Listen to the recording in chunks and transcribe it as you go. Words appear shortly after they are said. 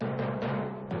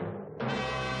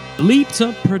Bleeped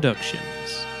Up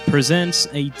Productions presents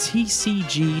a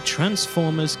TCG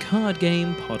Transformers card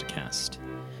game podcast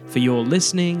for your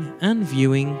listening and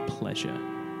viewing pleasure.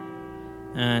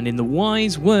 And in the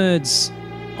wise words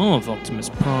of Optimus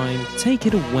Prime, take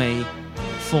it away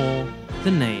for the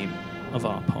name of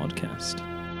our podcast.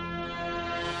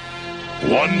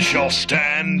 One shall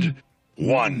stand,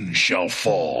 one shall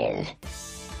fall.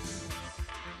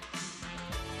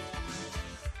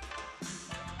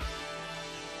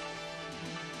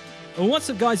 Well, what's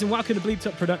up, guys, and welcome to Bleeped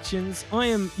Up Productions. I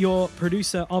am your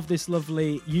producer of this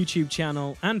lovely YouTube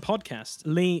channel and podcast,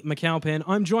 Lee McAlpin.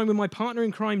 I'm joined with my partner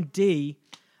in crime, D.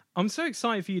 I'm so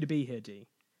excited for you to be here, D,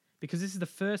 because this is the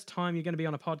first time you're going to be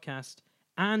on a podcast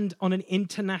and on an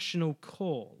international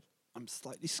call. I'm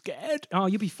slightly scared. Oh,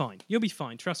 you'll be fine. You'll be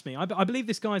fine. Trust me. I believe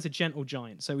this guy is a gentle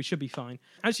giant, so we should be fine.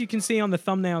 As you can see on the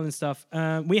thumbnail and stuff,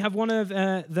 we have one of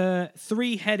the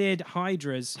three-headed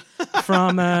hydras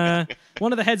from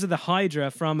one of the heads of the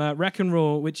Hydra from Wreck and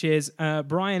Roll, which is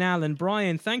Brian Allen.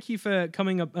 Brian, thank you for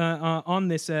coming up on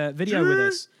this video with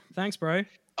us. Thanks, bro.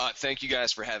 Thank you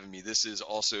guys for having me. This is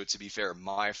also, to be fair,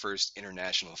 my first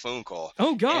international phone call.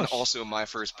 Oh, gosh. And also my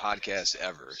first podcast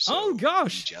ever. So oh,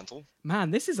 gosh. Be gentle.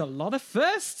 Man, this is a lot of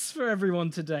firsts for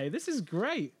everyone today. This is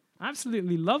great.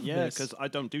 Absolutely love this. Yeah, because I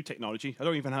don't do technology. I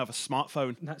don't even have a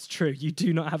smartphone. That's true. You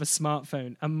do not have a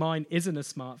smartphone, and mine isn't a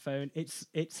smartphone. It's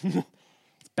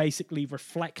basically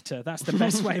Reflector. That's the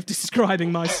best way of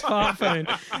describing my smartphone.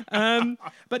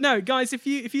 But no, guys, if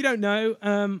you don't know,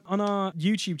 on our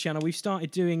YouTube channel, we've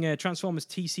started doing Transformers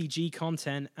TCG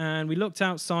content, and we looked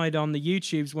outside on the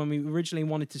YouTubes when we originally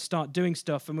wanted to start doing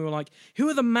stuff, and we were like, who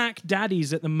are the Mac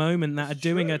daddies at the moment that are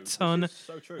doing a ton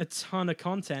of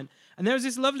content? And there was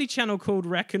this lovely channel called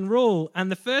Wreck and Roll,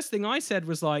 and the first thing I said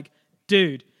was like,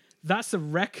 dude, that's a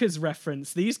Wreckers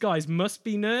reference. These guys must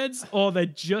be nerds, or they're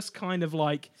just kind of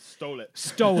like Stole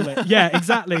it. Yeah,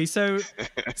 exactly. So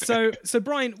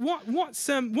Brian, what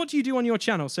do you do on your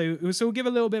channel? So we'll give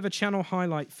a little bit of a channel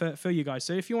highlight for you guys.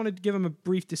 So if you want to give them a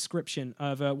brief description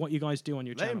of what you guys do on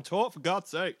your channel. Let him talk, for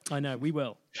God's sake. I know, we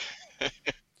will.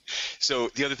 So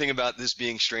the other thing about this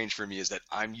being strange for me is that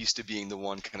I'm used to being the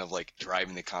one kind of like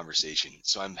driving the conversation.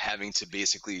 So I'm having to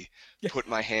basically put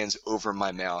my hands over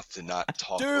my mouth to not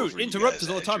talk over Dude, you interrupt guys us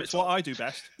all the as time. you're It's what I do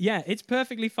best. Yeah, it's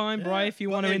perfectly fine, Brian, if you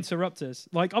want to interrupt us.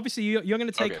 Like, obviously, you're going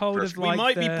to take hold perfect. of like We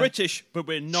might be British, but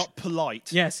we're not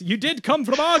polite. Yes, you did come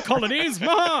from our colonies.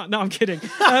 No, I'm kidding.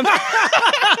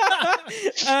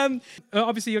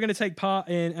 Obviously, you're going to take part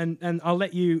in, and I'll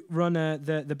let you run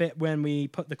the bit when we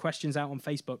put the questions out on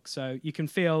Facebook, so you can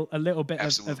feel a little bit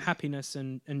of happiness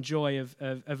and joy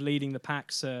of leading the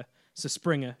pack, Sir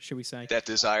Springer, should we say? That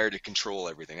desire to control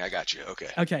everything. I got you. Okay.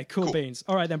 Okay, cool beans.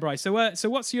 All right then, Bryce. So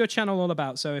what's your channel all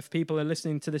about? So if people are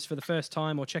listening to this for the first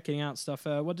time or checking out stuff,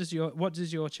 what does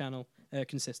your channel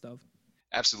consist of?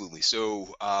 Absolutely.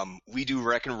 So we do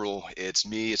Wreck and Roll. It's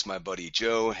me, it's my buddy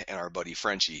Joe, and our buddy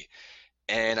Frenchie.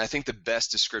 And I think the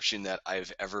best description that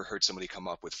I've ever heard somebody come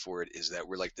up with for it is that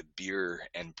we're like the beer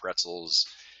and pretzels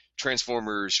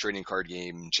Transformers trading card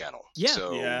game channel. Yeah,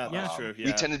 so, that's true. Yeah.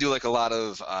 We tend to do like a lot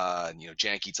of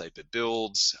janky type of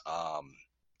builds.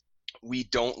 We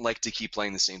don't like to keep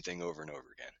playing the same thing over and over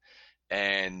again.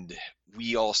 And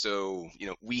we also,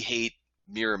 we hate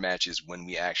mirror matches when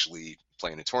we actually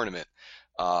play in a tournament.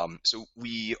 So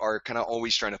we are kind of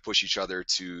always trying to push each other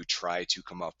to try to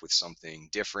come up with something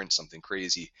different, something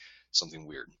crazy, something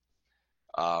weird.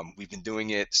 We've been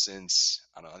doing it since,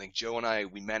 I think Joe and I,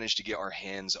 we managed to get our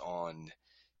hands on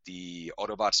the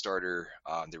Autobot starter.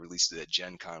 They released it at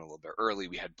Gen Con a little bit early.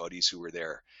 We had buddies who were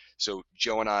there. So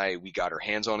Joe and I, we got our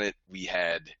hands on it. We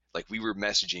were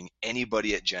messaging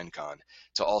anybody at Gen Con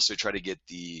to also try to get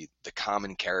the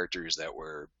common characters that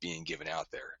were being given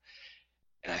out there.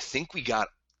 And I think we got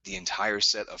the entire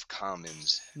set of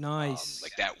commons nice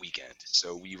like that weekend.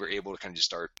 So we were able to kind of just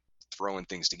start throwing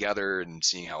things together and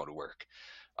seeing how it would work.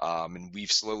 And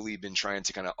we've slowly been trying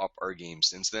to kind of up our game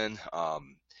since then.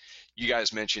 You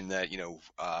guys mentioned that,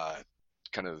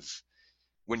 kind of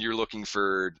when you're looking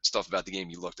for stuff about the game,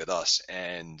 you looked at us.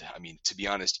 And I mean, to be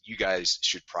honest, you guys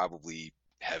should probably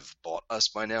have bought us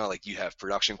by now. Like, you have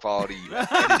production quality, you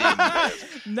have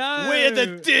editing. No, we're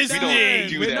the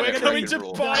Disney. We're coming to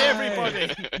buy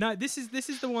everybody. No, this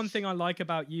is the one thing I like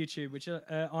about YouTube, which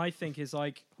I think is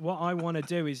like what I want to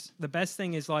do is the best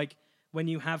thing is like when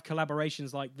you have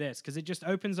collaborations like this, because it just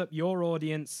opens up your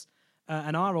audience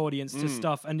and our audience to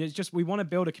stuff, and it's just we want to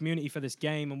build a community for this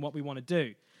game and what we want to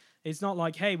do. It's not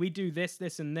like, hey, we do this,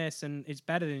 and this, and it's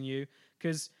better than you,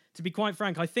 because To be quite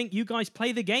frank, I think you guys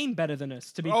play the game better than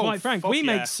us. To be Oh, quite frank, fuck we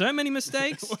yeah. make so many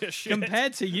mistakes We're shit.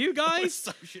 compared to you guys.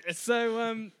 So shit.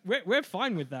 So we're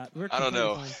fine with that. We're I don't completely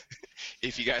know. fine.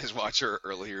 If you guys watch our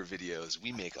earlier videos,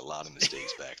 we make a lot of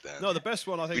mistakes back then. No, the best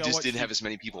one I think we I just watched didn't have as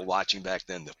many people watching back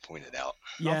then to point it out.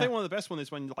 I Yeah. think one of the best ones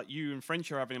is when like you and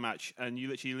French are having a match and you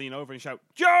literally lean over and shout,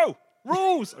 "Joe,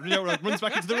 rules!" And Joe like, runs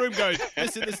back into the room, going,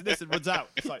 "This," and runs out.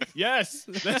 It's like, yes,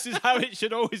 this is how it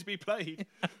should always be played.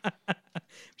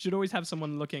 Should always have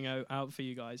someone looking out for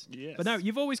you guys. Yes. But no,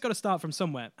 you've always got to start from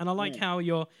somewhere. And I like how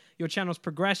your channel's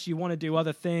progressed. You want to do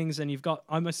other things, and you've got.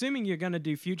 I'm assuming you're going to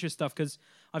do future stuff because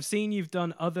I've seen you've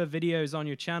done other videos on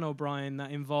your channel, Brian,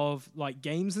 that involve like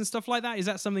games and stuff like that. Is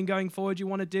that something going forward you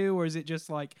want to do, or is it just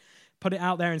like put it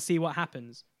out there and see what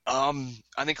happens?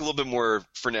 I think a little bit more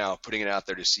for now, putting it out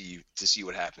there to see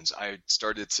what happens. I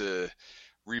started to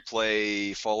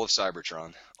replay Fall of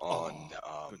Cybertron on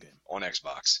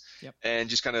Xbox, Yep. and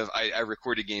just kind of I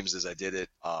recorded games as I did it.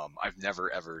 I've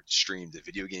never ever streamed a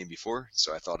video game before,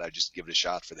 so I thought I'd just give it a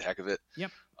shot for the heck of it.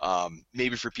 Yep.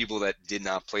 Maybe for people that did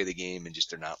not play the game and just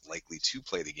they're not likely to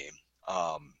play the game.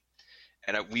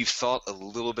 We've thought a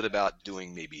little bit about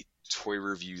doing maybe toy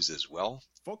reviews as well,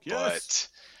 Fuck yes.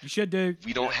 You should do. but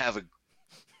we don't have a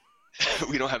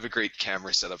we don't have a great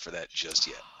camera setup for that just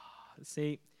yet.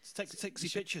 See, Let's take sexy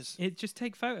pictures. just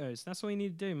take photos. That's all you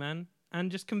need to do, man. And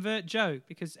just convert Joe,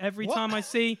 because every What? time I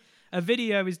see a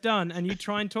video is done and you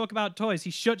try and talk about toys,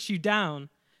 he shuts you down.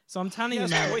 So I'm telling you,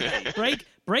 Yes, man,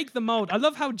 break the mold. I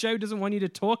love how Joe doesn't want you to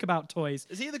talk about toys.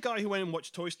 Is he the guy who went and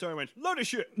watched Toy Story and went, "Load of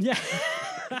shit, Yeah.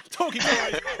 talking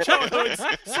toys, childhoods,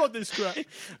 sod this crap"?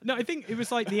 No, I think it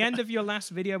was like the end of your last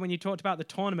video when you talked about the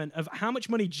tournament of how much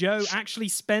money Joe actually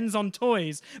spends on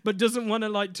toys, but doesn't want to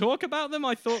like talk about them.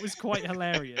 I thought was quite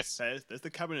hilarious. There's the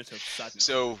cabinet of sadness.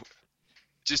 So,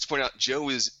 just to point out, Joe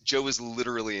is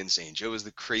literally insane. Joe is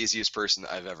the craziest person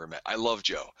I've ever met. I love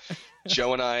Joe.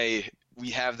 Joe and I, we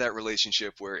have that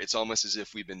relationship where it's almost as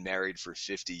if we've been married for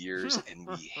 50 years and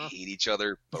we hate each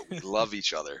other, but we love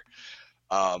each other.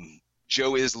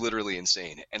 Joe is literally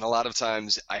insane. And a lot of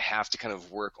times I have to kind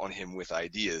of work on him with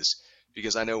ideas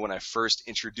because I know when I first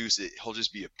introduce it, he'll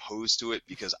just be opposed to it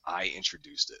because I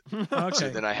introduced it. So Okay.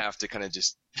 then I have to kind of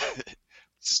just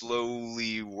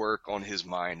slowly work on his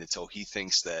mind until he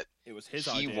thinks that It was his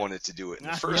he idea. wanted to do it in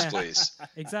the first Yeah. place,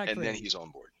 Exactly. and then he's on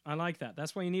board. I like that.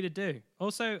 That's what you need to do.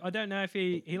 Also, I don't know if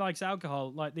he likes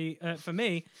alcohol. Like for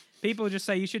me, people just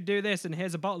say you should do this, and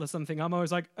here's a bottle of something. I'm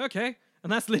always like, okay,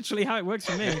 and that's literally how it works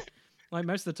for me. Like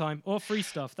most of the time, or free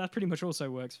stuff. That pretty much also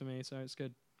works for me, so it's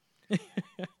good.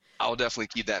 I'll definitely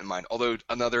keep that in mind. Although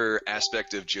another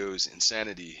aspect of Joe's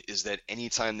insanity is that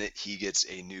anytime that he gets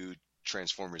a new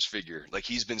Transformers figure, like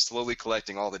he's been slowly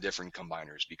collecting all the different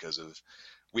combiners because of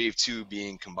Wave 2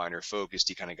 being combiner focused,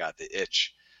 he kind of got the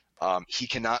itch. He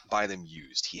cannot buy them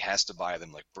used. He has to buy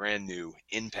them like brand new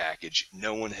in package.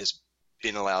 No one has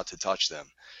been allowed to touch them.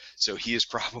 So he has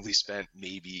probably spent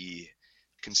maybe,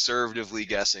 conservatively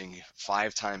guessing,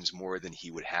 5 times more than he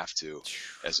would have to,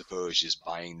 as opposed to just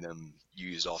buying them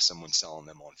used off someone selling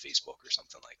them on Facebook or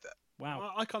something like that.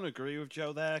 Wow. I kind of agree with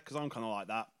Joe there because I'm kind of like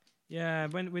that. Yeah,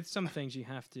 with some things you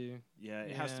have to. Yeah,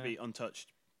 it has to Yeah. be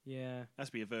untouched. Yeah. It has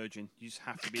to be a virgin. You just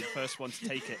have to be the first one to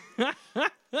take it.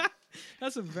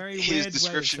 That's a very His weird way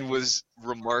description of was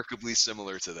remarkably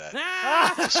similar to that.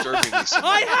 Ah! Disturbingly similar.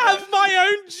 I have my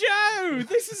own Joe.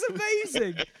 This is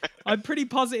amazing. I'm pretty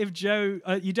positive Joe.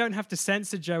 You don't have to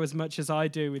censor Joe as much as I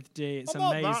do with D. It's I'm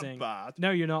not that amazing. bad.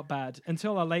 No, you're not bad.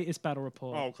 Until our latest battle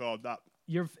report, Oh god, that.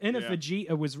 your inner yeah.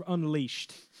 Vegeta was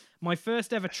unleashed. My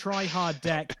first ever try-hard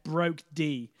deck broke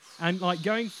D. And like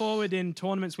going forward in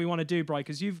tournaments we want to do, Bri,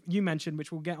 because you mentioned,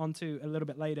 which we'll get onto a little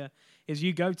bit later, is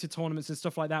you go to tournaments and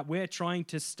stuff like that. We're trying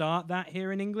to start that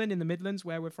here in England, in the Midlands,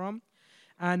 where we're from.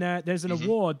 And there's an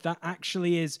award that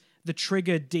actually is the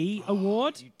Trigger D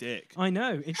award. You dick. I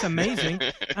know, it's amazing.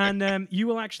 And you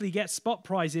will actually get spot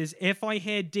prizes if I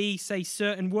hear D say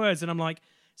certain words and I'm like,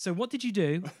 so what did you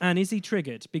do? And is he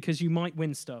triggered? Because you might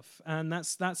win stuff. And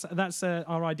that's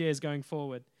our ideas going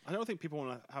forward. I don't think people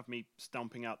want to have me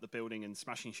stomping out the building and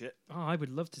smashing shit Oh, I would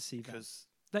love to see that. because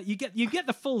That you get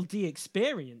the full D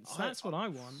experience. That's what I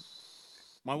want.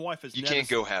 my wife has You never can't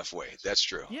go halfway. That's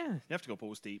true. Yeah. You have to go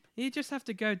balls deep. You just have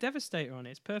to go Devastator on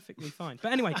it. It's perfectly fine.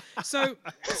 But anyway, so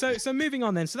moving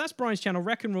on then. So that's Brian's channel,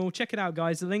 Wreck and Rule. Check it out,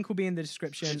 guys. The link will be in the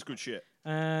description. It's good shit.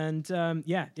 And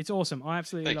yeah, it's awesome. I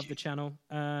absolutely Thank love you. the channel.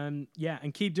 Yeah,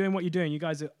 and keep doing what you're doing. You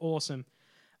guys are awesome.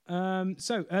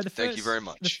 Thank you very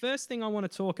much. The first thing I want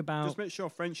to talk about. Just make sure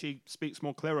Frenchie speaks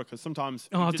more clearer, because sometimes.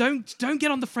 Oh, don't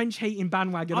get on the French hating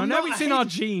bandwagon. I I'm know not it's in our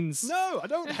genes. No, I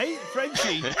don't hate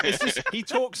Frenchie. It's just he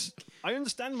talks. I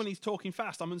understand when he's talking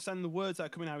fast. I'm understanding the words that are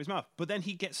coming out of his mouth. But then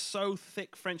he gets so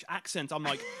thick French accent. I'm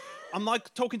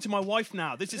like talking to my wife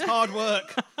now. This is hard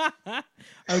work.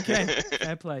 Okay,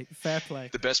 fair play, fair play.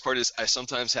 The best part is I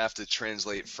sometimes have to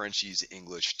translate Frenchie's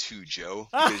English to Joe,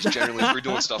 because generally if we're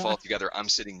doing stuff all together, I'm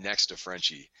sitting next to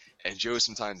Frenchie, and Joe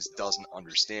sometimes doesn't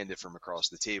understand it from across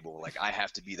the table. Like, I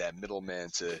have to be that middleman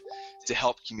to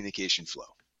help communication flow.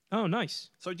 Oh, nice.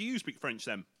 So do you speak French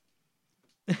then?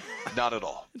 Not at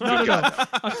all. Not at all.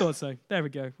 I thought so. There we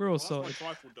go. We're all That's sorted. my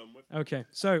trifle done with. Okay,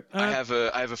 so I have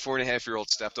a 4.5-year-old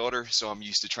stepdaughter, so I'm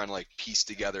used to trying to like piece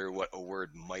together what a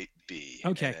word might be.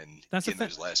 Okay. And That's a getting fair-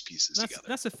 those last pieces together.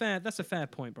 that's a fair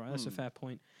point, Brian. That's a fair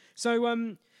point. So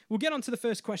we'll get on to the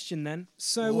first question then.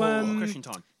 So Question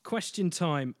time. question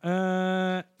time.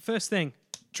 First thing,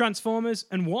 Transformers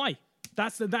and why?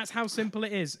 That's how simple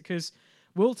it is, because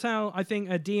we'll tell, I think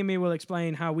DME will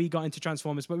explain how we got into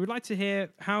Transformers, but we'd like to hear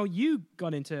how you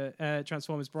got into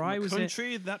Transformers, Brian. The Was it?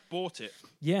 country that bought it.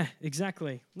 Yeah,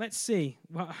 exactly. Let's see.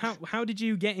 Well, how did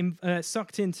you get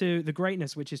sucked into the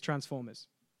greatness, which is Transformers?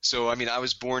 So, I mean, I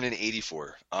was born in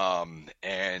 84,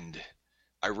 and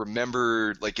I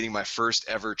remember like getting my first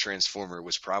ever Transformer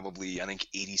was probably, I think,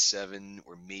 87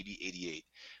 or maybe 88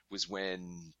 was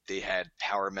when they had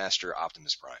Power Master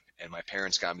Optimus Prime, and my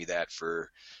parents got me that for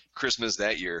Christmas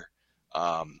that year.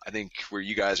 I think where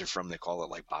you guys are from, they call it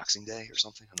like Boxing Day or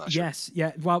something. I'm not sure. Yes,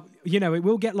 yeah. Well, it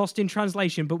will get lost in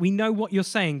translation, but we know what you're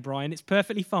saying, Brian. It's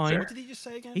perfectly fine. What did he just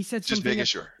say again? He said Just something. making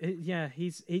sure. Yeah,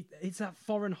 it's that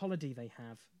foreign holiday they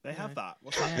have. They have that.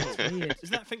 What's Yeah, that it's called? weird. Is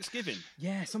that Thanksgiving?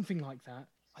 Yeah, something like that.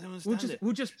 I don't understand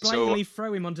We'll just blatantly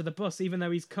throw him under the bus, even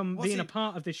though he's What's being he- a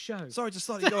part of this show. Sorry to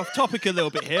slightly go off topic a little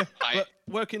bit here, I- but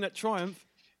working at Triumph,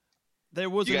 there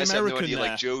was You an guys have no American idea. there.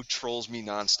 Like, Joe trolls me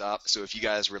nonstop, so if you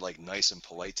guys were like nice and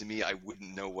polite to me, I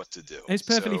wouldn't know what to do. It's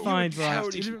perfectly So fine, you have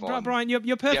Brian. to keep on- Brian, you're You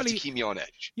have to perfectly keep me on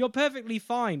edge. you're perfectly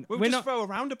fine. We'll We're just not. throw a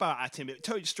roundabout at him. It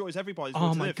totally destroys everybody's will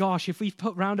Oh to my live. gosh! If we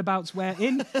put roundabouts where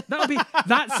in,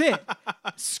 that's it.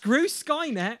 Screw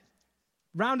Skynet.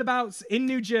 Roundabouts in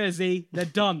New Jersey, they're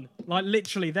done. Like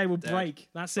literally, they will break.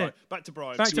 That's it. Right, back to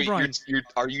Brian. Back So to wait, Brian.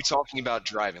 are you talking about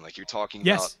driving? Like, you're talking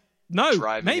Yes. No. about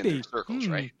driving in Maybe. their circles,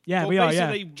 right? Yeah, Well, we are. Yeah.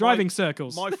 basically, Driving my-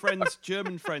 circles. My friends,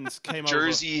 German friends, came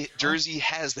Jersey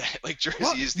has that. Like,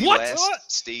 Jersey is the What? last What?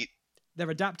 state They're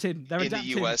adapting. They're in the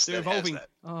adapting. U.S. They're that has evolving. that.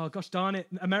 Oh gosh darn it!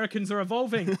 Americans are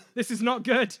evolving. This is not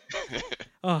good.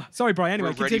 Oh, sorry, Brian. Anyway,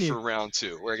 We're ready continue. for round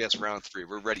 2, or I guess round 3.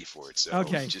 We're ready for it. So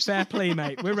Okay, just, fair play,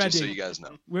 mate. We're ready. just so you guys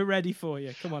know. We're ready for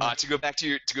you. Come on. To go back to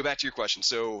your question,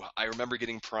 so I remember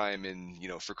getting Prime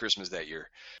for Christmas that year,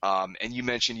 and you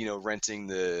mentioned renting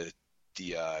the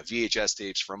VHS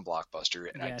tapes from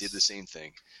Blockbuster, and I did Yes. the same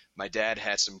thing. My dad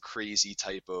had some crazy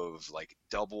type of like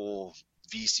double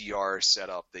VCR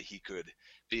setup that he could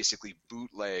basically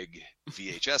bootleg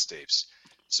VHS tapes.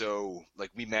 So like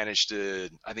we managed to,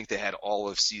 I think they had all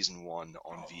of season 1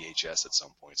 on VHS at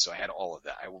some point. So I had all of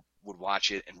that. I would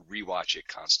watch it and rewatch it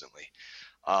constantly.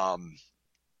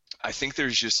 I think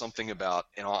there's just something about,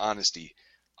 in all honesty,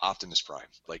 Optimus Prime.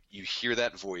 Like you hear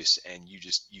that voice and you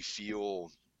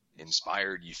feel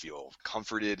inspired, you feel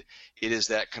comforted. It is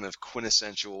that kind of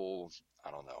quintessential,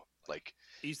 I don't know, like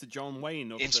He's the John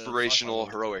Wayne of the inspirational,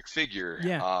 sci-fi. heroic figure.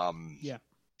 Yeah. Yeah.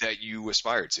 That you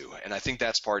aspire to. And I think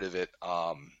that's part of it.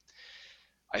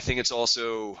 I think it's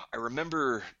also, I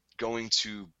remember going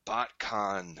to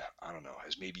BotCon, I don't know, I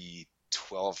was maybe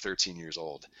 12, 13 years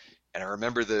old. And I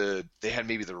remember they had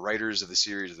maybe the writers of the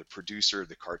series, or the producer of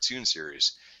the cartoon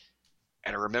series.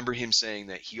 And I remember him saying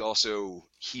that he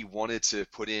wanted to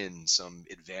put in some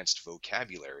advanced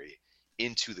vocabulary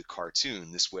into the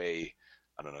cartoon. This way,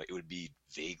 I don't know, it would be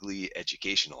vaguely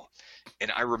educational.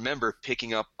 And I remember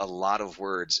picking up a lot of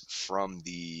words from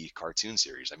the cartoon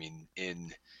series. I mean,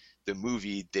 in the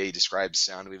movie, they described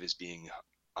Soundwave as being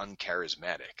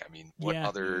uncharismatic. I mean, what Yeah.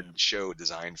 other show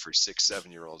designed for 6,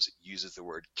 7-year-olds uses the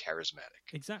word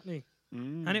charismatic? Exactly.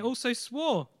 Mm. And it also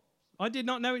swore. I did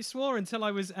not know it swore until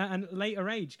I was at a later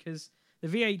age, because the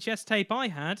VHS tape I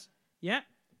had, he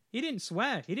didn't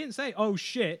swear. He didn't say, "Oh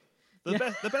shit." The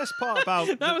best part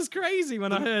about That was crazy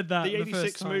when I heard that. the the first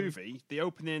 86 time. movie, the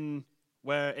opening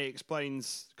where it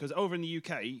explains, because over in the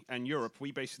UK and Europe,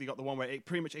 we basically got the one where it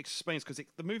pretty much explains, because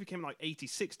the movie came in like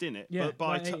 86, didn't it? Yeah, But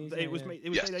by like 80s, it was yeah. made, it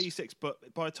was Yes. made 86,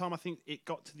 but by the time I think it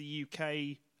got to the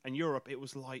UK and Europe, it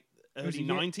was like was early a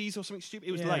year- 90s or something stupid.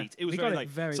 It was Yeah. late. It was We very got it late.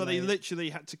 very so they late. literally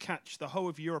had to the whole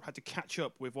of Europe had to catch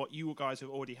up with what you guys have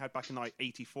already had back in like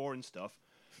 84 and stuff.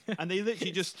 And they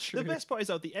literally just. The best part is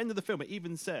at the end of the film, it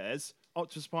even says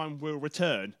Optimus Prime will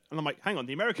return, and I'm like, hang on,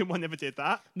 the American one never did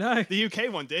that. No. The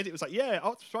UK one did. It was like, yeah,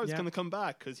 Optimus Prime's Yeah. going to come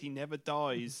back because he never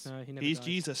dies. No, he never He's dies.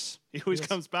 Jesus. He always Yes.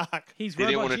 comes back. He's They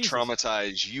didn't Robot want to Jesus.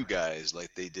 traumatize you guys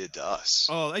like they did to us.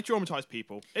 Oh, they traumatized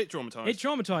people. It traumatized. It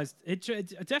traumatized.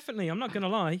 It definitely. I'm not gonna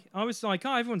lie. I was like,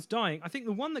 oh, everyone's dying. I think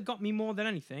the one that got me more than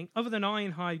anything, other than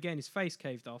Ironhide getting his face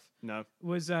caved off, No.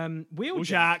 was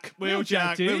Wheeljack.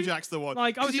 Wheeljack, dude. Wheeljack's the one.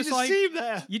 Like I was 'Cause you just like, see him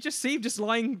there. you just see him just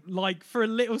lying like for a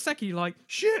little second. You're like,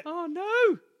 Shit. oh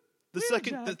no. The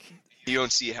second. Wheeljack. You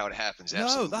don't see how it happens. No,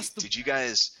 Absolutely. that's the- Did you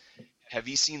guys? Have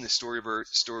you seen the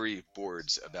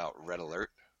storyboards about Red Alert?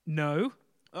 No.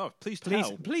 Oh, please Please,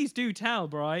 tell. please do tell,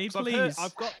 Bri. 'Cause Please.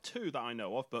 I've got two that I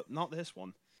know of, but not this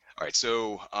one. All right,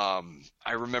 so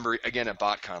I remember again at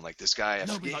BotCon, like this guy, I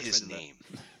Nobody forget likes his Red Alert. name.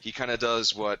 He kind of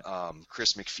does what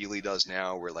Chris McFeely does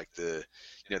now, where like the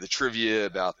trivia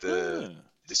about the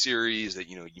series that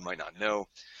you might not know.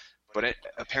 But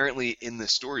apparently in the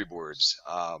storyboards,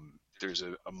 there's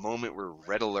a moment where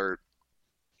Red Alert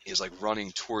is like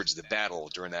running towards the battle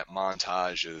during that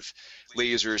montage of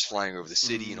lasers flying over the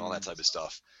city and all that type of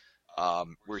stuff,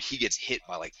 where he gets hit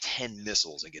by like 10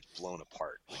 missiles and gets blown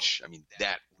apart, which, I mean,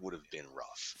 that would have been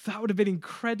rough. That would have been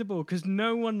incredible because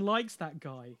no one likes that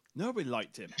guy. Nobody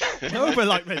liked him. Nobody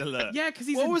liked Red Alert. Yeah, because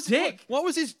he's What a was dick. What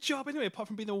was his job anyway, apart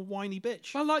from being a whiny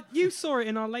bitch? Well, like you saw it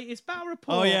in our latest battle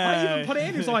report. Oh, yeah. I even put it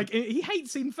in. It was like he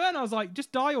hates Inferno. I was like,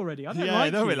 just die already. I don't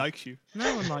like nobody you. likes you.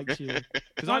 No one likes you.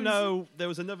 Because I know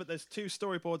there's two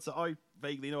storyboards that I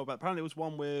vaguely know about. Apparently, it was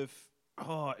one with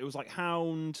it was like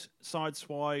Hound,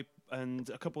 Sideswipe, and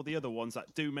a couple of the other ones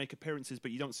that do make appearances,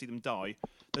 but you don't see them die.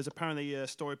 There's apparently a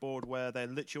storyboard where they're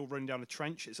literally all running down a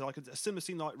trench. It's like a similar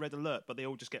scene like Red Alert, but they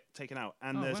all just get taken out.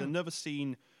 And Oh, there's wow. another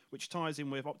scene which ties in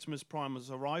with Optimus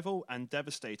Prime's arrival and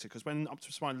Devastator, because when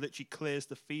Optimus Prime literally clears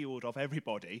the field of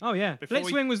everybody. Oh yeah, Before he-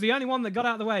 Blitzwing was the only one that got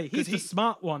out of the way. He's the he-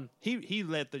 smart one. He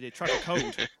led the traffic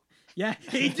code. Yeah,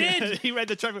 he did. He read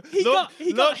the traffic. He got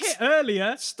look, hit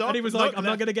earlier, stop, and he was look, like, "I'm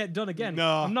not that- going to get done again.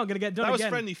 No. I'm not going to get done That was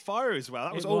again." friendly fire as well.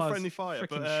 That was It all friendly fire.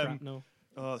 Frickin' But shrapnel.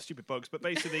 oh, stupid bugs. But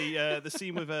basically, the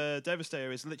scene with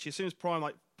Devastator is literally as soon as Prime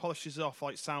like polishes off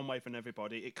like Soundwave and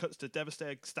everybody, it cuts to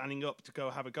Devastator standing up to go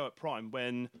have a go at Prime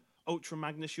when Ultra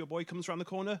Magnus, your boy, comes around the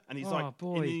corner and he's Oh, like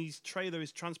boy. in his trailer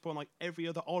is transporting like every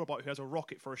other Autobot who has a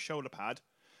rocket for a shoulder pad.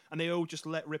 And they all just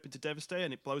let rip into Devastator,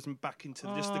 and it blows them back into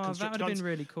just the Oh, that Constructicons. would have been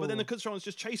really cool. But then the Constructicons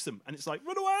just chase them, and it's like,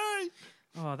 run away!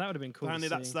 Oh, that would have been cool. Apparently,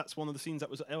 to see. that's one of the scenes that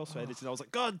was also edited. I was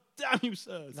like, God damn you,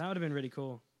 sirs! That would have been really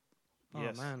cool. Oh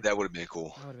Yes. man, That would have been cool.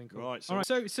 that would have been cool. Right, so- All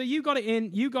right. So you got it in.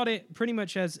 You got it pretty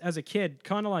much as a kid,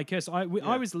 kind of like us. I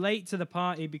was late to the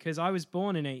party because I was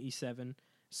born in '87.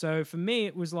 So for me,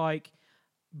 it was like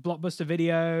Blockbuster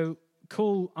Video,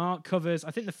 cool art covers.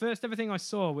 I think the first ever thing I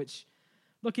saw, which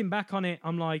looking back on it,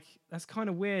 I'm like, that's kind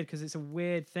of weird because it's a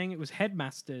weird thing. It was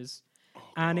Headmasters.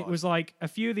 And it was like a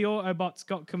few of the Autobots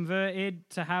got converted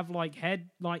to have like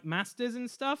masters and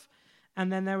stuff.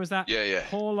 And then there was that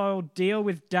whole old deal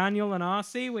with Daniel and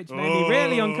RC, which made me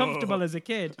really uncomfortable as a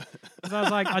kid. Because I was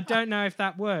like, I don't know if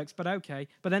that works, but okay.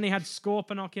 But then he had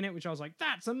Scorponok in it, which I was like,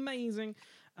 that's amazing.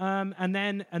 And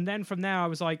then from there I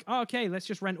was like, oh, okay, let's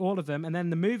just rent all of them. And then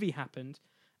the movie happened.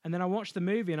 And then I watched the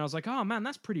movie and I was like, oh man,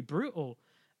 that's pretty brutal.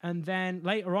 And then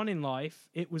later on in life,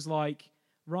 it was like,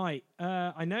 right,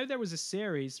 I know there was a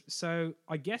series, so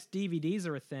I guess DVDs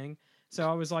are a thing. So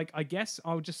I was like, I guess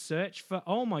I'll just search for,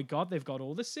 oh my God, they've got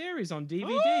all the series on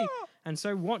DVD. And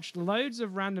so watched loads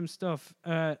of random stuff,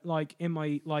 like in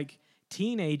my like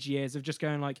teenage years of just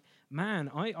going like,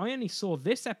 man, I only saw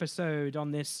this episode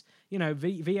on this,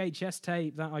 VHS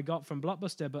tape that I got from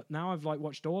Blockbuster, but now I've like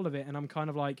watched all of it and I'm kind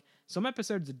of like, some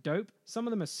episodes are dope, some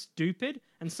of them are stupid,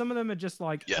 and some of them are just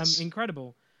like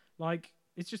incredible. Like,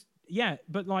 it's just,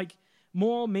 but like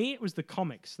more me, it was the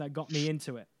comics that got me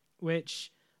into it,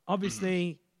 which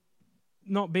obviously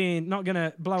not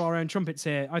gonna blow our own trumpets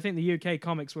here. I think the UK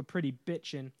comics were pretty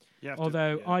bitchin',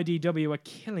 although IDW are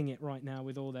killing it right now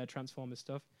with all their Transformers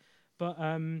stuff. But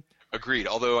Agreed.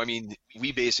 Although, I mean,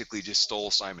 we basically just stole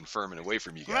Simon Furman away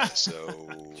from you guys, so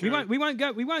we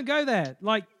won't go there.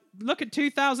 Like, look at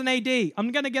 2000 AD.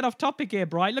 I'm gonna get off topic here,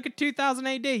 Bright. Look at 2000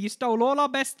 AD. You stole all our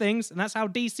best things, and that's how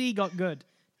DC got good.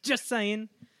 Just saying.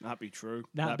 That'd be true.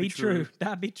 That'd be true.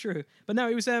 That'd be true. But no,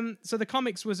 it was so the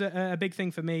comics was a big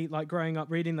thing for me. Like growing up,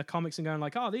 reading the comics and going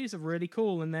like, oh, these are really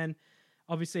cool. And then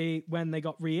obviously when they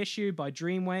got reissued by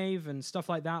Dreamwave and stuff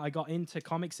like that, I got into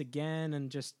comics again and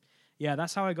just. Yeah,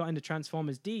 that's how I got into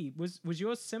Transformers D. Was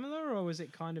yours similar, or was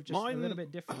it kind of just a little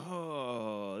bit different?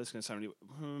 Oh, this is going to sound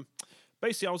really...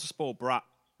 Basically, I was a spoiled brat.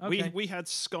 Okay. We had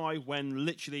Sky when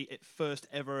literally it first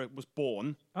ever was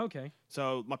born. Okay.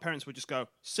 So my parents would just go,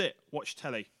 sit, watch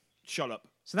telly, shut up.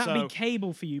 So that'd be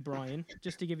cable for you, Brian,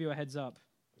 just to give you a heads up.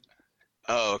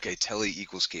 Oh, okay. Telly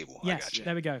equals cable. I Yes, gotcha.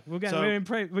 there we go. We're going So- to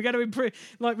improve. We're going to improve.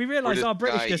 Like, we realised does our Sky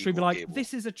Britishness, we'd be equal like, cable?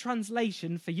 this is a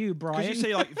translation for you, Brian. Because you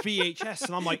say like VHS,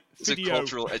 and I'm like, It's a video.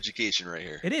 cultural education right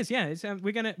here. It is, yeah. It's,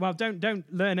 we're going to, well, don't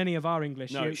learn any of our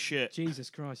English. No, shit.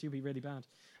 Jesus Christ, you'll be really bad.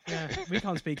 Yeah, we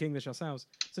can't speak English ourselves.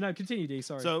 So, no, continue, D,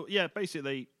 sorry. So yeah,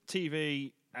 basically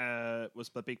TV was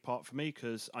the big part for me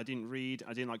because I didn't read,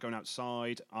 I didn't like going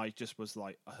outside. I just was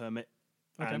like a hermit,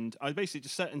 Okay. and I basically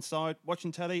just sat inside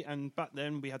watching telly. And back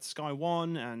then we had Sky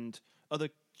One and other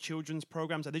children's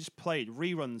programs, and they just played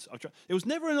reruns. It was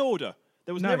never in order.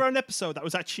 There was No. never an episode that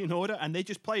was actually in order, and they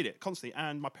just played it constantly.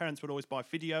 And my parents would always buy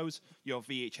videos, your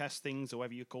VHS things or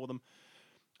whatever you call them.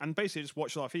 And basically just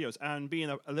watch a lot of videos. And being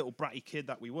a little bratty kid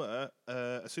that we were,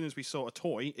 as soon as we saw a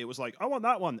toy, it was like, I want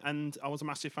that one. And I was a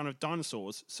massive fan of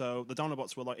dinosaurs. So the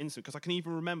Dinobots were like instant. Because I can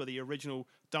even remember the original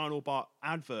Dinobot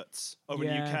adverts over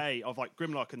in the UK of like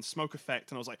Grimlock and Smoke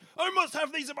Effect. And I was like, I must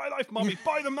have these in my life, Mommy.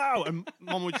 Buy them now. And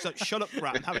Mom would just like, shut up,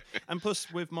 brat, and have it. And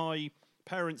plus with my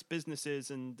parents' businesses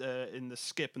and in the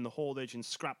skip and the haulage and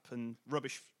scrap and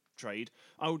rubbish trade,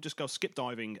 I would just go skip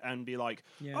diving and be like,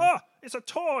 it's a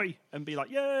toy, and be like,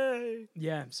 yay.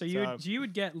 yeah, so you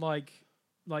would get like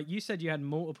you said you had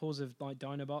multiples of like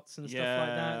Dinobots and stuff like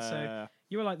that. So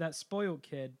you were like that spoiled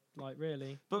kid, like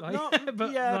really. But like, no,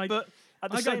 but yeah, like, but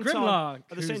at the I got same Grimlock, time,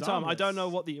 at the same who's time, I don't know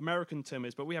armless. what the American term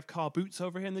is, but we have car boots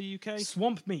over here in the UK.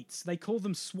 swamp meats. They call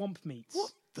them swamp meats.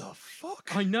 What the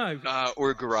fuck? I know.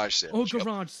 Or garage sales. Or Yep.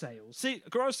 garage sales. See,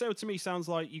 garage sale to me sounds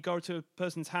like you go to a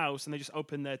person's house and they just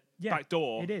open their Yeah, back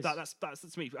door. it is. That's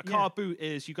to me. A Yeah. car boot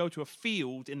is you go to a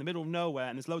field in the middle of nowhere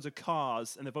and there's loads of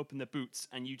cars and they've opened their boots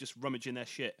and you just rummage in their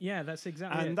shit. Yeah, that's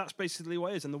exactly And it. that's basically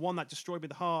what it is. And the one that destroyed me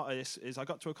the hardest is I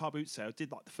got to a car boot sale,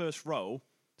 did like the first row,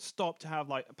 stopped to have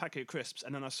like a packet of crisps,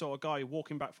 and then I saw a guy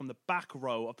walking back from the back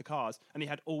row of the cars, and he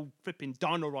had all flipping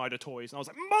Dino Rider toys, and I was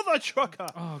like, mother trucker!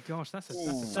 Oh gosh, that's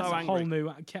So a whole angry.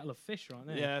 new kettle of fish right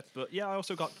there. Yeah, but yeah, I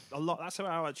also got a lot. That's how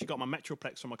I actually got my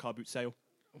Metroplex from my car boot sale.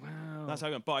 Wow. That's how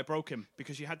I got. But I broke him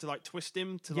because you had to like twist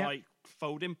him to Yep. like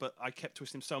fold him, but I kept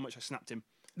twisting him so much I snapped him.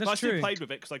 That's But I still true. played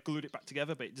with it because I glued it back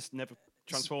together, but it just never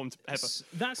transformed ever.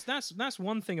 That's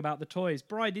one thing about the toys.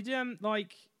 Bri, did you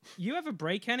like you ever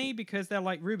break any because they're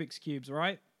like Rubik's cubes,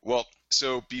 right? Well,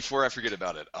 so before I forget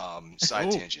about it, side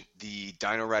Oh. tangent. The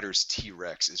Dino Riders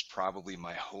T-Rex is probably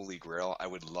my holy grail. I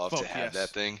would love to Fuck have yes. that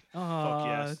thing. Oh,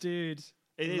 yes. dude.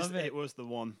 It is. Love it. It was the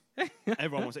one.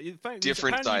 Everyone wants it. In fact,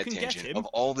 Different apparently side you can get tangent. him. Of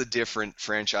all the different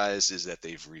franchises that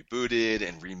they've rebooted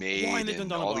and remade Why haven't they done and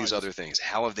Dino all these Riders? other things,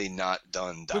 how have they not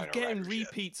done Dino We're getting Riders yet?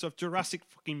 repeats of Jurassic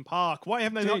fucking Park. Why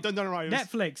haven't they not Dude, done Dino Riders?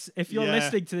 Netflix, if you're Yeah.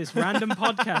 listening to this random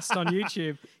podcast on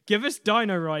YouTube, give us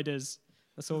Dino Riders.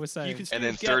 That's all we're saying. You can still And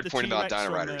then get third the point about T-Rex Dino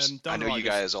from, Riders. I Dino know you Riders.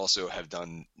 guys also have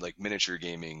done like miniature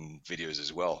gaming videos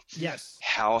as well. Yes.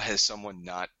 How has someone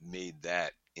not made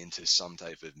that into some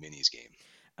type of minis game?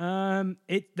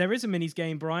 There is a minis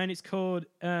game, Brian. It's called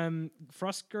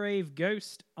Frostgrave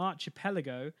Ghost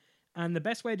Archipelago, and the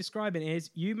best way to describe it is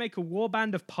you make a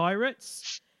warband of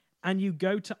pirates, and you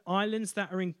go to islands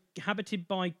that are inhabited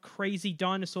by crazy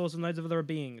dinosaurs and loads of other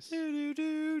beings.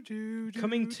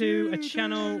 Coming to a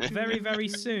channel very, very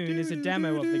soon is a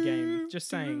demo of the game. Just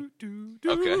saying.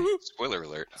 Okay. Spoiler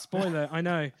alert. Spoiler, I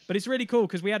know. But it's really cool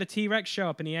because we had a T-Rex show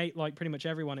up and he ate like pretty much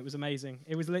everyone. It was amazing.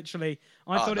 It was literally,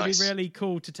 I thought it'd nice. be really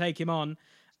cool to take him on.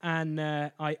 And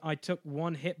I took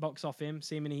one hitbox off him,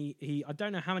 seeming he I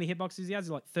don't know how many hitboxes he has,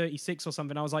 like 36 or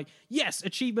something. I was like, yes,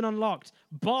 achievement unlocked.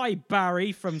 Bye,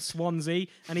 Barry from Swansea.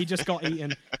 And he just got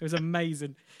eaten. It was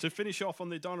amazing. To finish off on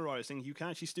the Dino Riders thing, you can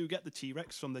actually still get the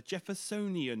T-Rex from the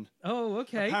Jeffersonian. Oh,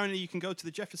 okay. Apparently, you can go to the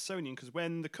Jeffersonian because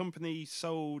when the company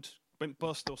went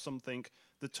bust or something,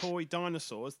 the toy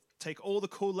dinosaurs take all the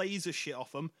cool laser shit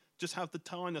off them, just have the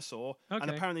dinosaur, and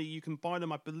Okay. apparently you can buy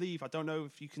them. I believe, I don't know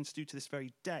if you can still to this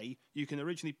very day. You can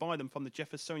originally buy them from the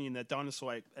Jeffersonian, their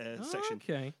dinosaur section.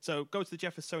 Okay. So go to the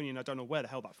Jeffersonian. I don't know where the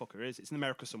hell that fucker is. It's in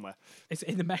America somewhere. It's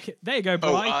in the back. There you go, Oh,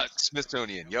 Brian.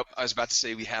 Smithsonian. Yep. I was about to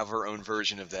say we have our own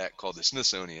version of that called the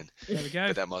Smithsonian, There we go.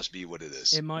 but that must be what it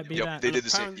is. It might be yep, that. They And did the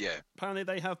same. Apparently- Yeah. Apparently,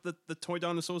 they have the toy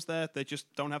dinosaurs there. They just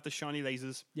don't have the shiny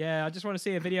lasers. Yeah, I just want to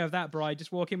see a video of that, Brian.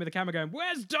 Just walk in with the camera going,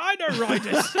 where's Dino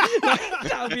Riders?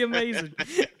 That would be amazing.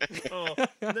 Oh,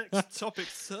 next topic,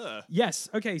 sir. Yes.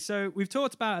 Okay. So we've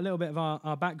talked about a little bit of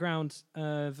our background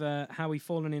of how we've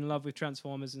fallen in love with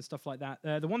Transformers and stuff like that.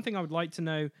 The one thing I would like to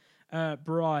know,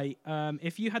 Bri,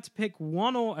 if you had to pick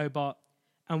one Autobot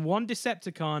and one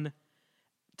Decepticon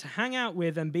to hang out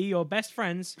with and be your best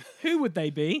friends, who would they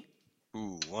be?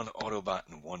 Ooh, one Autobot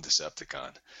and one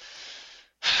Decepticon.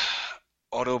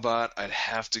 Autobot, I'd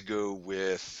have to go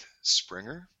with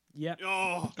Springer. Yep.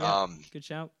 Oh, Yeah. Good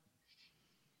shout.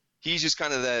 He's just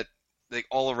kind of that, like,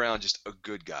 all around just a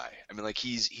good guy. I mean, like,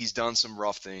 he's done some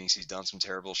rough things, he's done some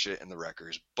terrible shit in the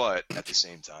Wreckers, but at the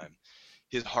same time,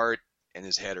 his heart and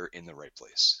his head are in the right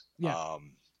place. Yeah.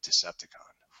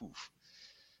 Decepticon. Oof.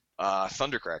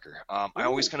 Thundercracker. I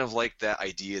always kind of liked that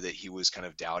idea that he was kind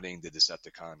of doubting the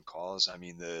Decepticon cause. I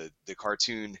mean, the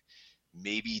cartoon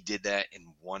maybe did that in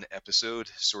one episode,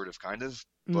 sort of, kind of,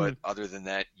 but other than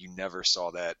that, you never saw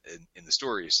that in the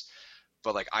stories.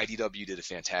 But like IDW did a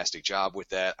fantastic job with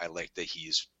that. I like that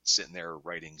he's sitting there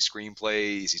writing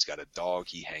screenplays. He's got a dog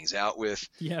he hangs out with.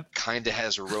 Yep. Kind of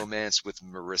has a romance with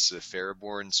Marissa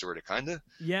Fairborn, sort of, kind of.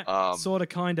 Yeah. Sort of,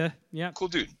 kind of. Yeah. Cool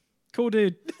dude. Cool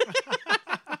dude.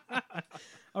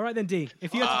 All right then, D.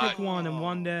 If you had to pick one and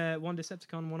one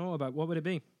Decepticon, one Autobot, what would it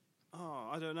be? Oh,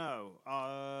 I don't know.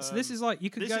 So this is like you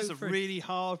could This go is a for really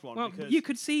hard one. well, because you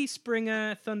could see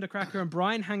Springer, Thundercracker, and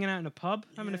Brian hanging out in a pub,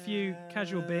 having a few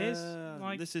casual beers.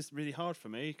 Like, this is really hard for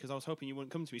me because I was hoping you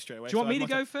wouldn't come to me straight away. do you want so me I to might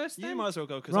go have- first? You Then? might as well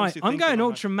go. 'Cause Right, I'm going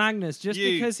Ultra Magnus just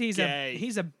You because he's gay.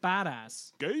 a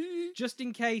badass. Gay. Just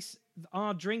in case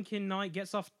our drinking night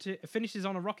finishes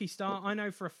on a rocky start, I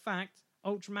know for a fact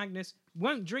Ultra Magnus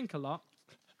won't drink a lot,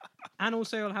 and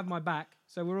also he'll have my back,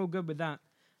 so we're all good with that.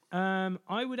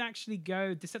 I would actually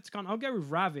go Decepticon. I'll go with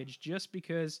Ravage just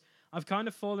because I've kind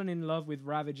of fallen in love with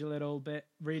Ravage a little bit,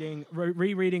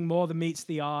 rereading More Than Meets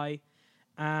the Eye,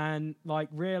 and like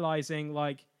realizing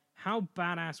like how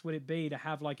badass would it be to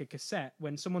have like a cassette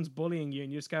when someone's bullying you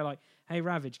and you just go like, "Hey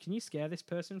Ravage, can you scare this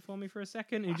person for me for a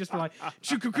second?" And you just be like,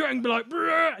 and be like,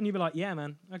 "Bruh," and you'd be like, "Yeah,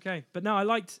 man, okay." But no, I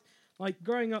liked. Like,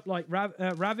 growing up, like,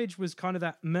 Ravage was kind of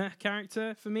that meh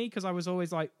character for me because I was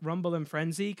always, like, Rumble and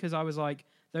Frenzy because I was, like,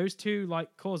 those two,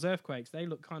 like, cause earthquakes. They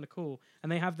look kind of cool.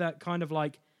 And they have that kind of,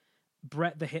 like,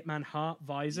 Brett the Hitman Hart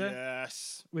visor,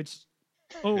 Yes. which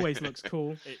always looks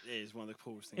cool. It is one of the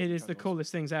coolest things. It in is the Cosmos.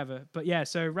 coolest things ever. But, yeah,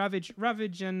 so Ravage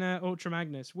and Ultra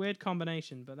Magnus. Weird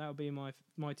combination, but that would be my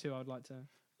two I would like to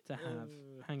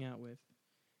hang out with.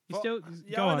 You But- still...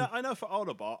 Yeah, go on. I know for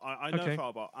Autobot. I know Okay. for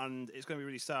Autobot, and it's going to be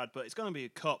really sad, but it's going to be a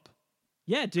cup.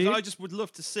 Yeah, 'Cause dude. I just would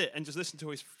love to sit and just listen to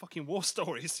his fucking war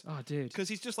stories. Oh, dude. Because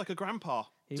he's just like a grandpa.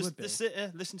 He just would be. sit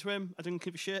there, listen to him. I didn't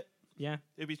give a shit. Yeah.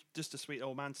 It'd be just a sweet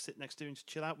old man to sit next to and just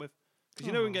chill out with. Because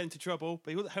you know we can get into trouble,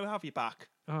 but he'll have your back.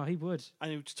 Oh, he would.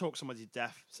 And he would just talk somebody to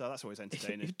death. So that's always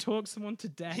entertaining. He'd talk someone to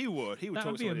death. He would. He would That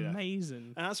talk would be somebody to death.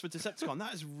 amazing. And as for Decepticon,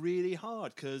 that is really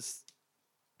hard because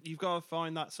you've got to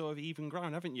find that sort of even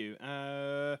ground, haven't you?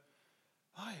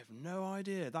 I have no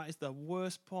idea. That is the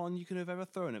worst pawn you could have ever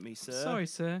thrown at me, sir. Sorry,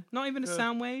 sir. Not even a Uh,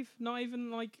 sound wave. Not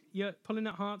even like you're pulling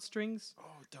at heartstrings. Oh,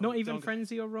 don't- Not even don't-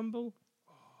 Frenzy or Rumble.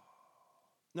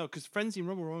 No, because Frenzy and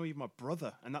Rumble are only my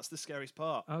brother, and that's the scariest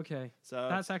part. Okay, So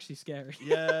that's actually scary.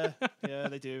 yeah, yeah,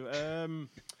 they do.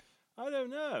 I don't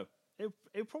know.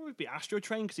 It'll probably be Astro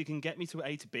Train because he can get me to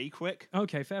A to B quick.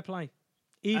 Okay, fair play.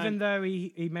 Even And- though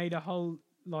he made a whole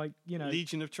like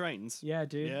Legion of Trains. yeah,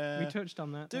 dude. Yeah. We touched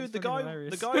on that. Dude, That's the fucking guy,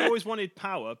 hilarious. the guy always wanted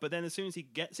power, but then as soon as he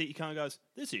gets it, he kind of goes,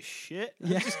 "This is shit."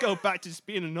 Yeah. Just go back to just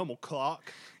being a normal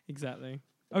Clark. Exactly.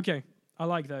 Okay, I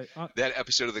like that. That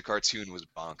episode of the cartoon was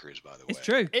bonkers, by the way. It's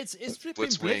true. It's flipping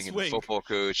Blitzwing and Blitzwing. football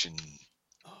coach and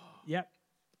Yep.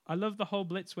 I love the whole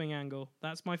Blitzwing angle.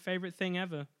 That's my favorite thing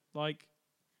ever. Like,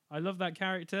 I love that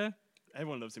character.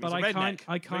 Everyone loves him. But He's a I redneck.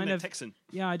 kind Redneck of- Texan.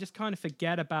 Yeah, I just kind of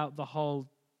forget about the whole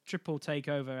triple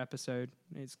takeover episode.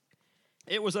 It's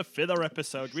It was a filler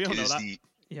episode. We all it know is that.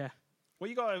 yeah. What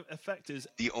you got to affect is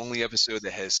the only episode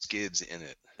that has skids in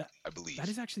it, I believe. That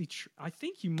is actually true. I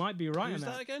think you might be right who's on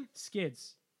that that. again?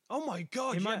 Skids. Oh my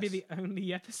god! It might be yes. the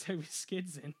only episode with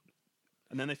skids in.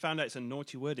 And then they found out it's a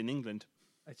naughty word in England,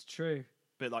 It's true.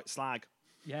 bit like slag.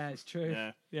 Yeah, it's true.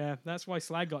 Yeah. Yeah, that's why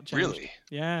Slag got changed. Really?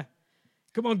 Yeah.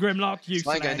 Come on, Grimlock, you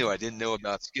Slag I slag. knew. I didn't know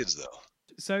about skids though.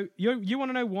 So you want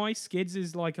to know why Skids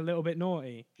is like a little bit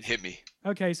naughty? Hit me.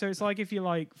 Okay, so it's like if you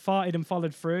like farted and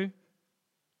followed through,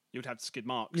 You would have skid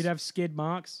marks you'd have skid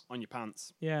marks. on your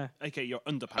pants, Yeah. aka your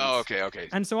underpants. Oh, okay.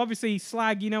 And so obviously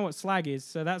Slag, you know what Slag is,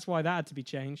 so that's why that had to be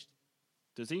changed.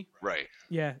 Does he? Right.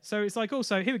 Yeah, so it's like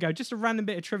also, here we go, just a random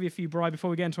bit of trivia for you, Bri, before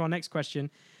we get into our next question.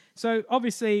 So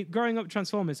obviously, growing up with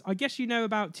Transformers, I guess you know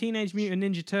about Teenage Mutant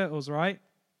Ninja Turtles, right?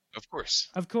 Of course.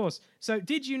 Of course. So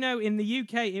did you know in the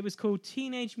UK it was called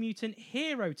Teenage Mutant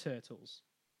Hero Turtles?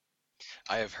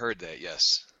 I have heard that,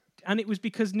 yes. And it was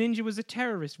because ninja was a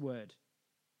terrorist word.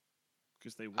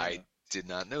 Because they were. I did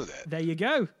not know that. There you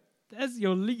go. There's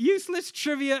your useless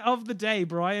trivia of the day,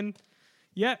 Brian.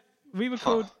 Yeah, we were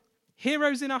called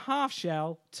Heroes in a Half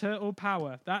Shell Turtle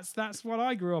Power. That's what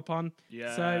I grew up on.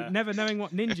 Yeah. So never knowing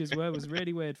what ninjas were was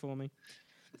really weird for me.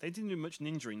 They didn't do much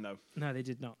ninjaing, though. No, they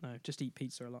did not. No, just eat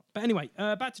pizza a lot. But anyway,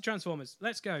 back to Transformers.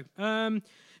 Let's go. We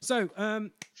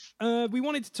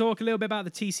wanted to talk a little bit about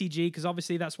the TCG because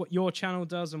obviously that's what your channel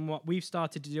does and what we've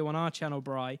started to do on our channel,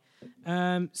 Bri.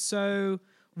 How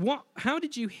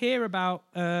did you hear about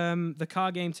the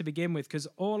card game to begin with? Because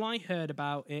all I heard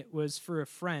about it was through a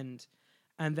friend.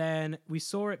 And then we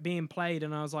saw it being played,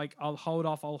 and I was like, I'll hold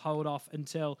off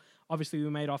until obviously we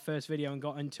made our first video and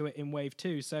got into it in Wave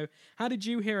 2. So how did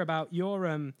you hear about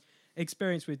your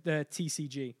experience with the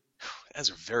TCG? That's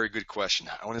a very good question.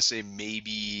 I want to say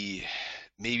maybe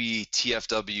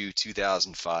TFW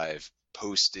 2005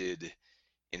 posted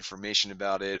information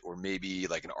about it, or maybe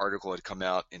like an article had come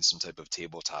out in some type of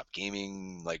tabletop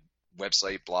gaming like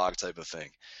website, blog type of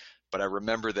thing. But I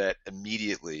remember that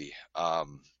immediately.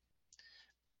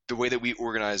 The way that we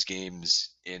organize games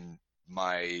in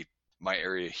my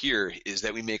area here is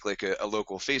that we make like a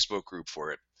local Facebook group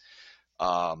for it.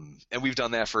 And we've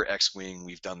done that for X-Wing,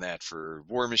 we've done that for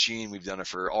War Machine, we've done it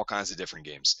for all kinds of different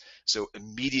games. So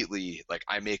immediately, like,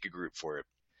 I make a group for it.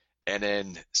 And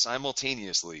then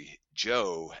simultaneously,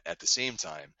 Joe, at the same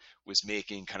time, was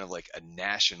making kind of like a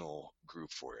national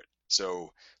group for it.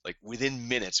 So like within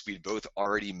minutes, we'd both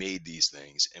already made these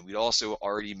things, and we'd also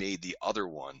already made the other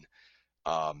one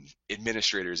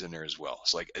administrators in there as well.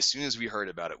 So like as soon as we heard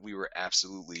about it, we were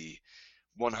absolutely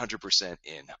 100%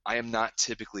 in. I am not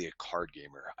typically a card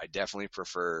gamer. I definitely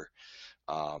prefer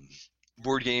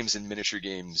board games and miniature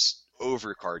games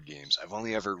over card games. I've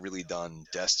only ever really done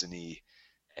Destiny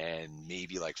and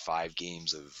maybe like 5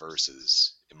 games of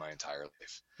Versus in my entire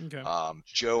life. Okay.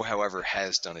 Joe, however,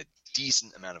 has done a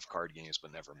decent amount of card games,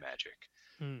 but never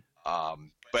Magic.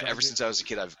 But ever since I was a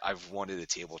kid, I've wanted a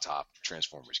tabletop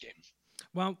Transformers game.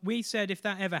 Well, we said if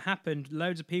that ever happened,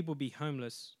 loads of people would be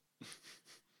homeless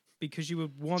because you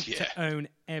would want to own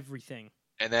everything.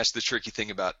 And that's the tricky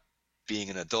thing about being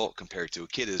an adult compared to a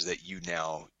kid, is that you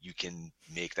can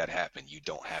make that happen. You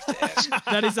don't have to ask.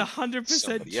 That is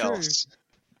 100% true. Else.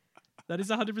 That is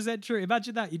 100% true.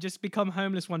 Imagine that. You just become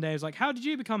homeless one day. It's like, how did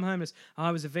you become homeless?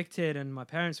 I was evicted and my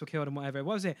parents were killed and whatever.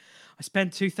 What was it? I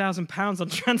spent £2,000 on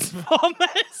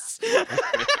Transformers.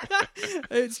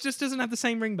 It just doesn't have the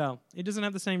same ring bell. It doesn't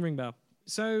have the same ring bell.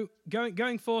 So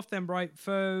going forth then, right?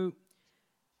 So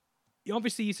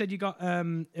obviously you said you got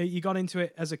into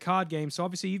it as a card game. So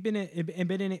obviously you've been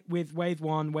in it with Wave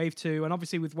 1, Wave 2, and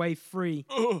obviously with Wave 3.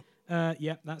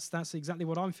 Yeah, that's exactly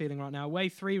what I'm feeling right now.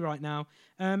 Wave 3 right now.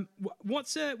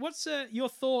 What's your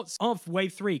thoughts of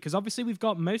Wave 3? Because obviously we've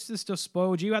got most of the stuff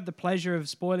spoiled. You had the pleasure of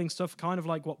spoiling stuff kind of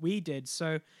like what we did.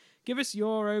 So give us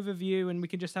your overview and we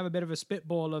can just have a bit of a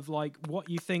spitball of like what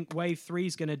you think Wave 3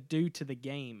 is going to do to the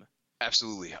game.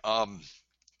 Absolutely.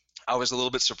 I was a little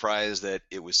bit surprised that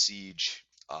it was Siege.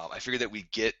 I figured that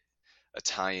we'd get a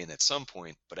tie-in at some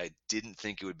point, but I didn't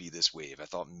think it would be this wave. I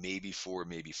thought maybe 4,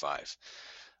 maybe 5.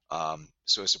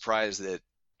 So I was surprised that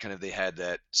kind of they had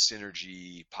that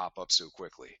synergy pop up so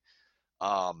quickly.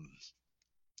 I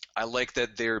like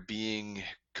that they're being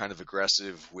kind of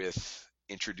aggressive with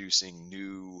introducing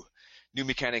new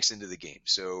mechanics into the game.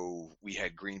 So we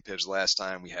had green pips last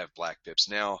time, we have black pips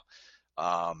now.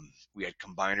 We had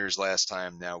combiners last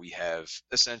time, now we have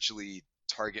essentially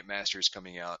target masters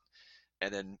coming out.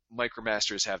 And then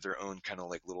Micromasters have their own kind of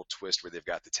like little twist where they've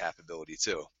got the tap ability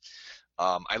too.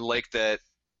 I like that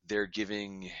they're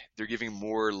giving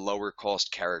more lower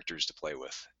cost characters to play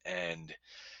with, and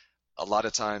a lot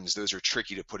of times those are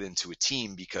tricky to put into a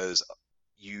team because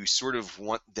you sort of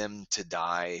want them to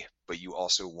die, but you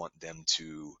also want them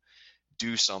to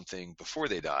do something before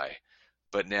they die.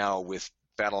 But now with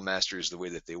Battle Masters, the way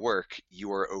that they work,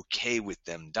 you are okay with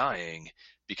them dying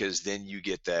because then you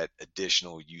get that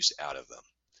additional use out of them.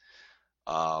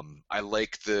 I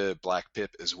like the Black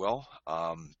Pip as well.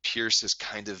 Pierce has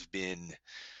kind of been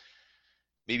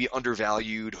maybe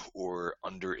undervalued or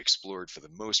underexplored for the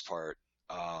most part.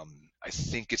 I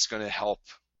think it's going to help.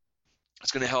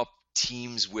 It's going to help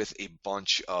teams with a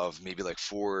bunch of maybe like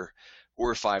 4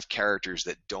 or 5 characters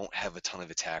that don't have a ton of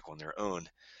attack on their own,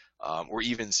 or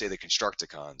even say the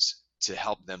Constructicons, to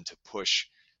help them to push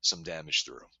some damage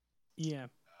through. Yeah.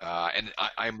 And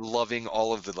I'm loving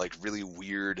all of the like really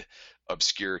weird,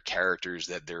 obscure characters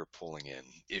that they're pulling in.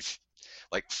 If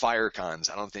like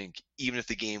Firecons, I don't think, even if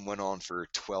the game went on for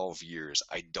 12 years,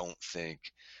 I don't think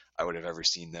I would have ever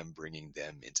seen them bringing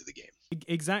them into the game.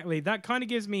 Exactly. That kind of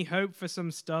gives me hope for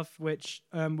some stuff, which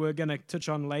we're going to touch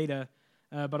on later,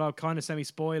 but I'll kind of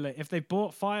semi-spoil it. If they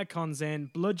brought Firecons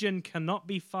in, Bludgeon cannot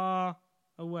be far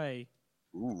away.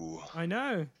 Ooh. I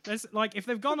know. There's like if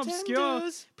they've gone obscure,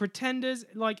 pretenders.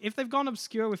 Like if they've gone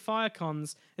obscure with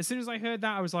Firecons, as soon as I heard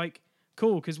that, I was like,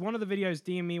 cool. Because one of the videos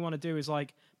D and me want to do is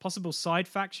like possible side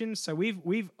factions. So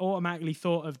we've automatically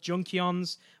thought of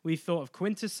Junkions. We've thought of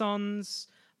Quintessons.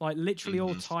 Like literally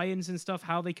all tie-ins and stuff.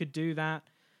 How they could do that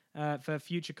for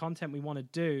future content we want to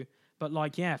do. But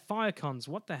like yeah, Firecons.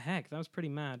 What the heck? That was pretty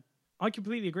mad. I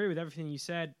completely agree with everything you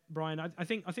said, Brian. I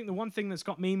think the one thing that's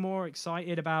got me more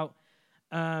excited about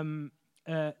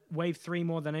Wave 3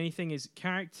 more than anything is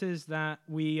characters that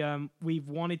we've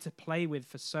wanted to play with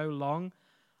for so long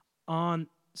aren't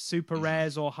super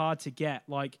rares or hard to get.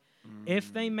 Like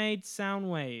if they made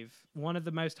Soundwave one of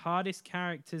the most hardest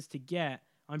characters to get,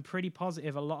 I'm pretty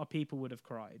positive a lot of people would have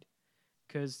cried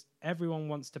because everyone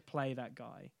wants to play that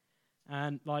guy.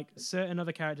 And like certain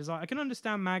other characters, I can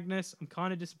understand Magnus. I'm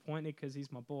kind of disappointed because he's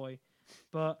my boy,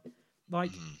 but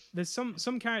like there's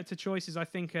some character choices I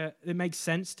think it makes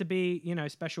sense to be, you know,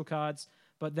 special cards.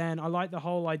 But then I like the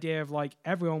whole idea of like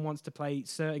everyone wants to play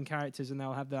certain characters and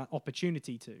they'll have that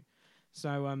opportunity to.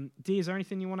 So D, is there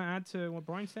anything you want to add to what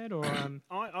Brian said? Or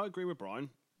I agree with Brian,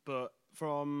 but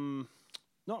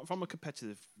not from a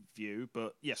competitive view,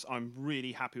 but yes, I'm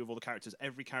really happy with all the characters.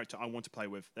 Every character I want to play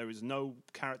with. There is no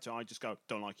character I just go,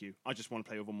 don't like you. I just want to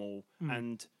play with them all.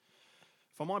 And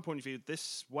from my point of view,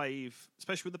 this wave,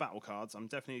 especially with the battle cards, I'm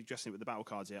definitely addressing it with the battle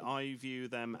cards here. I view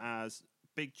them as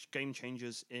big game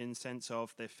changers in sense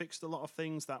of they fixed a lot of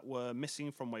things that were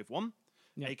missing from Wave 1.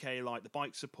 Yeah. AKA like the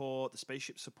bike support, the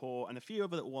spaceship support, and a few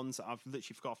other little ones that I've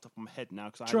literally forgot off the top of my head now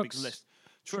because I had a big list.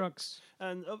 Trucks.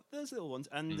 And there's little ones.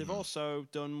 And they've also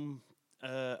done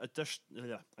a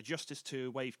justice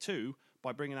to Wave 2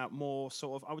 by bringing out more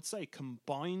sort of, I would say,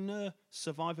 combiner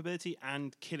survivability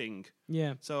and killing.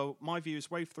 Yeah. So my view is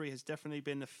Wave 3 has definitely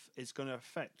been is going to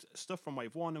affect stuff from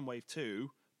Wave 1 and Wave 2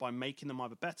 by making them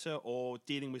either better or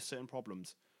dealing with certain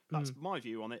problems. That's my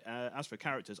view on it. As for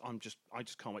characters, I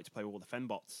just can't wait to play all the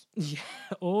fembots. Yeah,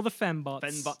 all the fembots.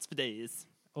 Fembots for days.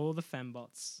 All the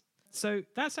fembots. So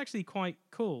that's actually quite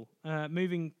cool.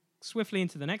 Moving swiftly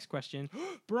into the next question.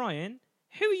 Brian,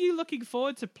 who are you looking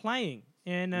forward to playing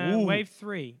in Wave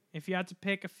 3, if you had to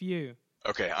pick a few?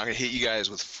 Okay, I'm going to hit you guys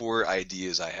with 4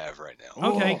 ideas I have right now.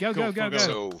 Okay, go.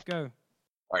 So,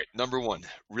 all right, number 1,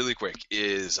 really quick,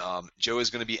 is Joe is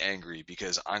going to be angry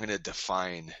because I'm going to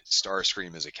define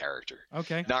Starscream as a character.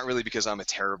 Okay. Not really because I'm a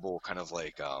terrible kind of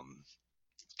like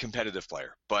competitive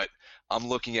player, but I'm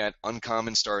looking at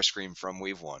uncommon Starscream from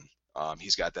Wave 1.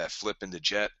 He's got that flip into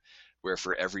jet, where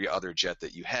for every other jet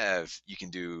that you have, you can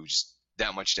do just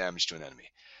that much damage to an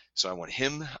enemy. So I want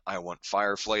him, I want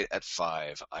Fireflight at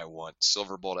 5, I want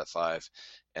Silverbolt at 5,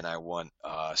 and I want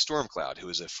Stormcloud, who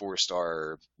is a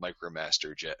 4-star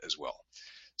Micromaster jet as well.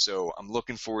 So I'm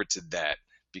looking forward to that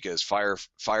because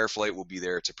Fireflight will be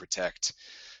there to protect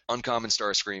uncommon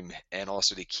Starscream and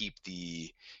also to keep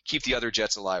the other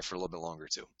jets alive for a little bit longer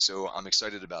too. So I'm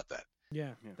excited about that.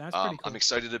 Yeah, that's pretty cool. I'm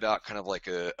excited about kind of like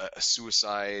a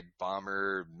suicide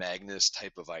bomber Magnus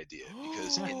type of idea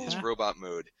because in his robot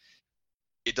mode,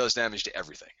 it does damage to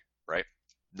everything, right?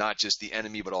 Not just the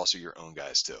enemy, but also your own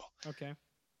guys too. Okay.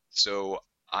 So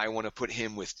I want to put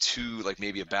him with 2, like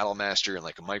maybe a Battle Master and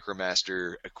like a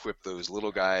Micromaster, equip those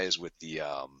little guys with the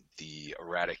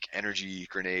erratic energy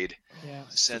grenade,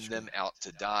 send them out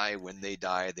to die. When they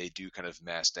die, they do kind of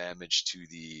mass damage to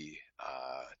the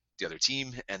other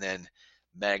team, and then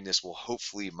Magnus will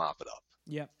hopefully mop it up.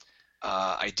 Yep.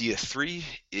 Idea 3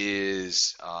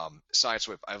 is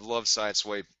Sideswipe. I've loved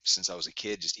Sideswipe since I was a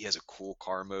kid. Just he has a cool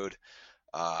car mode.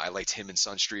 I liked him and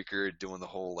Sunstreaker doing the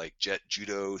whole like jet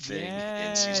judo thing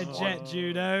in season 1. Jet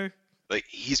judo. Like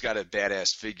he's got a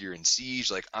badass figure in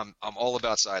Siege. Like I'm all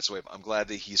about Sideswipe. I'm glad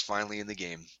that he's finally in the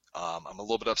game. I'm a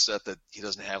little bit upset that he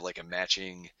doesn't have like a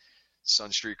matching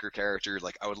Sunstreaker character.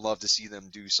 Like I would love to see them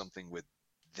do something with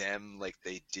them like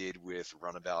they did with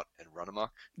Runabout and Runamuck.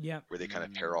 Yeah. Where they kind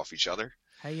of pair off each other.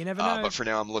 Hey, you never know. But for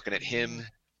now I'm looking at him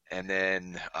and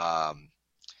then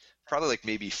probably like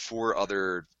maybe 4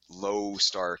 other low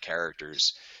star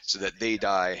characters so that they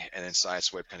die and then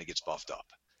Sideswipe kind of gets buffed up.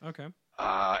 Okay.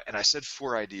 And I said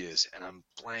 4 ideas and I'm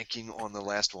blanking on the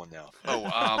last one now.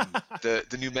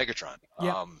 The new Megatron.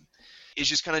 Yeah. It's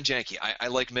just kind of janky. I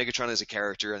like Megatron as a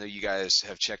character. I know you guys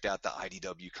have checked out the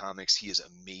IDW comics. He is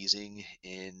amazing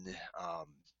in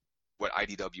what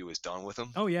IDW has done with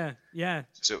him. Oh yeah.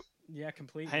 So yeah,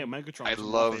 completely. Hey, Megatron. I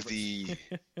love the.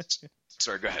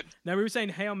 Sorry, go ahead. No, we were saying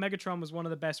Hail Megatron was one of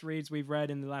the best reads we've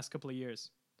read in the last couple of years.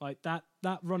 Like that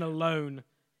run alone.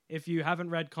 If you haven't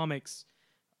read comics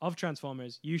of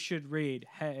Transformers, you should read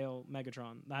Hail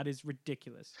Megatron. That is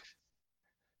ridiculous.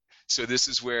 So this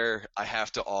is where I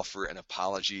have to offer an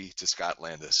apology to Scott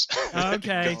Landis.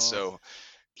 Okay. So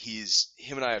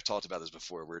him and I have talked about this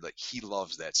before, where like he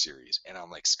loves that series, and I'm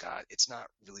like, Scott, it's not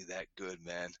really that good,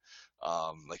 man.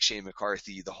 Like Shane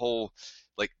McCarthy, the whole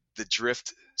like the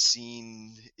drift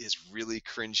scene is really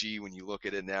cringy when you look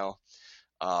at it now.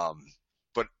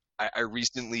 But I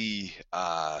recently,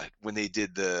 when they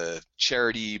did the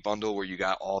charity bundle where you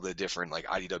got all the different like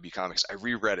IDW comics, I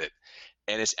reread it,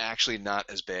 and it's actually not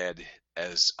as bad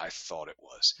as I thought it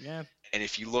was. Yeah. And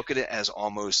if you look at it as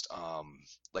almost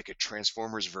like a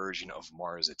Transformers version of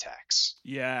Mars Attacks,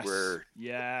 Yes. where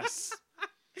Yes.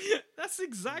 That's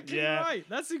exactly Yeah. right.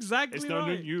 That's exactly It's right. not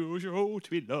unusual to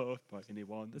be loved by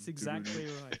anyone. That's exactly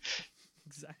right.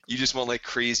 Exactly. you just want like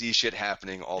crazy shit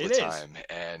happening all It the is. time.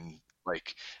 And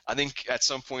like I think at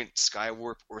some point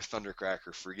Skywarp or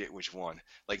Thundercracker, forget which one,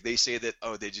 like they say that,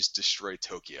 oh, they just destroyed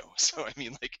Tokyo. So I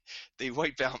mean, like they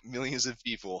wipe out millions of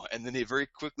people, and then they very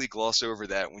quickly gloss over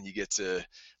that when you get to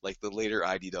like the later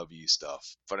IDW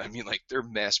stuff. But I mean, like they're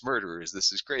mass murderers.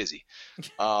 This is crazy.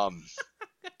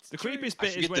 The creepiest I bit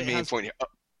is forget when the it main has... point here.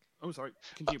 Oh, sorry.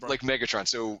 Continue, Brian. Like Megatron.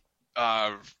 So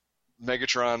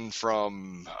Megatron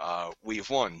from Wave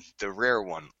 1, the rare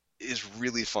one, is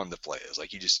really fun to play. It's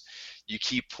like you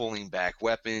keep pulling back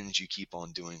weapons, you keep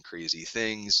on doing crazy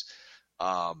things.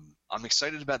 I'm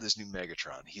excited about this new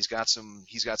Megatron. He's got some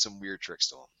weird tricks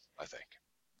to him, I think.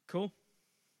 Cool.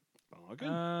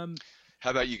 Bargain. How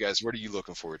about you guys? What are you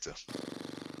looking forward to?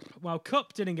 Well,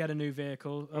 Cup didn't get a new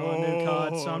vehicle or a new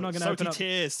card, so I'm not going to open up.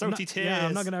 Salty tears. Yeah,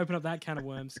 I'm not going to open up that can of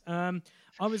worms. I'm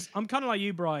kind of like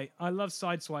you, Bright. I love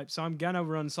Sideswipe, so I'm going to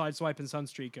run Sideswipe and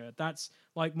Sunstreaker. That's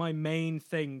like my main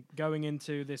thing going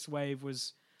into this wave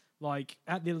was like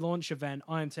at the launch event,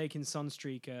 I am taking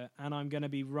Sunstreaker and I'm going to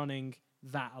be running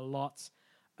that a lot.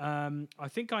 I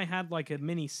think I had like a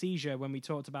mini seizure when we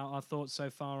talked about our thoughts so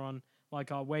far on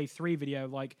like our Wave 3 video.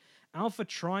 Like Alpha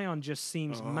Trion just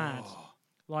seems mad.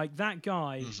 Like that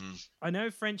guy, I know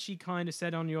Frenchie kind of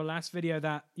said on your last video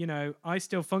that, you know, I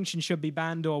Still Function should be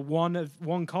banned or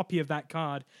one copy of that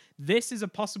card. This is a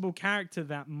possible character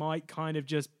that might kind of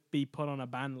just be put on a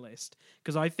ban list.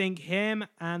 Because I think him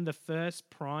and the first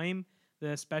Prime,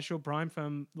 the special Prime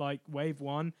from like Wave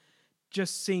 1,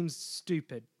 just seems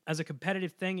stupid. As a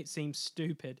competitive thing, it seems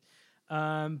stupid.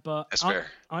 But That's fair.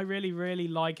 I really, really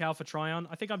like Alpha Trion.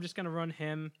 I think I'm just going to run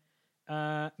him.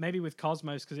 Maybe with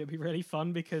Cosmos because it'd be really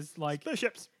fun because like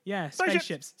Spaceships. Yeah,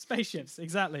 spaceships,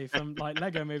 exactly from like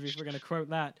Lego movies. We're gonna quote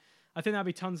that. I think that'd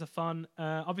be tons of fun.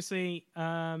 Obviously,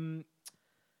 my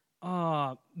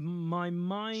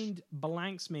mind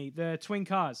blanks me. The twin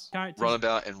cars characters.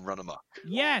 Runabout and Run Amok.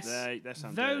 Yes, They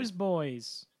sound those dirty.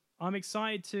 boys. I'm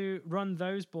excited to run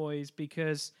those boys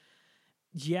because,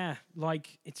 yeah,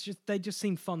 like they just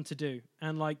seem fun to do,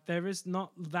 and like there is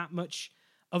not that much.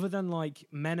 Other than like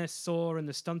Menace, Saw, and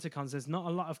the Stunticons, there's not a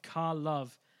lot of car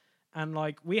love. And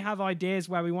like we have ideas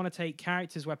where we want to take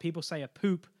characters where people say a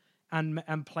poop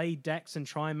and play decks and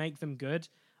try and make them good.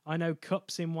 I know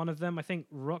Cup's in one of them. I think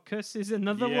Ruckus is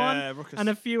another one. Ruckus. And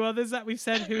a few others that we've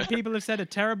said who people have said are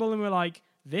terrible. And we're like,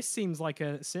 this seems like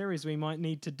a series we might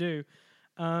need to do.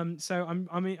 So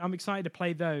I'm excited to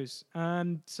play those.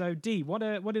 So D, what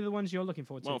are the ones you're looking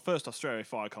forward to? Well, first Australia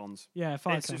Firecons. Yeah,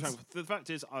 Firecons. The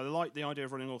fact is, I like the idea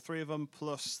of running all three of them,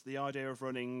 plus the idea of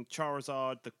running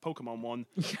Charizard, the Pokemon one,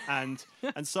 and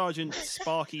Sergeant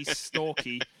Sparky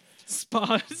Stalky.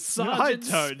 Sergeant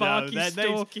Sparky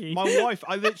Stalky. My wife,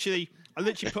 I literally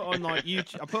put on like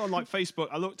YouTube, I put on like Facebook.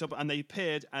 I looked up and they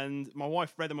appeared, and my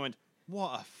wife read them and went,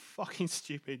 "What a fucking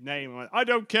stupid name!" I went, "I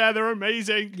don't care. They're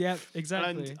amazing." Yeah,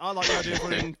 exactly. And I like the idea of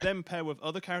running them pair with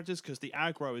other characters because the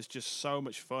aggro is just so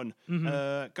much fun.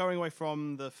 Going away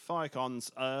from the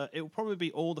Firecons, it will probably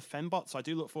be all the Fembots. I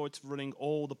do look forward to running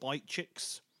all the Bite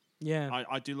Chicks. Yeah,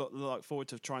 I do look forward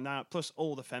to trying that. Plus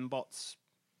all the Fembots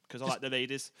because I like the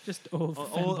ladies. Just all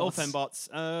Fembots.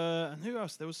 And who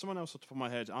else? There was someone else off the top of my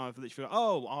head. I've literally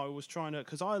I was trying to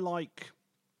because I like.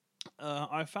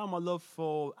 I found my love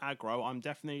for aggro. I'm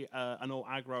definitely an all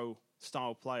aggro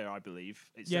style player, I believe.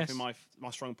 It's definitely my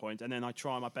strong point. And then I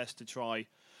try my best to try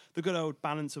the good old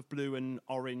balance of blue and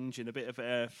orange and a bit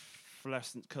of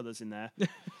fluorescent colours in there.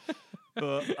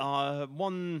 But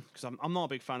because I'm not a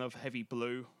big fan of heavy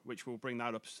blue, which we'll bring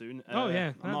that up soon.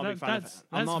 I'm not a big fan of.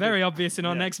 That's very obvious in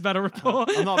our next battle report.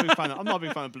 I'm not a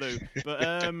big fan of blue.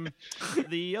 But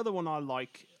the other one I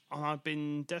like. And I've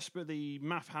been desperately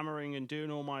math hammering and doing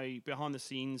all my behind the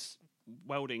scenes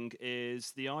welding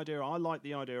is the idea. I like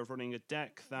the idea of running a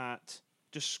deck that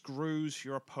just screws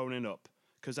your opponent up.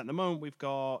 Because at the moment we've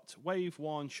got Wave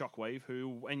 1 Shockwave, who,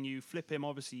 when you flip him,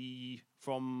 obviously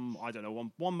from, I don't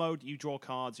know, one mode you draw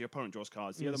cards, your opponent draws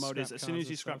cards. The Yeah, other mode is scrap as soon cards as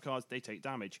you and scrap stuff. cards, they take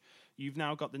damage. You've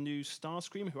now got the new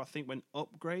Starscream, who I think when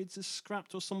upgrades is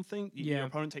scrapped or something, Yeah. your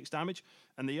opponent takes damage.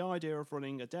 And the idea of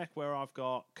running a deck where I've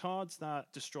got cards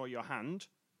that destroy your hand,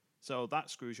 so that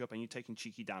screws you up and you're taking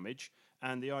cheeky damage.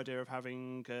 And the idea of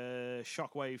having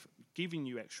Shockwave giving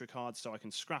you extra cards so I can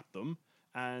scrap them.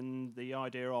 And the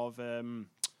idea of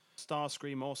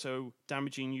Starscream also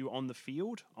damaging you on the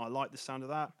field. I like the sound of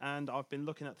that. And I've been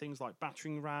looking at things like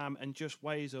battering ram and just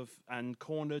ways of, and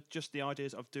corner, just the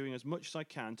ideas of doing as much as I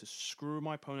can to screw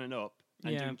my opponent up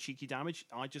and Yeah. doing cheeky damage.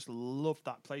 I just love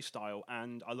that play style,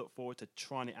 and I look forward to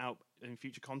trying it out in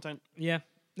future content. Yeah.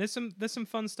 There's some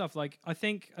fun stuff. Like I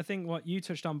think what you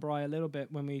touched on, Bri, a little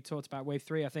bit when we talked about Wave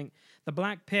 3. I think the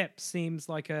Black Pip seems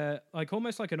like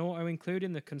almost like an auto include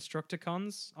in the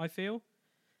Constructicons, I feel.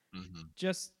 Hmm.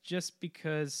 Just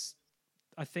because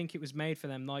I think it was made for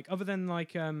them. Like other than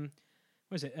like what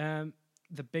is it?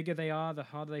 The bigger they are, the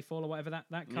harder they fall, or whatever.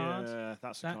 That card. Yeah,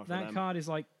 that's a That card for that them. card is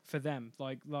like for them.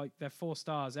 Like they're 4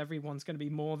 stars. Everyone's going to be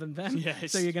more than them.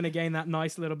 Yes. So you're going to gain that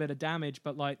nice little bit of damage.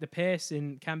 But like the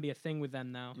piercing can be a thing with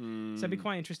them now. So it'd be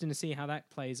quite interesting to see how that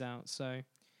plays out. So,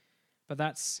 but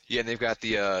that's Yeah, and they've got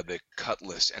the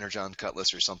Cutlass, Energon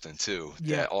Cutlass or something too.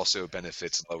 Yeah. That also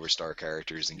benefits lower star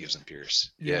characters and gives them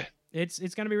Pierce. yeah. It's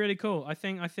going to be really cool. I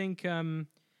think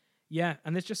yeah.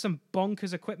 And there's just some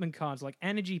bonkers equipment cards. Like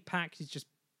Energy Pact is just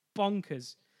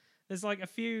bonkers. There's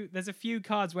a few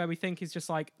cards where we think is just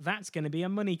like, that's going to be a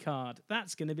money card.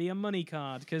 That's going to be a money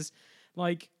card. Because,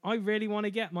 like, I really want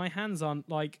to get my hands on,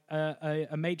 like,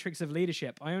 a Matrix of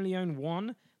Leadership. I only own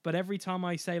one, but every time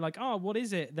I say, like, oh, what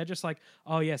is it? They're just like,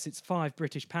 oh, yes, it's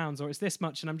 £5 or it's this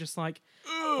much. And I'm just like,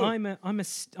 I'm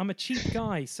a cheap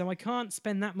guy, so I can't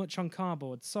spend that much on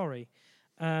cardboard. Sorry.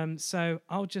 So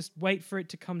I'll just wait for it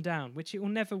to come down, which it will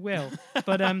never will.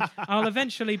 But I'll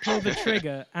eventually pull the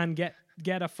trigger and get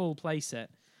a full playset.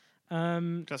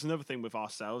 That's another thing with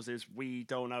ourselves is we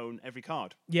don't own every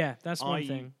card. Yeah, that's one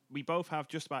thing. We both have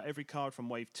just about every card from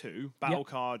Wave 2, battle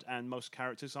card and most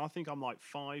characters. I think I'm like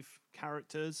 5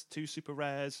 characters, 2 super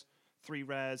rares, 3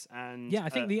 rares, and... Yeah, I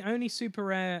think the only super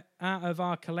rare out of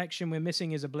our collection we're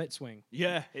missing is a Blitzwing.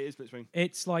 Yeah, it is Blitzwing.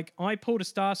 It's like I pulled a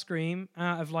Starscream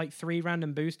out of like 3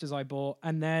 random boosters I bought,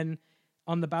 and then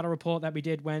on the battle report that we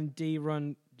did when D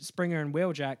run Springer and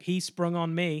Wheeljack, he sprung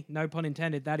on me, no pun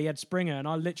intended, that he had Springer, and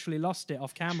I literally lost it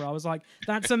off camera. I was like,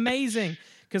 that's amazing.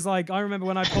 Because like I remember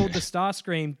when I pulled the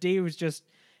Starscream, D was just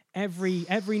every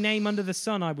name under the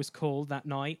sun I was called that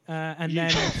night. And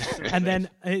then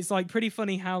it's like pretty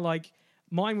funny how like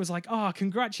mine was like, oh,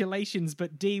 congratulations,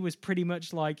 but D was pretty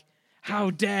much like,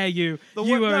 how dare you?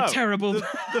 You are a terrible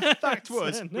The fact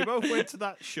was, we both went to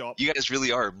that shop. You guys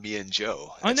really are me and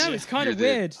Joe. I know, it's kind of you're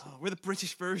the- weird. Oh, we're the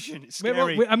British version. It's We're-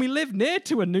 scary. and we live near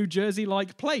to a New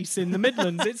Jersey-like place in the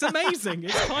Midlands. It's amazing.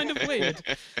 It's kind of weird.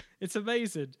 It's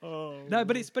amazing. Oh. No,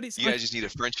 but it's. You guys just need a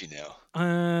Frenchie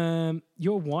now.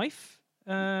 Your wife,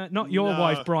 not your No.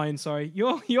 wife, Brian. Sorry,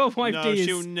 your wife No, D is.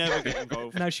 she'll never get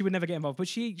involved. No, she would never get involved. But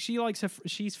she likes her.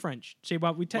 She's French.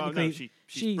 We technically.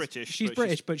 she's British, She's but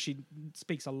British, but she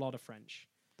speaks a lot of French.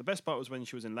 The best part was when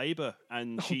she was in labour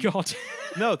and Oh she... God.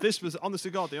 No, this was, honest to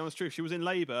God, the honest truth. She was in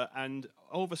labour and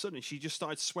all of a sudden she just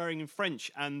started swearing in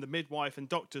French and the midwife and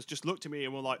doctors just looked at me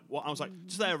and were like, what? I was like,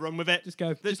 just let her run with it. Just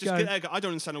go, Let's just go. let her go. I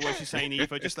don't understand a word she's saying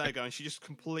either. Just let her go. And she just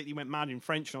completely went mad in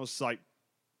French and I was like,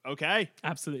 okay.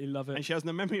 Absolutely love it. And she has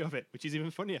no memory of it, which is even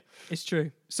funnier. It's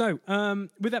true. So,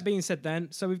 with that being said,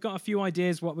 then, so we've got a few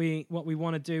ideas what we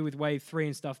want to do with Wave 3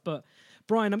 and stuff. But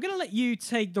Brian, I'm going to let you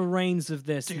take the reins of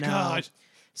this Dear now. God.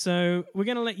 So we're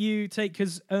going to let you take,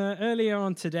 because earlier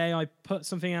on today I put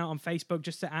something out on Facebook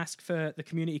just to ask for the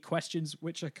community questions,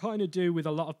 which I kind of do with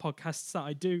a lot of podcasts that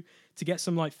I do to get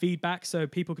some like feedback so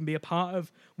people can be a part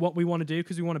of what we want to do,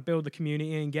 because we want to build the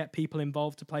community and get people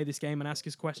involved to play this game and ask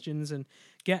us questions and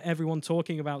get everyone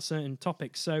talking about certain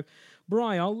topics. So,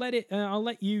 Bri, I'll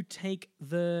let you take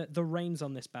the reins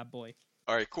on this bad boy.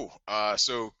 All right, cool.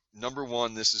 So number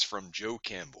 1, this is from Joe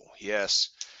Campbell. He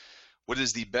asks, what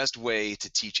is the best way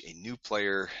to teach a new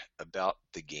player about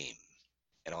the game?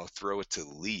 And I'll throw it to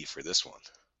Lee for this one.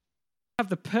 I have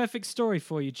the perfect story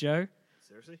for you, Joe.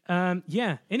 Seriously?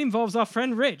 Yeah, it involves our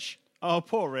friend Rich. Oh,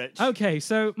 poor Rich. Okay,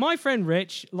 so my friend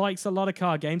Rich likes a lot of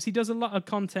card games. He does a lot of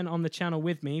content on the channel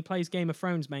with me. He plays Game of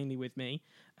Thrones mainly with me.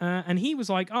 And he was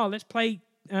like, oh, let's play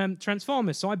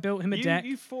Transformers. So I built him a deck.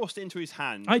 You forced it into his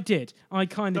hand. I did. I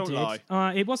kind of Don't did.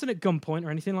 lie. It wasn't at gunpoint or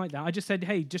anything like that. I just said,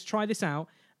 hey, just try this out.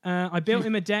 I built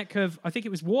him a deck of, I think it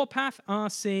was Warpath,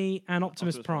 RC, and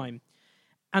Optimus Prime.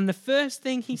 And the first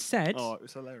thing he said Oh, it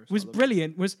was hilarious. was I love it.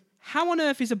 brilliant, was, how on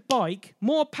earth is a bike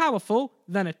more powerful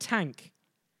than a tank?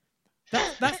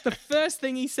 That's the first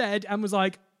thing he said, and was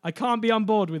like, I can't be on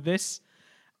board with this.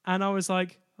 And I was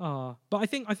like, oh. But I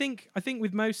think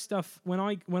with most stuff, when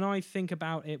I think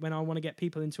about it, when I want to get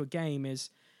people into a game, is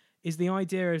the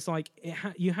idea is like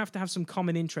you have to have some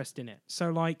common interest in it.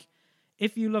 So like,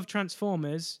 if you love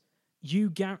Transformers,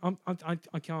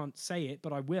 I can't say it,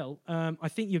 but I will. I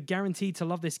think you're guaranteed to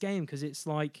love this game because it's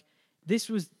like, this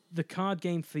was the card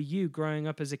game for you growing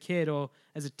up as a kid or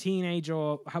as a teenager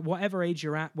or whatever age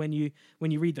you're at when you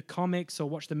read the comics or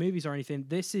watch the movies or anything.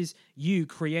 This is you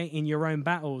creating your own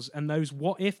battles and those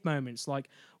what if moments, like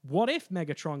what if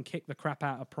Megatron kicked the crap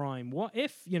out of Prime? What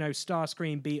if,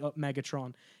 Starscream beat up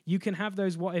Megatron? You can have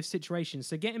those what if situations.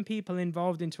 So getting people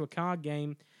involved into a card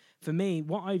game, for me,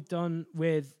 what I've done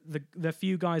with the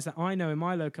few guys that I know in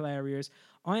my local areas,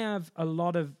 I have a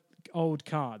lot of old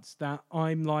cards that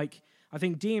I'm like, I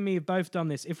think D and me have both done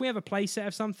this. If we have a play set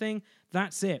of something,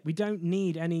 that's it. We don't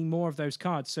need any more of those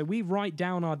cards. So we write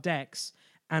down our decks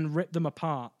and rip them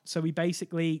apart. So we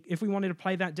basically, if we wanted to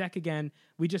play that deck again,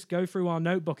 we just go through our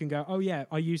notebook and go, oh yeah,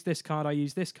 I use this card, I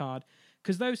use this card.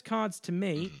 Because those cards to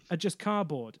me are just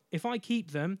cardboard. If I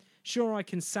keep them, sure, I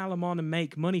can sell them on and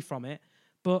make money from it,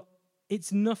 but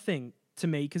it's nothing to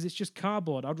me because it's just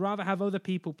cardboard. I'd rather have other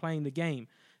people playing the game.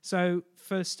 So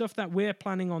for stuff that we're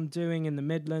planning on doing in the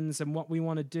Midlands and what we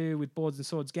want to do with Boards and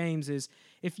Swords games is,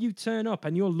 if you turn up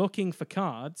and you're looking for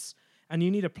cards and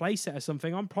you need a playset or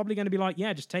something, I'm probably going to be like,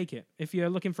 yeah, just take it. If you're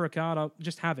looking for a card, I'll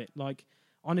just have it. Like,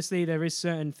 honestly, there is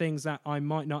certain things that I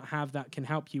might not have that can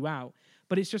help you out.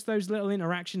 But it's just those little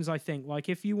interactions, I think. Like,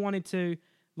 if you wanted to,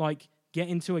 like, get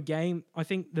into a game, I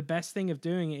think the best thing of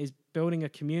doing it is building a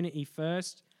community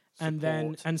first and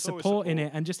then supporting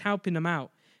it and just helping them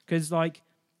out. Because, like,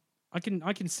 I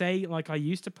can say, like, I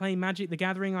used to play Magic the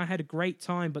Gathering. I had a great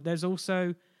time, but there's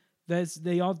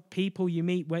the odd people you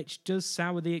meet which does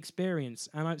sour the experience.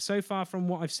 And so far from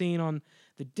what I've seen on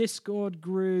the Discord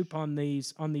group, on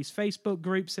these Facebook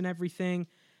groups and everything,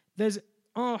 there's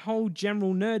our whole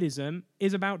general nerdism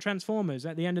is about Transformers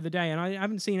at the end of the day. And I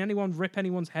haven't seen anyone rip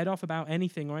anyone's head off about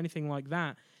anything or anything like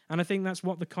that. And I think that's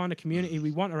what the kind of community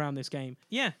we want around this game.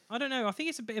 Yeah, I don't know. I think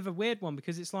it's a bit of a weird one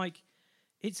because it's like,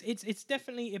 it's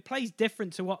definitely, it plays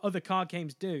different to what other card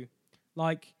games do.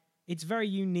 Like, it's very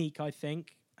unique, I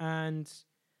think, and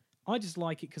I just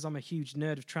like it because I'm a huge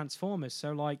nerd of Transformers.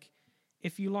 So, like,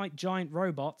 if you like giant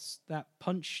robots that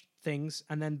punch things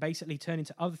and then basically turn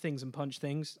into other things and punch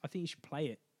things, I think you should play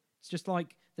it. It's just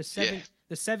like the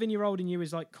 7-year-old in you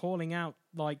is like calling out,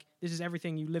 like, this is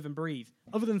everything you live and breathe.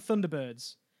 Other than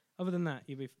Thunderbirds. Other than that,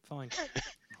 you'll be fine.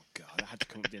 God, that had to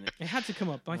come up, didn't it? It had to come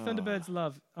up. My Thunderbirds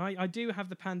love. I do have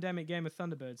the pandemic game of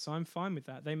Thunderbirds, so I'm fine with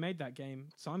that. They made that game,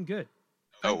 so I'm good.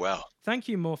 Oh, wow. Thank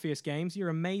you, Morpheus Games. You're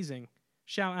amazing.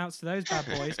 Shout outs to those bad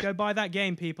boys. Go buy that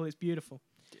game, people. It's beautiful.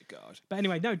 Dear God. But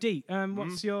anyway, no, D.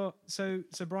 What's your so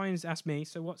Brian's asked me.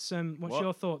 So what's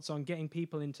your thoughts on getting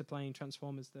people into playing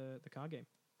Transformers the card game?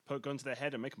 Put a gun to their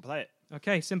head and make them play it.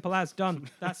 Okay, simple as, done.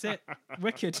 That's it.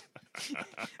 Wicked.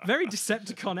 Very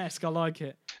Decepticon-esque. I like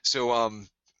it. So, a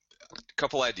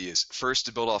couple ideas. First,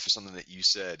 to build off of something that you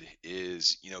said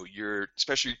is,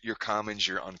 especially your commons,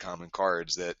 your uncommon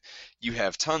cards that you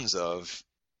have tons of.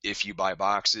 If you buy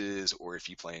boxes or if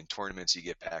you play in tournaments, you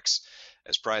get packs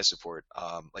as prize support.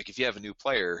 Like if you have a new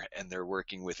player and they're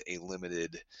working with a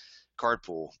limited card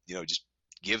pool, just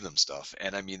give them stuff.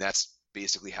 And I mean, that's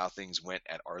basically how things went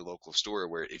at our local store,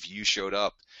 where if you showed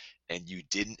up and you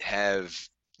didn't have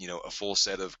a full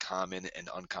set of common and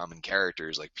uncommon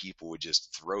characters, like people would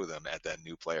just throw them at that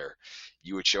new player.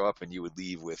 You would show up and you would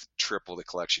leave with triple the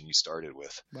collection you started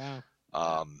with.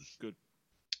 Wow. Good.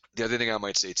 The other thing I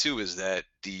might say too is that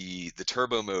the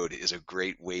turbo mode is a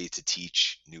great way to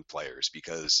teach new players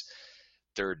because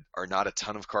there are not a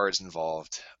ton of cards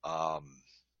involved.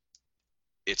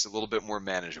 It's a little bit more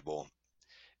manageable.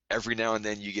 Every now and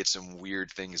then you get some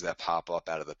weird things that pop up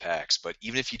out of the packs, but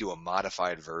even if you do a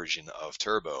modified version of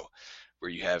Turbo, where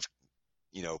you have,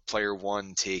 player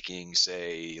one taking,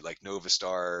 say, like Nova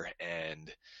Star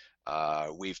and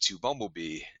Wave 2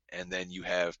 Bumblebee, and then you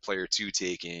have player two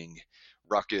taking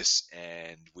Ruckus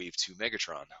and Wave 2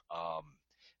 Megatron,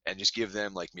 and just give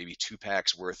them like maybe 2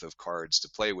 packs worth of cards to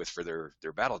play with for their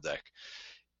battle deck.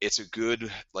 It's a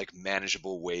good, like,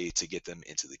 manageable way to get them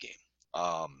into the game.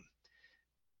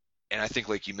 And I think,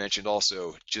 like you mentioned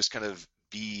also, just kind of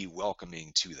be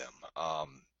welcoming to them.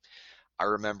 I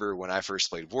remember when I first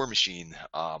played War Machine,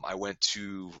 I went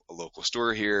to a local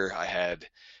store here. I had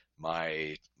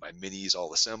my minis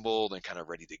all assembled and kind of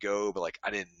ready to go, but like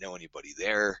I didn't know anybody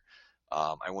there.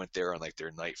 I went there on like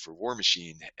their night for War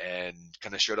Machine and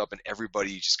kind of showed up, and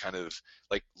everybody just kind of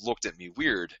like looked at me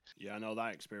weird. Yeah, I know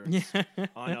that experience.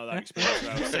 I know that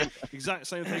experience. Well. Exact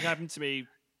same thing happened to me.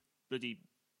 Bloody,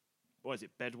 what is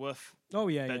it? Bedworth. Oh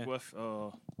yeah, Bedworth.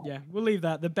 Oh, yeah. We'll leave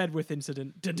that. The Bedworth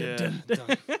incident. Dun, dun,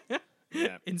 dun.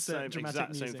 yeah. Insert dramatic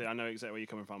exact music. same thing. I know exactly where you're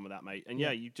coming from with that, mate. And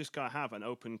yeah, you just gotta have an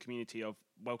open community of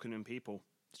welcoming people.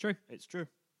 It's true. It's true.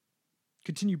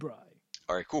 Continue, Bri.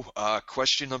 All right, cool.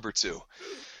 Question number 2.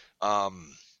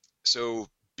 So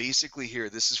basically here,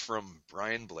 this is from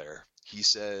Brian Blair. He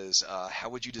says, how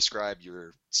would you describe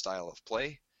your style of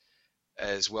play,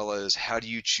 as well as how do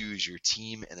you choose your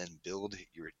team and then build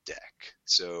your deck?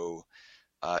 So,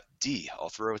 D, I'll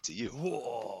throw it to you.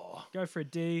 Whoa. Go for a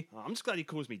D. Oh, I'm just glad he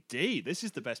calls me D. This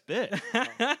is the best bit.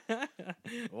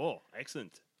 Oh,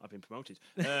 excellent. I've been promoted.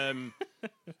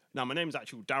 Now, my name's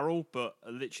actually Daryl, but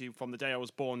literally from the day I was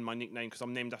born, my nickname, because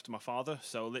I'm named after my father,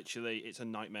 so literally it's a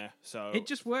nightmare. So It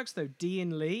just works though. D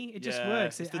and Lee. It just Yeah,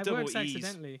 works. it's It, the it double works E's.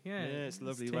 accidentally. Yeah, it's a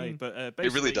lovely team. way. But It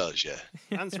basically, really does, yeah.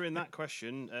 answering that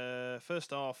question,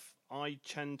 first off, I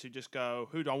tend to just go,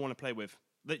 who do I want to play with?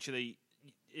 Literally,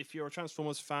 if you're a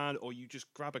Transformers fan or you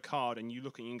just grab a card and you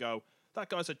look at it and go, that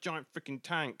guy's a giant freaking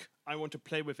tank, I want to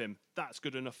play with him, that's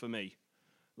good enough for me.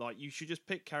 Like, you should just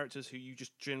pick characters who you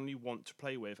just generally want to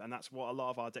play with, and that's what a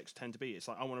lot of our decks tend to be. It's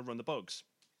like, I want to run the bugs.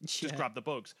 Just grab the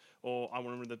bugs. Or I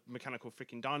want to run the mechanical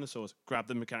freaking dinosaurs. Grab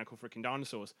the mechanical freaking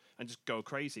dinosaurs and just go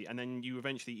crazy. And then you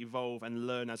eventually evolve and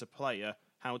learn as a player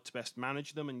how to best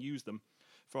manage them and use them.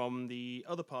 From the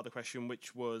other part of the question,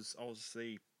 which was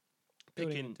obviously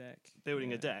building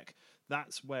a deck,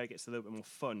 that's where it gets a little bit more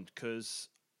fun, because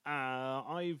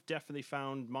I've definitely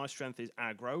found my strength is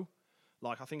aggro.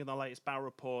 Like, I think in the latest battle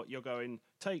report, you're going,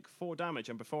 take 4 damage,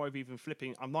 and before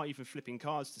I'm not even flipping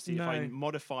cards to see if I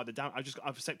modify the damage.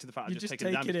 I've accepted the fact I've just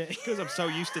taken damage. Because I'm so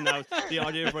used to now the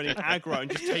idea of running aggro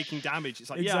and just taking damage. It's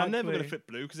like, yeah, I'm never going to flip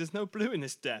blue because there's no blue in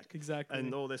this deck. Exactly.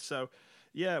 And all this. So,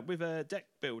 yeah, with deck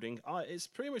building, it's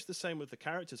pretty much the same with the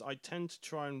characters. I tend to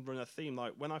try and run a theme.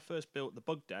 Like, when I first built the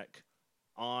bug deck,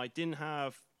 I didn't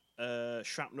have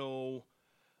shrapnel,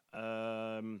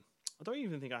 I don't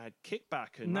even think I had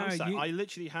kickback and I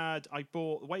literally had, I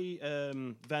bought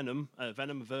Venom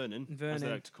Vernon, as they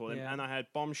like to call him, and I had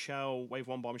Bombshell, Wave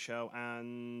 1 Bombshell,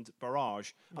 and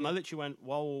Barrage. And I literally went,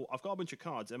 well, I've got a bunch of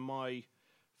cards, and my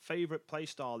favorite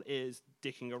playstyle is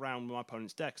dicking around with my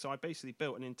opponent's deck. So I basically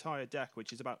built an entire deck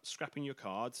which is about scrapping your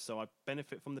cards. So I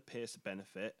benefit from the Piercer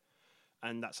benefit.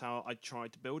 And that's how I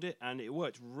tried to build it. And it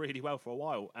worked really well for a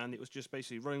while. And it was just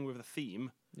basically running with a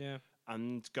theme. Yeah.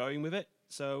 And going with it.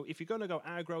 So if you're going to go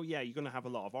aggro, yeah, you're going to have a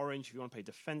lot of orange. If you want to play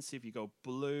defensive, you go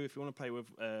blue. If you want to play with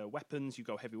weapons, you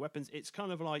go heavy weapons. It's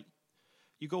kind of like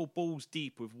you go balls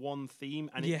deep with one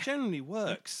theme, and it generally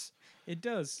works. It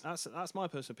does. That's my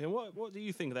personal opinion. What do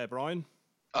you think there, Brian?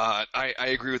 I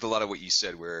agree with a lot of what you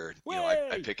said, where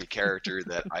I pick a character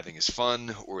that I think is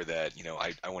fun, or that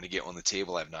I want to get on the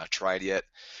table I've not tried yet.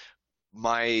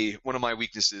 One of my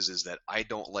weaknesses is that I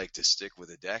don't like to stick with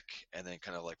a deck and then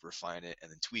kind of like refine it and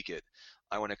then tweak it.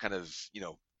 I want to kind of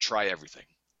try everything.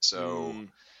 So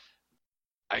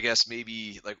I guess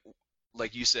maybe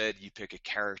like you said, you pick a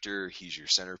character, he's your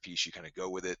centerpiece, you kind of go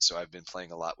with it. So I've been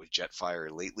playing a lot with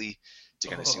Jetfire lately to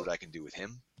kind of see what I can do with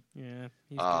him. Yeah.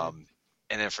 He's good.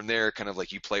 And then from there, kind of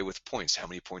like you play with points. How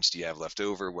many points do you have left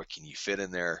over? What can you fit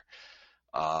in there?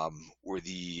 Or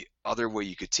the other way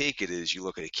you could take it is you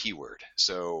look at a keyword.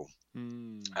 So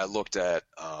I looked at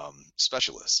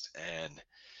Specialist, and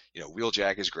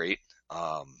Wheeljack is great.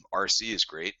 RC is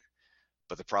great.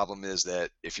 But the problem is that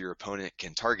if your opponent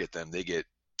can target them, they get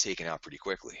taken out pretty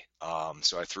quickly.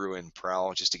 So I threw in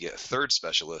Prowl just to get a third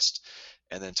Specialist,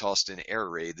 and then tossed in Air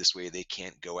Raid. This way they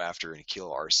can't go after and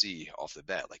kill RC off the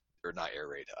bat, or not Air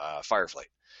Raid,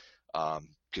 Fireflight,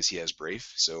 because he has Brave.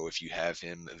 So if you have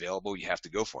him available, you have to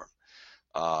go for him.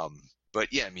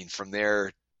 But yeah, I mean, from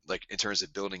there, like in terms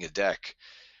of building a deck,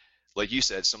 like you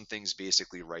said, some things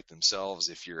basically write themselves.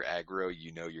 If you're aggro,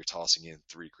 you're tossing in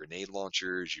 3 grenade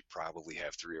launchers. You probably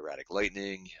have 3 erratic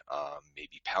lightning,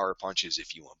 maybe power punches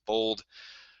if you want bold.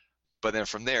 But then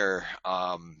from there,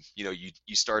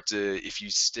 you start to, if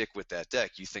you stick with that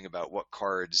deck, you think about what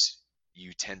cards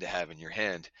you tend to have in your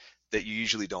hand that you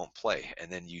usually don't play,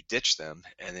 and then you ditch them,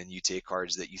 and then you take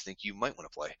cards that you think you might want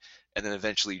to play, and then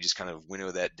eventually you just kind of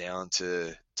winnow that down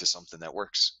to something that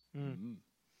works. Mm-hmm.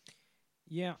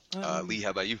 Yeah. Lee, how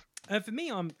about you? For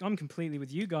me, I'm completely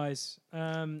with you guys.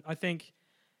 I think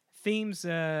themes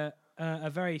are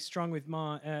very strong with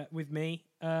me.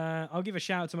 I'll give a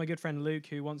shout out to my good friend Luke,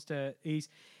 who wants to.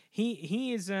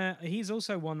 he's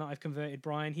also one that I've converted,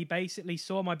 Brian. He basically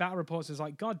saw my battle reports and was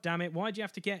like, God damn it, why'd you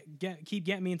have to keep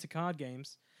getting me into card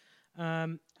games?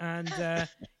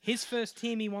 His first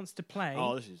team he wants to play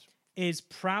is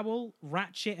Prowl,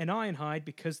 Ratchet, and Ironhide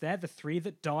because they're the 3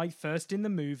 that died first in the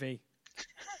movie.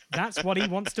 That's what he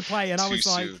wants to play. And I was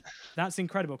like, that's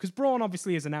incredible. Because Brawn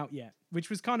obviously isn't out yet, which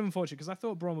was kind of unfortunate because I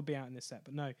thought Brawn would be out in this set,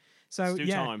 but no. So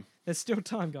there's still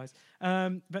time, guys.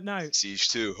 But no. Siege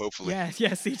 2, hopefully.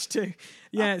 Yeah, Siege 2.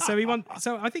 Yeah,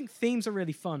 so I think themes are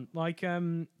really fun. Like,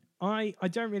 I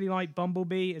don't really like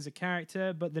Bumblebee as a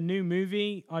character, but the new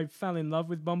movie, I fell in love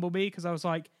with Bumblebee because I was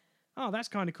like, oh, that's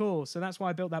kind of cool. So that's why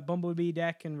I built that Bumblebee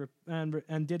deck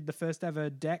and did the first ever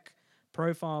deck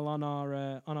profile on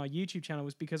our YouTube channel,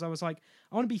 was because I was like,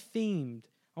 I want to be themed.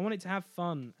 I want it to have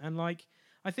fun. And like,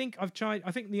 I think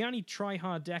the only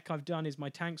try-hard deck I've done is my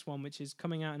Tanks one, which is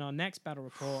coming out in our next battle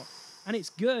report. And it's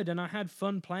good, and I had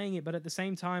fun playing it, but at the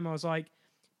same time, I was like,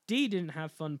 D didn't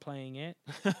have fun playing it.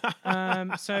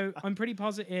 So I'm pretty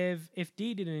positive if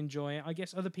D didn't enjoy it, I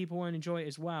guess other people won't enjoy it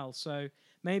as well. So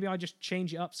maybe I just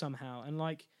change it up somehow. And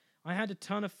like, I had a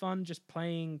ton of fun just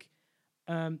playing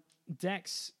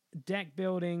deck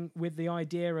building with the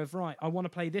idea of, right, I want to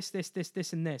play this,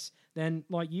 and this. Then,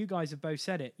 like you guys have both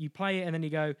said it, you play it and then you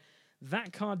go,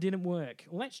 that card didn't work.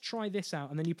 Let's try this out.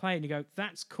 And then you play it and you go,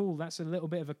 that's cool. That's a little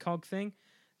bit of a cog thing.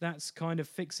 That's kind of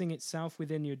fixing itself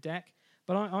within your deck.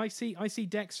 But I see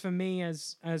decks for me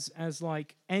as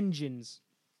like engines,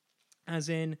 as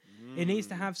in it needs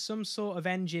to have some sort of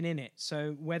engine in it.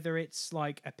 So whether it's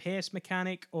like a Pierce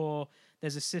mechanic, or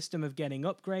there's a system of getting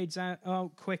upgrades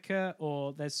out quicker,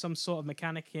 or there's some sort of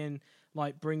mechanic in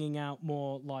like bringing out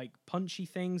more like punchy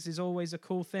things is always a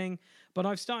cool thing. But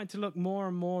I've started to look more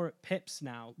and more at pips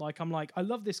now. Like, I'm like, I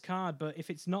love this card, but if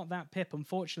it's not that pip,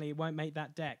 unfortunately, it won't make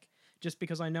that deck. Just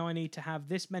because I know I need to have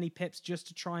this many pips just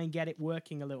to try and get it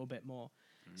working a little bit more.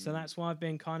 So that's why I've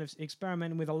been kind of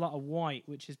experimenting with a lot of white,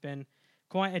 which has been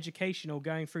quite educational,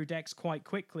 going through decks quite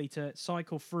quickly to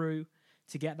cycle through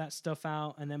to get that stuff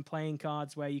out, and then playing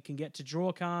cards where you can get to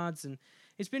draw cards. And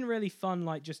it's been really fun,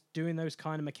 like just doing those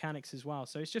kind of mechanics as well.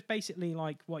 So it's just basically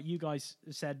like what you guys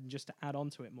said, just to add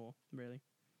on to it more, really.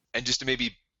 And just to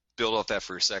maybe build off that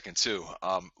for a second too,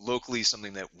 locally,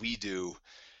 something that we do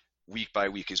week by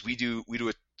week is we do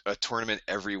a tournament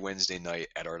every Wednesday night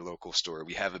at our local store.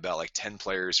 We have about like 10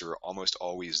 players who are almost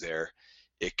always there.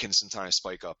 It can sometimes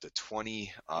spike up to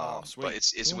 20, but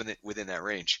it's within that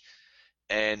range.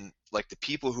 And like the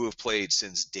people who have played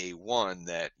since day one,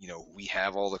 that, you know, we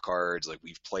have all the cards, like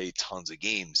we've played tons of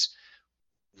games.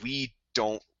 We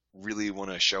don't really want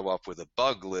to show up with a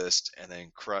bug list and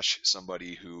then crush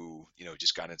somebody who, you know,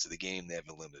 just got into the game. They have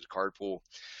a limited card pool.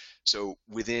 So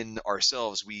within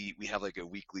ourselves, we have like a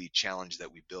weekly challenge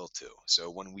that we build to. So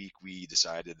one week we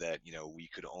decided that, you know, we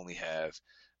could only have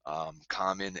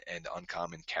common and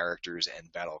uncommon characters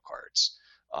and battle cards.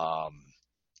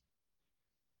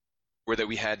 Where that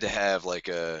we had to have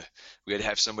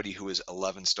somebody who was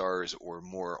 11 stars or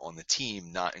more on the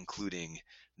team, not including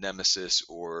Nemesis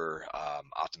or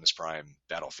Optimus Prime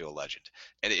Battlefield Legend.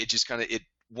 And it just kind of,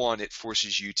 it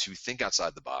forces you to think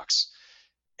outside the box.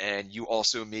 And you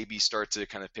also maybe start to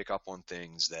kind of pick up on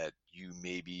things that you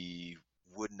maybe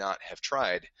would not have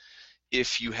tried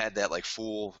if you had that like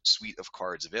full suite of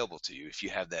cards available to you. If you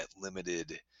have that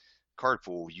limited card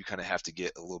pool, you kind of have to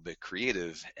get a little bit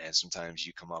creative, and sometimes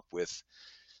you come up with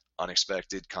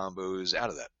unexpected combos out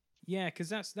of that. Yeah, because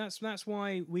that's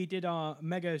why we did our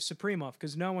Mega Supreme-Off,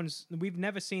 because we've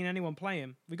never seen anyone play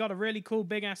him. We got a really cool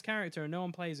big ass character and no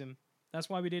one plays him. That's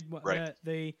why we did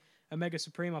the Mega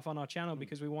Supreme-Off on our channel,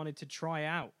 because we wanted to try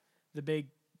out the big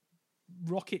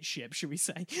rocket ship, should we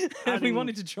say? We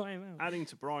wanted to try him out. Adding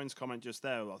to Brian's comment just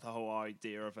there, like the whole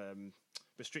idea of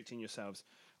restricting yourselves.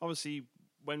 Obviously,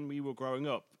 when we were growing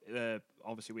up,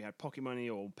 obviously we had pocket money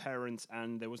or parents,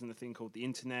 and there wasn't a thing called the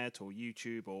internet or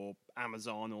YouTube or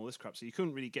Amazon, all this crap. So you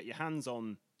couldn't really get your hands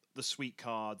on the sweet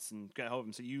cards and get hold of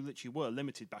them. So you literally were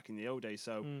limited back in the old days.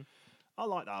 So I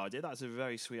like that idea. That's a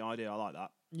very sweet idea. I like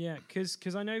that. Yeah,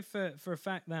 because I know for a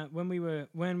fact that when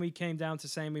we came down to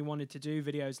saying we wanted to do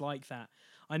videos like that,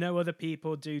 I know other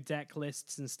people do deck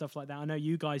lists and stuff like that. I know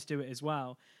you guys do it as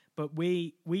well. But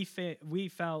we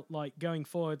felt like going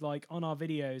forward, like on our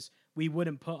videos, we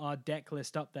wouldn't put our deck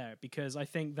list up there, because I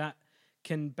think that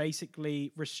can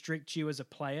basically restrict you as a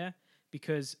player,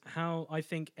 because how I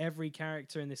think every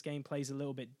character in this game plays a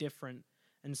little bit different.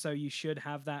 And so you should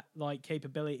have that like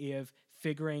capability of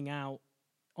figuring out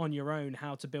on your own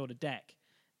how to build a deck,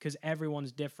 because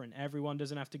everyone's different. Everyone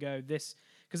doesn't have to go this,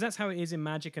 because that's how it is in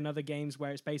Magic and other games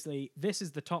where it's basically, this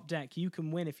is the top deck. You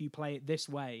can win if you play it this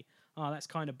way. oh, that's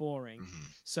kind of boring. Mhm.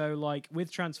 So like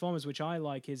with Transformers, which I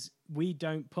like, is we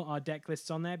don't put our deck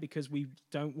lists on there because we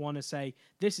don't want to say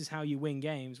this is how you win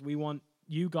games. We want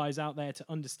you guys out there to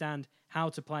understand how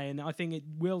to play, and I think it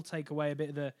will take away a bit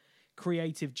of the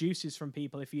creative juices from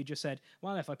people if you just said,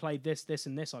 well, if I played this, this,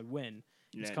 and this, I'd win.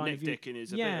 Yeah, It's kind of you- nitpicking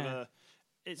is a bit of a.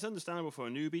 It's understandable for a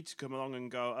newbie to come along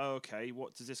and go, oh, okay,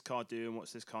 what does this card do and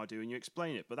what's this card do, and you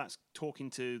explain it. But that's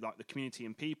talking to like the community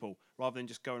and people rather than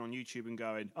just going on YouTube and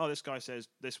going, oh, this guy says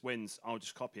this wins, I'll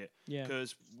just copy it. Yeah.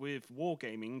 Because with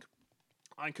wargaming,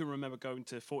 I can remember going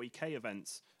to 40k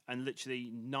events and literally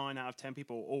 9 out of 10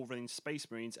 people are all running Space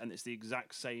Marines and it's the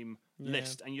exact same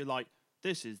list, and you're like,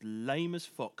 this is lame as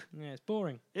fuck. Yeah, it's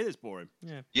boring. It is boring.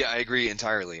 Yeah, I agree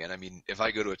entirely. And I mean, if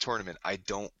I go to a tournament, I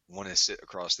don't want to sit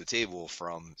across the table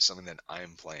from something that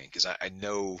I'm playing because I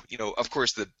know, of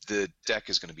course the deck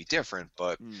is going to be different,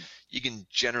 but you can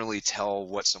generally tell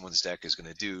what someone's deck is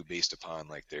going to do based upon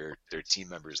like their team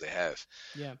members they have.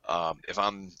 Yeah. If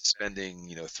I'm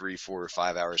spending, 3, 4, or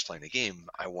 5 hours playing a game,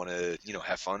 I want to,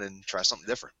 have fun and try something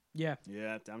different. Yeah.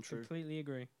 Yeah, damn true. Completely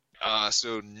agree.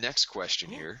 So next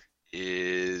question here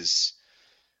is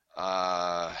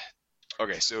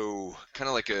okay, so kind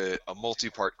of like a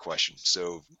multi-part question.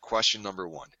 So question number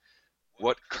 1,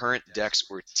 what current decks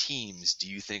or teams do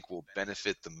you think will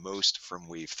benefit the most from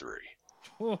Wave 3?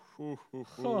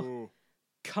 Oh.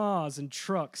 Cars and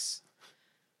trucks.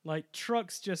 Like,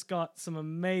 trucks just got some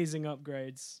amazing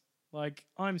upgrades. Like,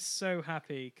 I'm so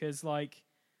happy because, like,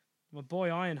 my boy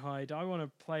Ironhide, I want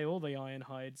to play all the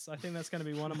Ironhides. I think that's going to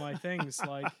be one of my things.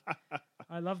 Like,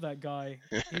 I love that guy.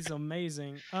 He's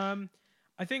amazing.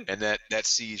 I think... And that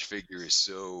Siege figure is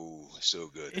so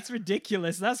good. It's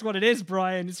ridiculous. That's what it is,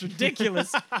 Brian. It's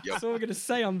ridiculous. That's all we're going to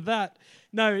say on that.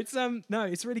 No,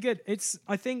 it's really good.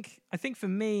 I think for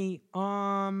me,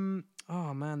 oh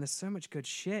man, there's so much good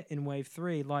shit in Wave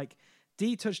 3. Like,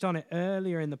 Dee touched on it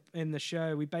earlier in the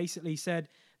show. We basically said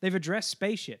they've addressed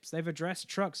spaceships, they've addressed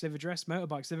trucks, they've addressed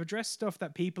motorbikes, they've addressed stuff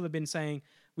that people have been saying,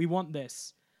 we want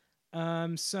this.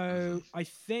 So I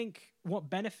think what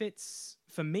benefits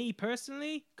for me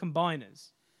personally,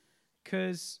 combiners.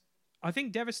 Because I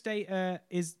think Devastator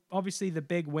is obviously the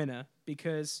big winner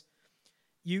because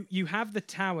you have the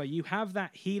tower, you have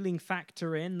that healing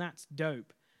factor in, that's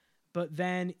dope. But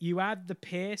then you add the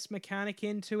pierce mechanic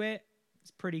into it, it's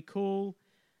pretty cool.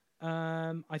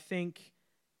 I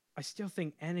still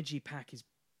think Energy Pack is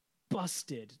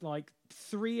busted. Like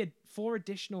 4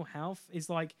 additional health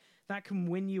is like, that can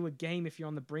win you a game if you're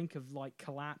on the brink of like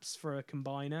collapse for a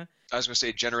combiner. I was gonna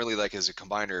say generally, like as a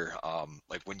combiner,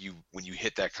 like when you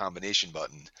hit that combination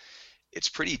button, it's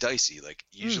pretty dicey. Like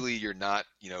usually you're not,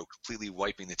 completely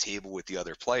wiping the table with the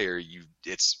other player.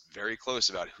 It's very close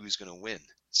about who's gonna win.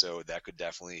 So that could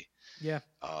definitely turn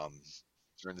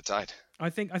the tide. I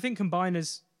think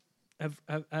combiners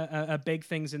have big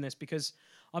things in this because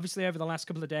obviously over the last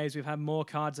couple of days we've had more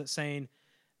cards that saying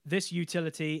this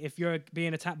utility, if you're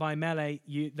being attacked by melee,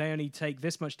 they only take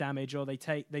this much damage, or they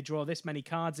draw this many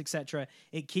cards, etc.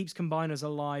 It keeps combiners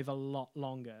alive a lot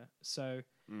longer. So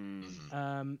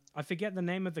I forget the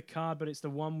name of the card, but it's the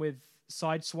one with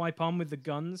side swipe on with the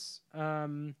guns.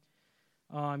 I'm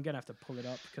gonna have to pull it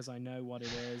up because I know what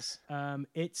it is.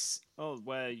 It's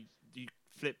where you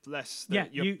flip less.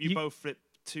 You both flip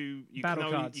 2. You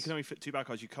can only flip 2 battle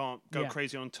cards. You can't go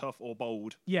crazy on tough or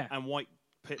bold. Yeah, and white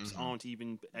pips aren't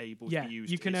even able to be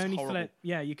used. You can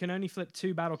only flip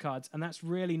 2 battle cards, and that's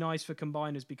really nice for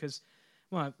combiners because,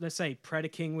 well, let's say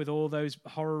Predaking with all those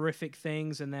horrific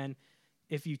things, and then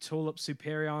if you tool up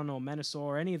Superion or Menasor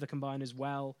or any of the combiners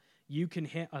well, you can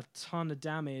hit a ton of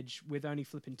damage with only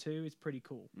flipping 2. It's pretty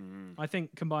cool. I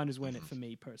think combiners win it for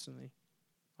me personally.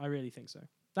 I really think so.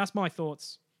 That's my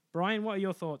thoughts. Brian, what are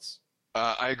your thoughts?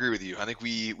 I agree with you. I think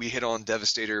we hit on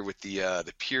Devastator with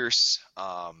the Pierce,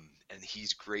 and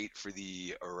he's great for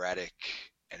the erratic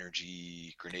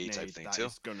energy grenade type thing too.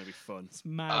 It's going to be fun. It's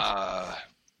mad.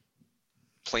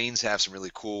 Planes have some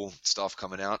really cool stuff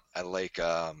coming out. I like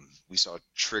we saw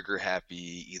Trigger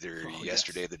Happy either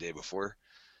yesterday or the day before.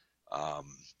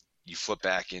 You flip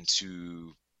back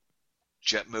into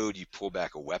jet mode, you pull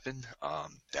back a weapon.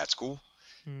 That's cool.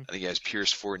 I think he has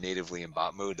Pierce 4 natively in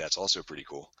bot mode. That's also pretty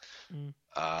cool.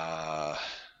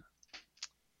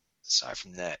 Aside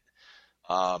from that,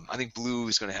 I think blue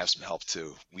is going to have some help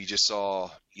too. We just saw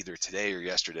either today or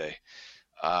yesterday.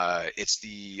 It's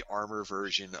the armor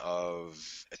version of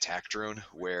Attack Drone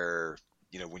where,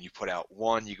 when you put out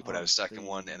one, you can put out a second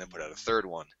one and then put out a third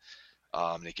one.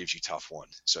 And it gives you tough one.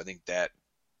 So I think that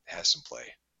has some play.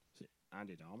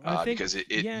 Added armor? Because it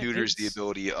neuters the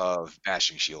ability of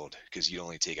Bashing Shield because you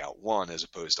only take out one as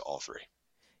opposed to all 3.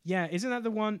 Yeah, isn't that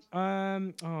the one?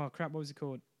 Oh crap, what was it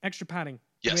called? Extra padding.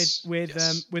 Yes,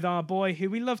 With our boy who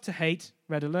we love to hate,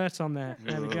 Red Alert on there.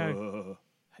 There we go.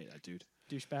 Hate that dude.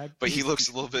 Douchebag. But he looks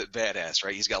a little bit badass,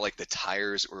 right? He's got like the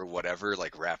tires or whatever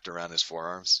like wrapped around his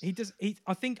forearms. He does.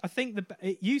 I think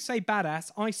you say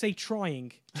badass. I say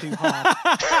trying too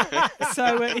hard.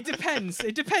 So it depends.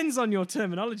 It depends on your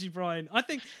terminology, Brian.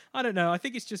 I don't know. I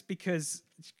think it's just because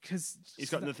He's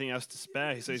got nothing else to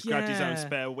spare, so he's grabbed his own Yeah.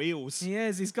 spare wheels. he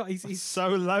is. He's So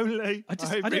lonely. I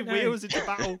hope don't he know. wheels into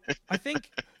battle.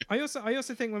 I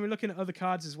also think when we're looking at other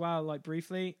cards as well, like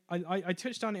briefly, I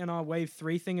touched on it in our Wave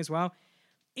 3 thing as well.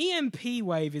 EMP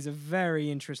Wave is a very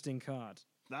interesting card.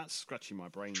 That's scratching my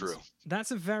brains. True.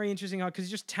 That's a very interesting card because it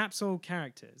just taps all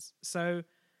characters. So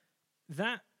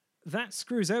that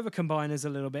screws over combiners a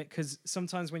little bit because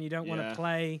sometimes when you don't want Yeah. to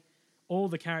play all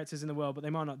the characters in the world, but they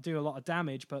might not do a lot of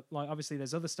damage, but like obviously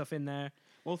there's other stuff in there.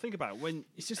 Well, think about it. When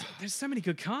It's just there's so many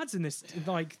good cards in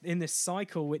this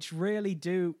cycle which really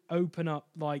do open up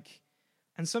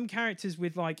and some characters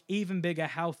with like even bigger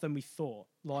health than we thought.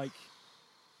 Like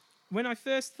when I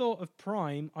first thought of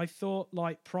Prime, I thought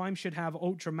like Prime should have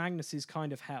Ultra Magnus's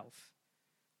kind of health,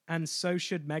 and so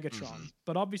should Megatron.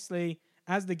 But obviously,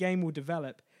 as the game will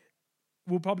develop,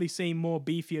 we'll probably see more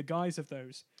beefier guys of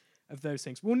those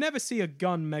things. We'll never see a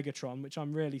gun Megatron, which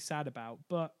I'm really sad about.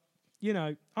 But you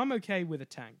know, I'm okay with a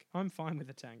tank. I'm fine with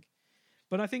a tank.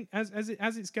 But I think as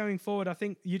it's going forward, I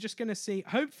think you're just going to see.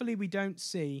 Hopefully, we don't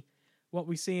see what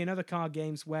we see in other card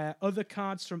games where other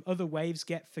cards from other waves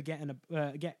get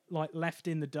left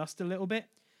in the dust a little bit,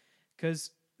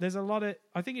 because there's a lot of.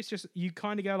 I think it's just you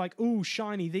kind of go like, "Ooh,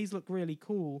 shiny! These look really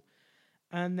cool,"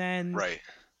 and then Right.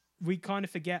 we kind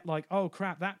of forget like, "Oh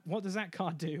crap! What does that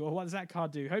card do? Or what does that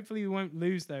card do?" Hopefully, we won't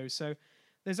lose those. So.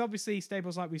 There's obviously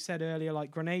staples like we said earlier,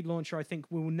 like Grenade Launcher. I think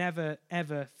we'll never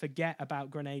ever forget about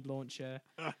Grenade Launcher,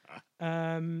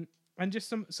 and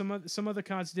just some other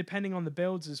cards depending on the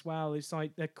builds as well. It's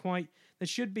like there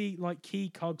should be like key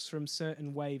cogs from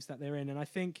certain waves that they're in, and I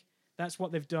think that's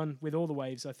what they've done with all the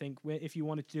waves. I think if you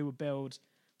wanted to do a build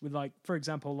with like, for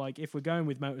example, like if we're going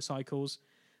with motorcycles,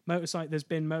 there's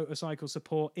been motorcycle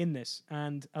support in this,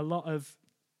 and a lot of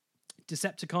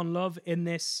Decepticon love in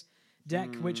this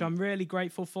deck, which I'm really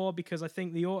grateful for because I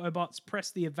think the Autobots Press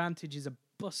the Advantage is a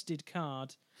busted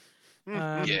card.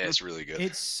 Yeah, it's really good.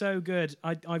 It's so good.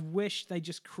 I wish they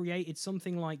just created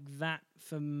something like that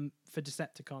for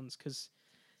Decepticons because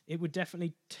it would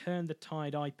definitely turn the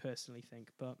tide, I personally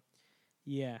think. But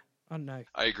yeah, I don't know.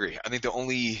 I agree. I think the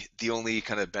only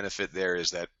kind of benefit there is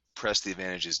that Press the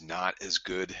Advantage is not as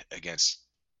good against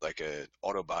like a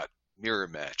Autobot mirror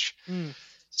match.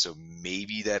 So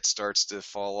maybe that starts to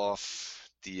fall off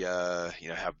the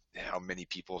how many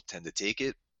people tend to take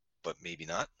it, but maybe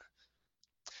not.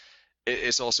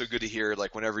 It's also good to hear,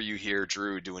 like whenever you hear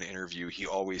Drew do an interview, he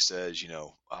always says,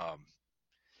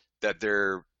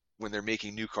 that when they're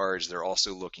making new cards, they're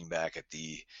also looking back at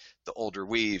the older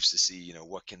waves to see,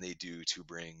 what can they do to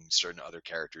bring certain other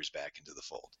characters back into the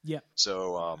fold. Yeah.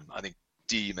 So I think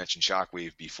D, you mentioned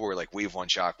Shockwave before, like Wave 1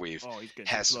 Shockwave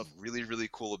has some really, really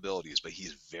cool abilities, but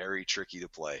he's very tricky to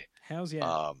play. Hells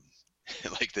yeah.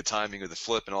 Like the timing of the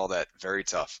flip and all that, very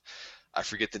tough. I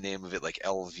forget the name of it, like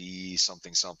LV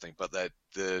something, but that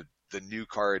the new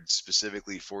card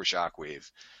specifically for Shockwave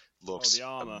looks the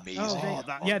armor. amazing.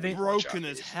 That's broken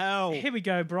as hell. Here we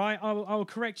go, Bri. I'll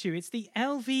correct you. It's the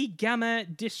LV Gamma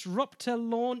Disruptor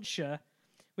Launcher,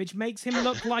 which makes him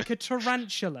look like a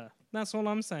tarantula. That's all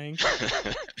I'm saying.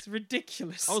 It's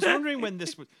ridiculous. I was wondering when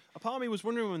this would. A part of me was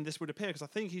wondering when this would appear because I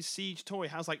think his Siege toy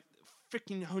has like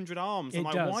freaking 100 arms. I'm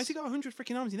like, why has he got 100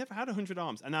 freaking arms? He never had 100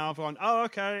 arms. And now I've gone, oh,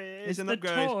 okay, it's an the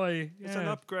upgrade. Toy. It's an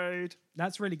upgrade.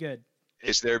 That's really good.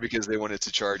 It's there because they wanted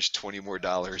to charge $20 more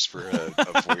for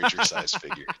a Voyager-sized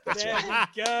figure. That's There why.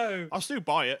 we go. I'll still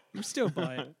buy it. I'll still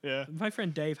buy it. Yeah. My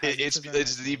friend Dave has It's it.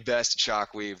 it's the best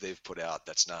Shockwave they've put out.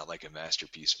 That's not like a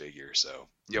masterpiece figure. So,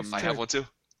 yep, I have one too.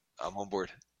 I'm on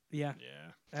board. Yeah.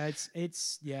 Yeah.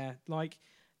 It's like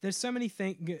there's so many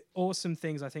awesome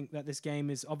things I think that this game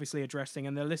is obviously addressing,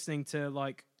 and they're listening to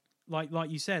like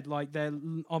you said, like they're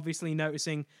obviously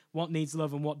noticing what needs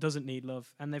love and what doesn't need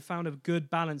love, and they've found a good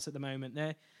balance at the moment.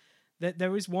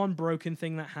 There is one broken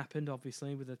thing that happened,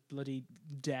 obviously, with a bloody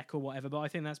deck or whatever, but I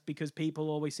think that's because people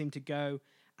always seem to go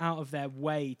out of their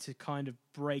way to kind of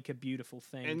break a beautiful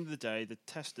thing. End of the day, the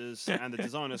testers and the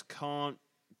designers can't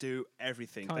do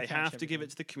everything. Can't They catch have to give everything. it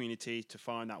to the community to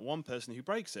find that one person who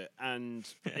breaks it. And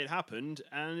it happened,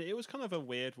 and it was kind of a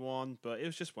weird one, but it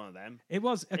was just one of them. It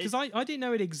was, because I didn't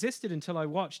know it existed until I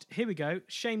watched, here we go,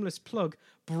 shameless plug,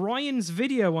 Brian's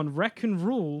video on Wreck and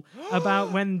Rule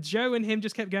about when Joe and him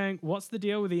just kept going, what's the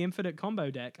deal with the infinite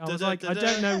combo deck? I was like, I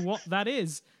don't know what that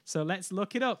is, so let's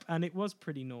look it up. And it was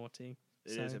pretty naughty.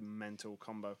 It is a mental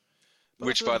combo. But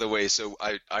Which, that's by another- the way, so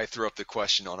I threw up the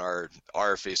question on our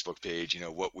Facebook page,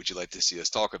 what would you like to see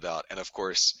us talk about? And of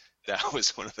course, that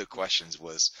was one of the questions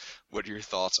was, what are your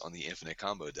thoughts on the infinite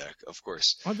combo deck? Of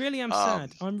course. I really am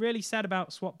sad. I'm really sad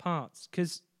about swap parts,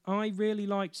 because I really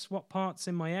liked swap parts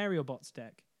in my Aerial Bots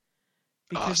deck.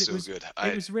 Because so good.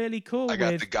 It was really cool. I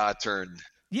got with, the God turn.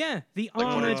 Yeah, the Like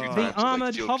one or armored, two the times, like,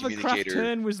 armored field hovercraft communicator.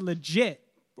 turn was legit.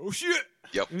 Bullshit!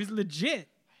 It was legit.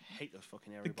 I hate those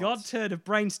fucking area The god bots. turn of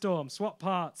Brainstorm, swap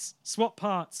parts,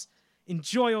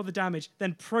 enjoy all the damage,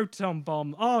 then Proton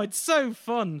Bomb. Oh, it's so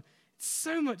fun. It's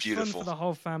so much fun Beautiful. for the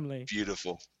whole family.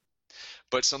 Beautiful.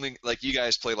 But something like you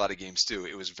guys play a lot of games too.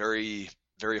 It was very,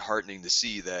 very heartening to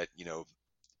see that,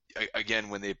 again,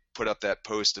 when they put up that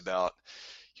post about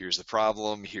here's the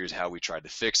problem, here's how we tried to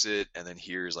fix it, and then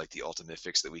here's like the ultimate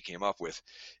fix that we came up with,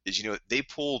 is, they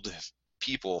pulled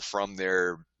people from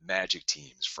their Magic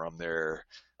teams, from their,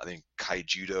 I think,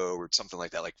 Kaijudo or something like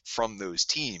that, like from those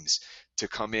teams to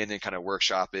come in and kind of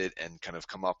workshop it and kind of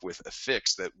come up with a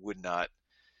fix that would not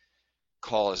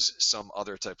cause some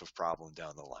other type of problem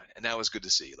down the line. And that was good to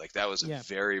see. Like that was a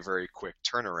very, very quick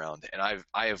turnaround. And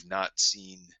I have not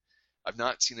seen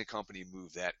a company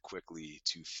move that quickly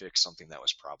to fix something that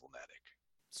was problematic.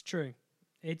 It's true.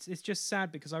 It's just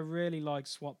sad because I really like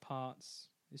swap parts.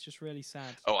 It's just really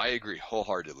sad. Oh, I agree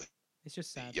wholeheartedly. It's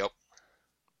just sad. Yep.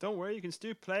 Don't worry, you can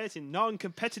still play it in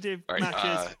non-competitive All right,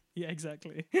 matches. Yeah,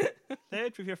 exactly. Play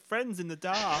it with your friends in the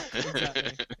dark.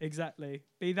 Exactly.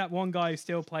 Be that one guy who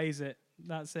still plays it.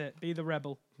 That's it. Be the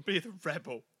rebel. Be the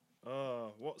rebel.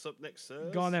 Oh, what's up next, sir?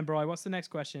 Go on then, Bri. What's the next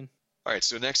question? All right,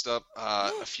 so next up,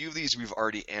 a few of these we've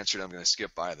already answered. I'm going to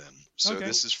skip by them. So Okay.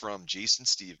 This is from Jason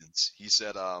Stevens. He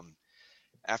said,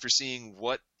 after seeing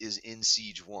what is in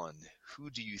Siege 1, who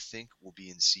do you think will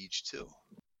be in Siege 2?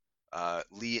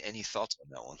 Lee, any thoughts on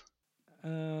that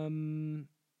one?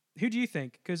 Who do you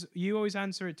think? Because you always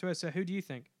answer it to us. So who do you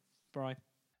think, Bri?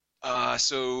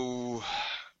 So,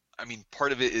 I mean,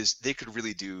 part of it is they could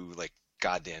really do like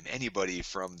goddamn anybody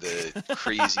from the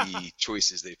crazy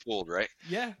choices they pulled, right?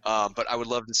 Yeah. But I would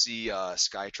love to see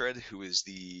Skytread, who is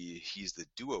he's the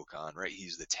Duocon, right?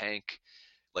 He's the tank.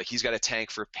 Like he's got a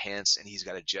tank for pants and he's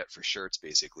got a jet for shirts,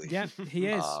 basically. Yeah, he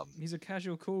is. He's a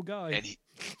casual, cool guy. And he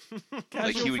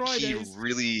Casual would key Fridays.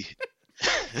 really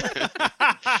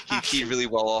he keyed really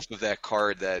well off of that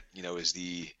card that is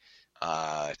the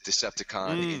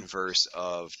Decepticon inverse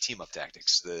of Team Up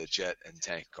Tactics, the jet and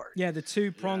tank card. Yeah, the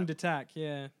two-pronged attack.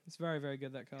 Yeah, it's very, very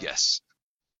good, that card. Yes.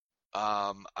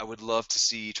 I would love to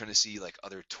see like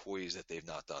other toys that they've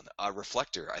not done.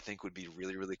 Reflector, I think, would be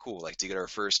really, really cool. Like to get our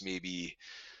first maybe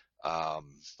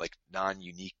like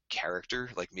non-unique character,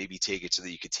 like maybe take it so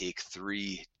that you could take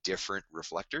 3 different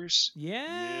reflectors.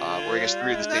 Yeah. Or I guess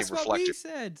 3 of the same That's what we reflector.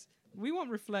 said. We want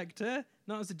Reflector,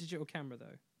 not as a digital camera,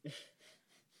 though.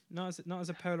 Not as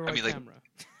a Polaroid like, camera.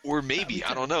 Or maybe,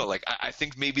 I don't know. Like I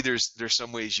think maybe there's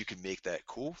some ways you can make that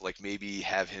cool. Like maybe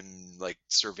have him like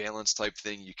surveillance type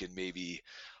thing. You can maybe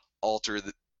alter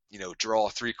the draw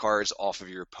 3 cards off of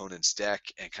your opponent's deck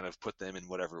and kind of put them in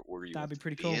whatever order you That'd want be them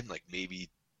pretty to cool. in. Like maybe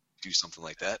do something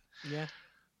like that. Yeah.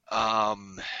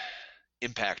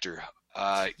 Impactor.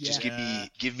 Just Yeah.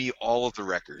 give me all of the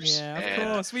wreckers. Yeah, of And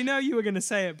course. We know you were going to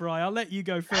say it, Bri. I'll let you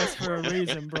go first for a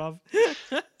reason, bruv.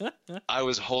 I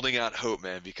was holding out hope,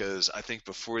 man, because I think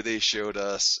before they showed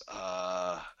us,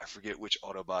 I forget which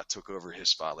Autobot took over his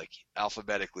spot. Like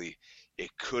alphabetically, it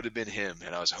could have been him,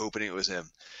 and I was hoping it was him.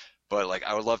 But like,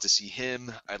 I would love to see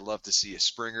him. I'd love to see a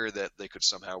Springer that they could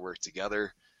somehow work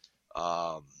together.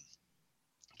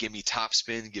 Give me Top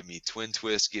Spin, give me Twin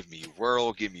Twist, give me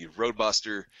Whirl, give me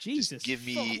Roadbuster. Jesus. Just give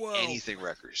me Whoa. anything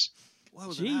wreckers. Whoa,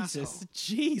 an Jesus. asshole.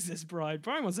 Jesus, Bri.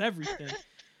 Bri wants everything.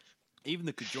 Even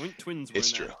the conjoint twins were It's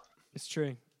in true. there. It's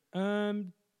true.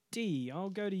 D,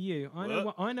 I'll go to you. I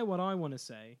know what I want to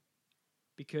say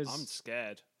because I'm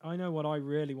scared. I know what I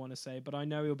really want to say, but I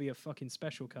know he'll be a fucking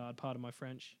special card. Pardon my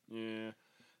French. Yeah.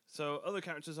 So other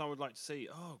characters I would like to see.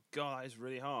 Oh god, that is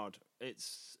really hard. It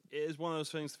is one of those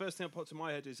things. The first thing that popped to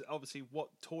my head is obviously what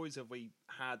toys have we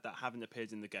had that haven't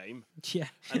appeared in the game, Yeah.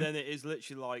 and then it is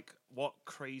literally like what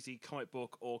crazy comic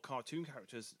book or cartoon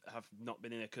characters have not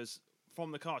been in it. Because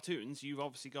from the cartoons, you've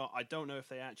obviously got. I don't know if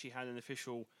they actually had an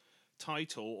official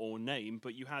title or name,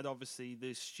 but you had obviously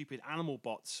the stupid animal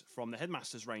bots from the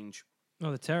Headmaster's range.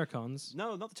 Oh, the Terracons.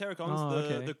 No, not the Terracons. Oh,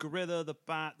 okay. The gorilla, the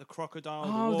bat, the crocodile,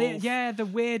 Oh, the wolf. the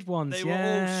weird ones. They were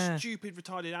all stupid,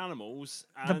 retarded animals.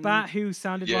 The and bat who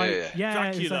sounded like it was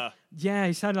Dracula. like,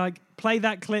 he sounded like play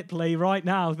that clip, Lee, right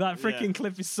now. That freaking Yeah.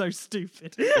 clip is so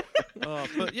stupid.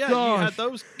 But yeah, you Gosh. had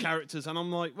those characters, and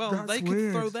I'm like, well, That's they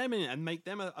could throw weird. them in and make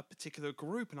them a particular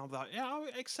group, and I'm like, yeah, I'll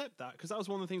accept that, because that was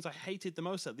one of the things I hated the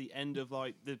most at the end of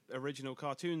like the original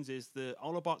cartoons is the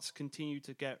Autobots continue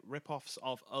to get rip-offs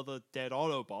of other dead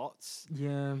Autobots,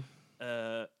 Yeah.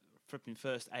 flipping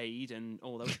First Aid and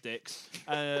all those dicks.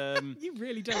 You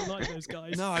really don't like those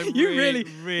guys. No, I you really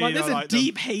like. There's don't a like them.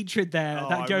 deep hatred there Oh, I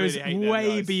that goes really hate them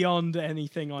way guys. beyond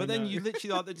anything I But know. then you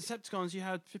literally like the Decepticons. You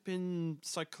had flipping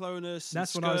Cyclonus.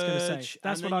 That's and what I was gonna say. Scourge,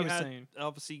 That's and what then I you was had, saying.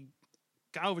 Obviously,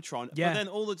 Galvatron. Yeah. But then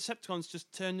all the Decepticons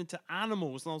just turned into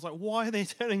animals, and I was like, why are they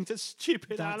turning to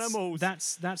stupid animals?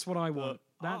 That's what I want.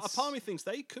 A part of me thinks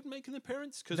they could make an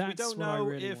appearance because we That's don't what I know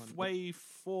really if want. Wave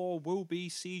 4 will be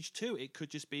Siege 2. It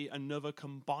could just be another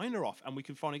combiner off, and we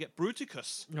can finally get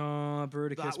Bruticus. Oh,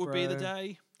 Bruticus, That would be the bro.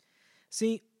 day.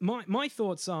 See, my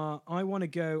thoughts are I want to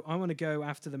go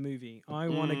after the movie. I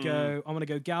want to go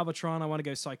Galvatron, I want to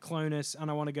go Cyclonus, and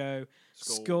I want to go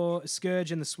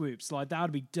Scourge and the Swoops. Like that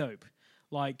would be dope.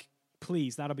 Like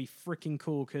please, that'll be freaking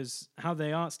cool cuz how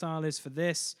the art style is for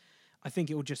this, I think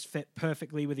it will just fit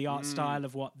perfectly with the art style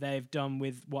of what they've done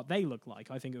with what they look like.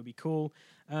 I think it would be cool.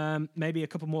 Maybe a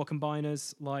couple more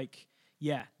combiners like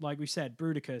we said,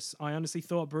 Bruticus. I honestly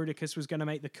thought Bruticus was going to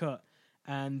make the cut,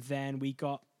 and then we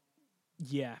got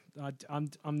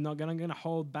I'm not gonna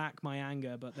hold back my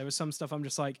anger, but there was some stuff I'm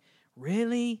just like,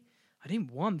 really? I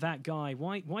didn't want that guy.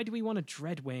 Why do we want a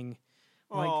Dreadwing?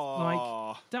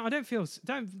 Aw.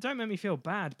 Don't make me feel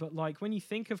bad, but like when you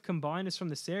think of combiners from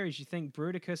the series, you think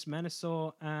Bruticus,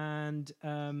 Menasor, and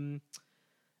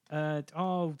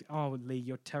Lee,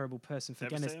 you're a terrible person for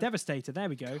getting this. Devastator. There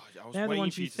we go. God, I was They're the waiting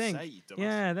ones for you you to think. say, you dumbass.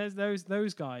 Yeah, there's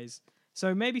those guys.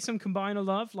 So maybe some combiner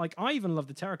love. Like I even love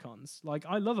the Terracons. Like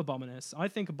I love Abominus. I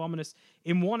think Abominus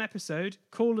in one episode,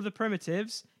 Call of the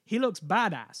Primitives, he looks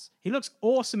badass. He looks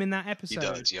awesome in that He episode.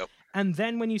 does, yep. And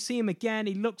then when you see him again,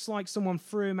 he looks like someone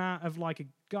threw him out of like a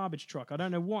garbage truck. I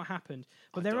don't know what happened.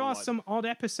 But there don't are like some odd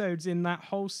episodes in that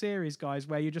whole series, guys,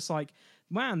 where you're just like,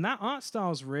 man, that art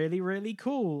style's really, really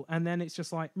cool. And then it's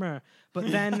just like, meh.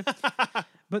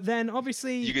 But then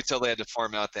obviously You could tell they had to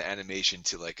farm out the animation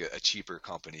to like a cheaper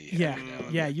company. Yeah, every now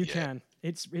and yeah, then. you can.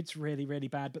 It's really, really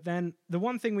bad. But then the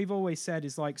one thing we've always said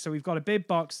is like, so we've got a big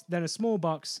box, then a small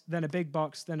box, then a big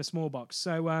box, then a small box.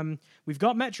 So we've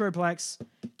got Metroplex.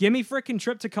 Give me frickin'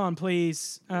 Tripticon,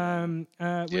 please,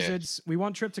 Wizards. We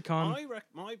want Tripticon.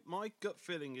 My gut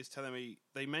feeling is telling me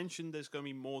they mentioned there's going to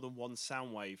be more than one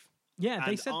Soundwave. Yeah,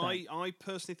 they And said that. I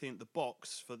personally think the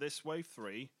box for this Wave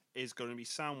 3 is going to be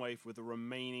Soundwave with the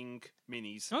remaining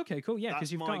minis. Okay, cool. Yeah, because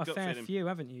That's you've my got a gut fair feeling. few,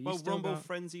 haven't you? Well, still Rumble, got,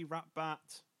 Frenzy, Rat Bat.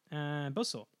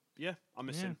 Buzzsaw. Yeah, I'm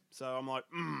missing. So I'm like,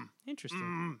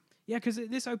 Interesting. Yeah, because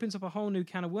this opens up a whole new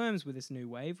can of worms with this new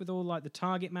wave, with all like the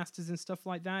target masters and stuff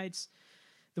like that. It's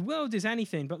the world is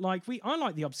anything, but like I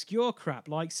like the obscure crap.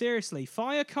 Like seriously,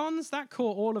 Firecons that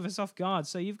caught all of us off guard.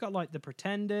 So you've got like the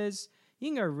Pretenders. You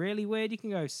can go really weird. You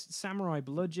can go Samurai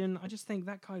Bludgeon. I just think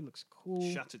that guy looks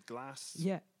cool. Shattered Glass.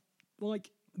 Yeah,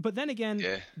 like, but then again,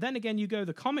 you go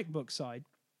the comic book side.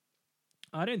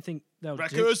 I don't think they'll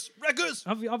Wreckers!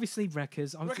 Obviously,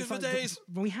 Wreckers. Wreckers for days.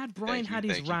 When we had Brian had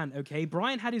his rant, okay?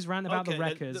 Brian had his rant about the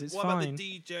Wreckers. It's what fine. about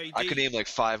the DJD? I could name like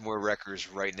 5 more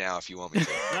Wreckers right now if you want me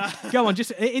to. Go on,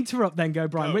 just interrupt then. Go,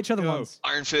 Brian. Go, Which other go. ones?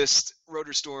 Iron Fist,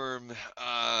 Rotor Storm,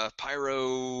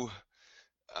 Pyro.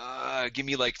 Give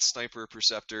me like Sniper,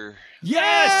 Perceptor.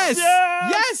 Yes!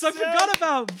 Yes! I forgot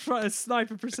about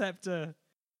Sniper Perceptor.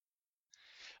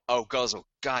 Oh, Guzzle.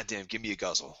 Goddamn, give me a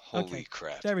Guzzle. Holy Okay,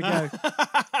 crap. There we go.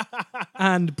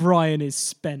 And Brian is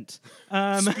spent.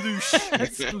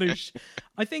 Sploosh.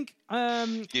 I think.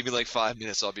 Give me like 5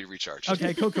 minutes, I'll be recharged.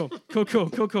 Okay, cool.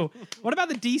 What about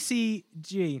the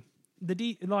DCG? The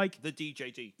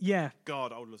DJD. Yeah,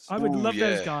 God, I would love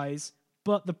those yeah. guys,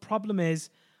 but the problem is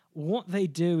what they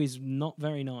do is not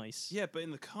very nice. Yeah, but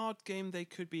in the card game, they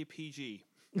could be a PG.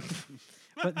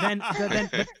 But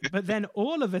then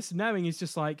all of us knowing is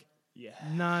just like, Yeah.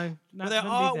 no. But their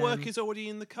artwork is already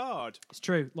in the card. It's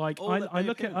true. Like All that I they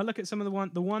look appear. at some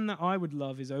of the one that I would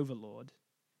love is Overlord.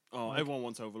 Oh, everyone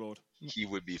wants Overlord. He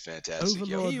would be fantastic.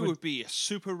 Overlord. Yep. He would be a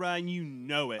super rare, and you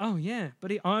know it. Oh yeah,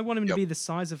 but I want him to Yep. be the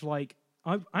size of like.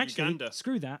 I actually Uganda.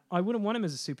 screw that. I wouldn't want him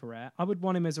as a super rare. I would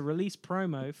want him as a release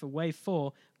promo for Wave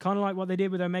 4, kind of like what they did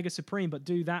with Omega Supreme, but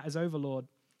do that as Overlord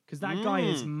because that guy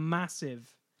is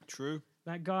massive. True.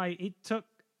 That guy, it took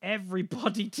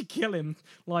everybody to kill him.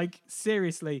 Like,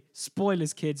 seriously,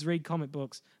 spoilers, kids, read comic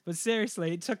books. But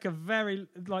seriously, it took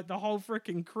the whole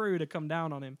freaking crew to come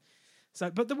down on him. So,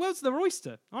 but the world's their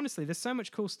oyster. Honestly, there's so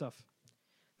much cool stuff.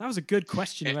 That was a good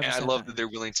question. And whoever I said love that they're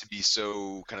willing to be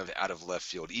so kind of out of left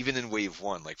field. Even in Wave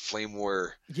 1, like Flame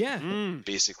War Yeah.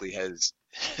 basically has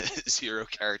zero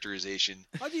characterization.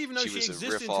 I didn't even know she was a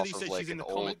existed riff until off he of said like she's in an the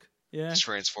old comic. Yeah.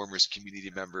 Transformers community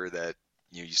member that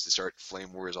used to start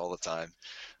Flame Wars all the time.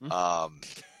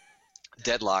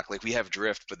 Deadlock, like we have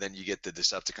Drift, but then you get the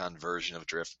Decepticon version of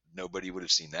Drift. Nobody would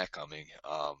have seen that coming.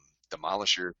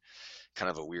 Demolisher, kind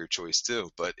of a weird choice too,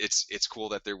 but it's cool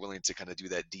that they're willing to kind of do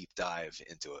that deep dive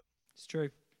into it. It's true.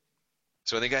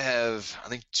 So I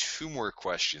think 2 more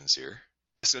questions here.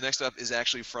 So next up is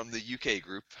actually from the UK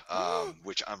group,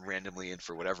 which I'm randomly in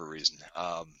for whatever reason.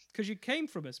 Because you came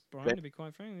from us, Brian, to be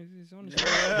quite frank. It's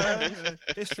honestly.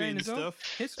 History and stuff.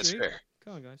 History. That's fair.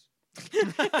 Come on, guys.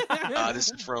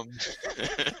 This is from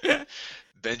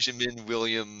Benjamin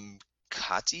William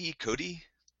Cody.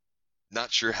 Not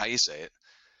sure how you say it.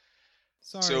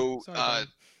 Sorry. So Sorry,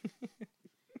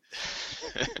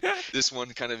 this one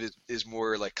kind of is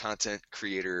more like content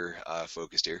creator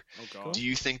focused here. Oh god. Do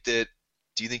you think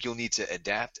you'll need to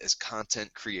adapt as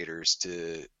content creators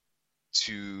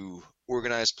to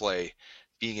organized play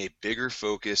being a bigger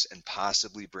focus and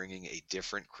possibly bringing a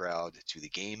different crowd to the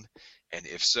game? And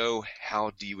if so,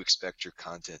 how do you expect your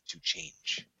content to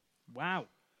change? Wow.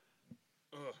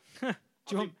 I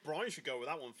think Brian should go with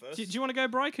that one first. Do you want to go,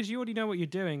 Brian? Because you already know what you're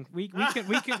doing. We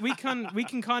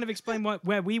can kind of explain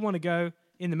where we want to go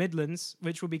in the Midlands,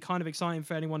 which will be kind of exciting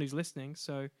for anyone who's listening.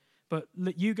 So, but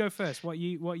you go first. What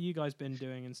you guys been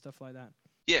doing and stuff like that?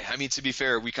 Yeah, I mean, to be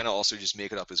fair, we kind of also just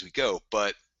make it up as we go.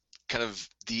 But kind of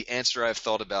the answer I've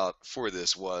thought about for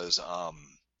this was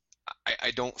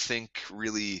I don't think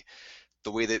really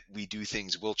the way that we do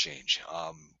things will change.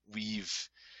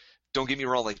 Don't get me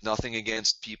wrong, like nothing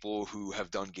against people who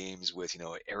have done games with,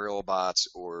 aerial bots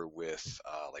or with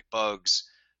like bugs,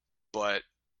 but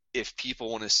if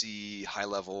people want to see high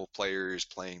level players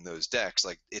playing those decks,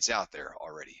 like it's out there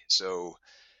already. So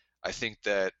I think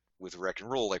that with Wreck and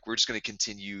Roll, like we're just going to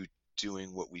continue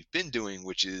doing what we've been doing,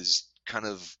 which is kind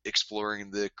of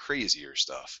exploring the crazier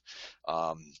stuff,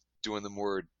 doing the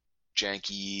more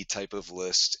janky type of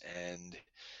list, and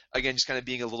again, just kind of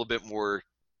being a little bit more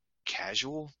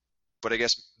casual. But I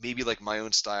guess maybe like my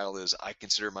own style is I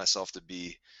consider myself to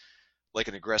be like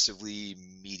an aggressively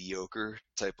mediocre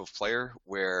type of player,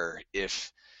 where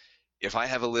if I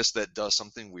have a list that does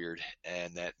something weird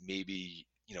and that maybe,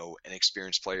 an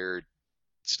experienced player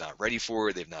is not ready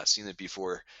for, they've not seen it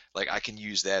before, like I can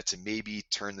use that to maybe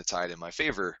turn the tide in my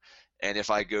favor. And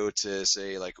if I go to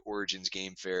say like Origins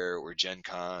Game Fair or Gen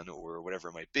Con or whatever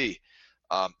it might be,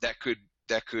 that could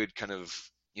kind of,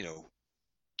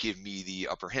 give me the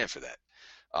upper hand for that.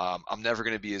 I'm never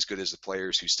going to be as good as the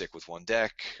players who stick with one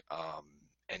deck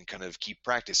and kind of keep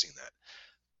practicing that.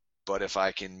 But if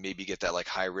I can maybe get that like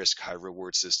high risk, high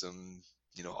reward system,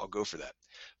 I'll go for that.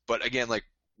 But again, like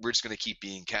we're just going to keep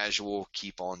being casual,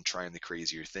 keep on trying the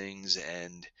crazier things,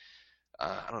 and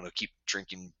I don't know, keep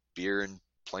drinking beer and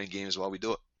playing games while we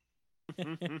do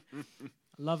it.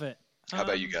 Love it. How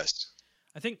about you guys?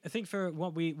 I think for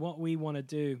what we want to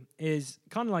do is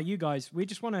kind of like you guys. We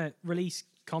just want to release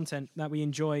content that we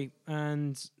enjoy,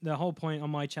 and the whole point on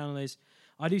my channel is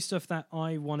I do stuff that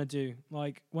I want to do.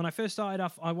 Like when I first started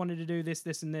off, I wanted to do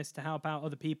this, and this to help out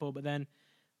other people, but then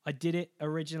I did it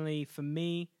originally for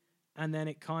me, and then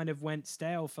it kind of went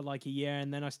stale for like a year,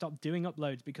 and then I stopped doing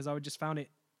uploads because I just found it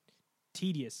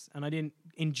tedious and I didn't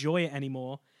enjoy it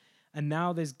anymore. And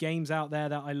now there's games out there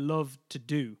that I love to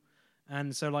do.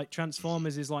 And so like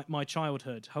Transformers is like my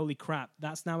childhood. Holy crap.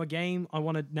 That's now a game. I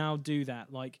want to now do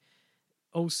that. Like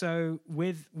also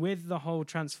with the whole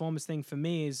Transformers thing for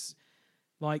me is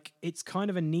like, it's kind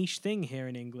of a niche thing here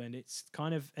in England. It's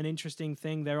kind of an interesting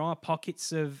thing. There are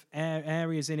pockets of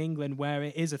areas in England where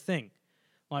it is a thing.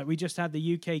 Like we just had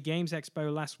the UK Games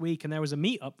Expo last week and there was a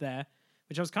meet up there,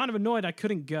 which I was kind of annoyed I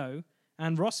couldn't go.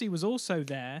 And Rossi was also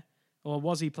there, or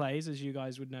Wazzy Plays, as you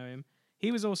guys would know him.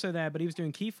 He was also there, but he was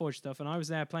doing Keyforge stuff, and I was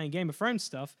there playing Game of Thrones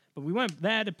stuff, but we weren't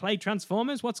there to play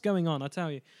Transformers. What's going on? I tell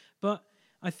you. But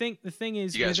I think the thing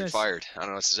is... You guys are fired. I don't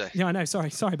know what to say. Yeah, I know. Sorry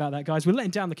about that, guys. We're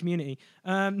letting down the community.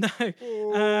 But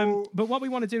what we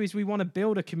want to do is we want to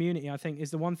build a community, I think, is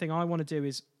the one thing I want to do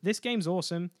is this game's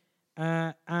awesome,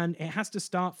 and it has to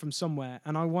start from somewhere,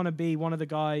 and I want to be one of the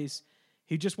guys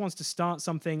who just wants to start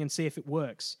something and see if it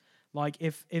works. Like,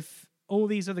 if all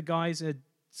these other guys are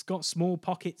got small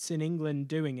pockets in England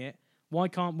doing it, why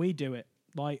can't we do it?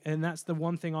 Like, and that's the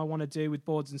one thing I want to do with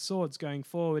Boards and Swords going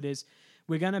forward is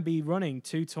we're going to be running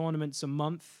 2 tournaments a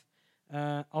month.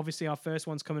 Obviously, our first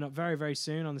one's coming up very, very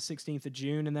soon on the 16th of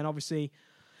June. And then obviously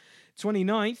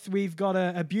 29th, we've got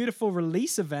a beautiful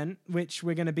release event, which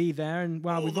we're going to be there. And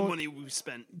wow, all the money we've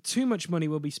spent. Too much money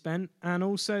will be spent. And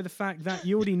also the fact that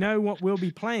you already know what we'll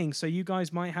be playing. So you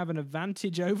guys might have an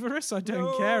advantage over us. I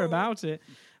don't care about it.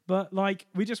 But like,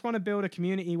 we just want to build a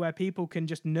community where people can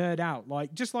just nerd out.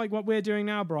 Like, just like what we're doing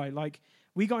now, Bri. Like,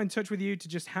 we got in touch with you to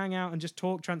just hang out and just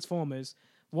talk Transformers.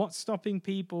 What's stopping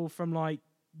people from like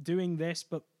doing this,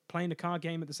 but playing a card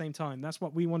game at the same time? That's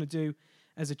what we want to do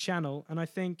as a channel. And I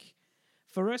think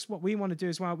for us, what we want to do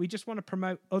as well, we just want to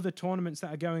promote other tournaments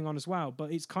that are going on as well.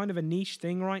 But it's kind of a niche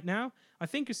thing right now. I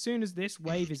think as soon as this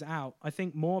wave is out, I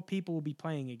think more people will be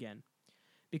playing again.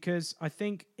 Because I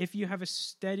think if you have a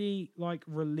steady like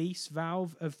release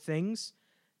valve of things,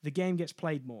 the game gets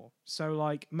played more. So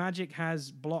like Magic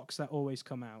has blocks that always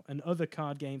come out, and other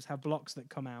card games have blocks that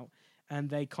come out, and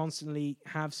they constantly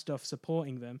have stuff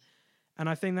supporting them. And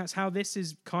I think that's how this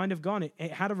is kind of gone.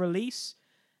 It had a release,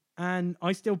 and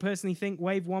I still personally think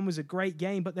Wave 1 was a great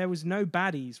game, but there was no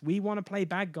baddies. We want to play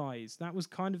bad guys. That was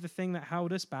kind of the thing that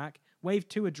held us back. Wave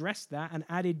 2 addressed that and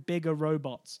added bigger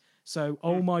robots. So,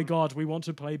 oh my God, we want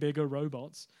to play bigger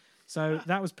robots. So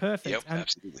that was perfect. Yep,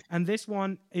 absolutely. And this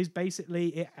one is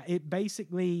basically, it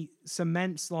basically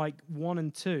cements like 1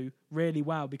 and 2 really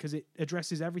well because it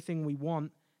addresses everything we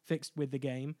want fixed with the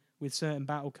game with certain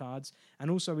battle cards.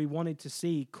 And also we wanted to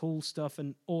see cool stuff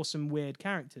and awesome, weird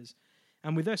characters.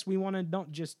 And with us, we want to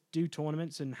not just do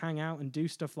tournaments and hang out and do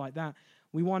stuff like that.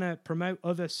 We want to promote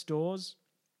other stores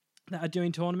that are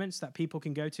doing tournaments that people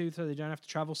can go to so they don't have to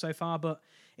travel so far. But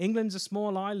England's a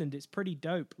small island. It's pretty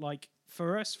dope. Like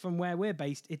for us, from where we're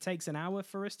based, it takes an hour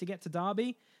for us to get to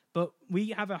Derby, but we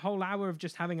have a whole hour of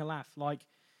just having a laugh, like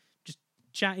just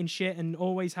chatting shit and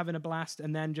always having a blast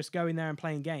and then just going there and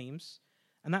playing games.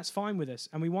 And that's fine with us.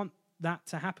 And we want that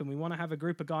to happen. We want to have a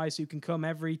group of guys who can come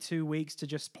every 2 weeks to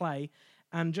just play.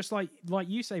 And just like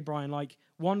you say, Brian, like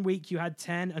 1 week you had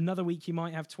 10, another week you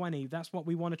might have 20. That's what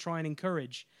we want to try and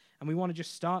encourage. And we want to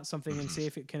just start something and see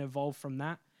if it can evolve from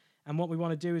that. And what we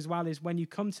want to do as well is when you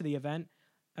come to the event,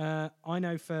 I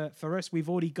know for us, we've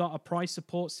already got a prize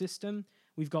support system.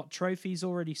 We've got trophies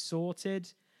already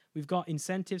sorted. We've got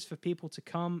incentives for people to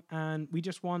come. And we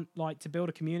just want like to build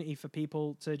a community for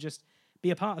people to just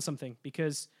be a part of something.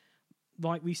 Because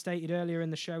like we stated earlier in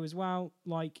the show as well,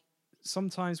 like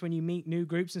sometimes when you meet new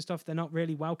groups and stuff, they're not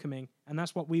really welcoming. And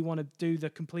that's what we want to do,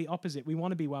 the complete opposite. We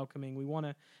want to be welcoming. We want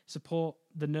to support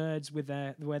the nerds with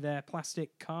their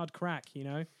plastic card crack, you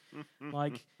know?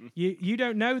 Like, you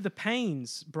don't know the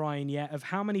pains, Brian, yet of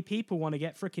how many people want to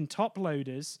get freaking top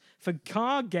loaders for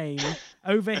card game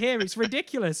over here. It's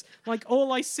ridiculous. Like,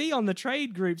 all I see on the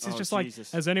trade groups is just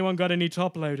Jesus. like, has anyone got any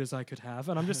top loaders I could have?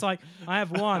 And I'm just like, I have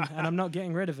one, and I'm not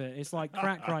getting rid of it. It's like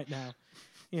crack right now,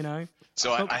 you know?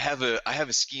 So I have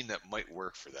a scheme that might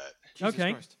work for that. Jesus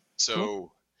Okay. Christ. So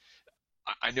Cool.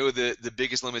 I know the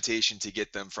biggest limitation to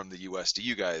get them from the US to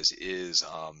you guys is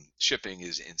shipping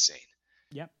is insane.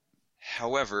 Yep.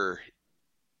 However,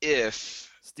 if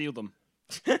Steal them.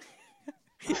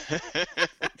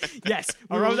 Yes.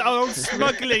 Our own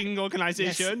smuggling Yes,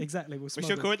 organization. exactly. We'll We smuggle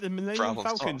shall it. call it the Millennium problem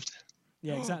Falcon. solved.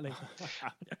 Yeah, exactly.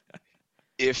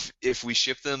 If we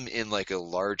ship them in like a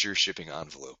larger shipping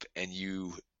envelope and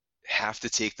you have to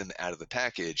take them out of the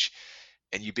package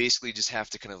and you basically just have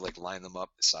to kind of like line them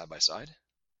up side by side,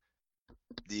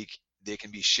 they can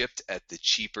be shipped at the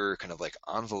cheaper kind of like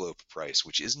envelope price,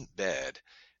 which isn't bad,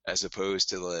 as opposed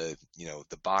to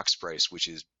the box price, which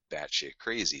is batshit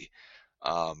crazy.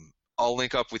 I'll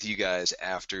link up with you guys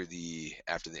after the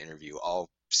interview. I'll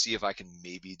see if I can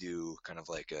maybe do kind of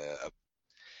like a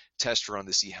test run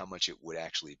to see how much it would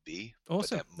actually be. but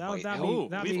Awesome. that That'll- might that'll help. be- Oh,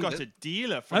 that'd we've be- got a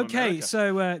dealer from Okay, America.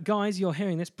 so guys, you're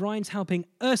hearing this. Brian's helping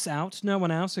us out, no one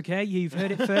else. Okay, you've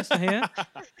heard it first here.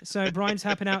 So Brian's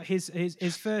helping out his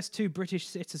first 2 British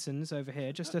citizens over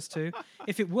here, just us 2.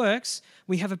 If it works,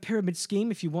 we have a pyramid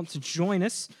scheme. If you want to join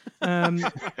us,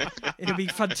 it'll be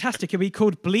fantastic. It'll be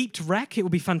called Bleeped Wreck. It will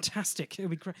be fantastic. It'll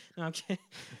be great. No, I'm kidding.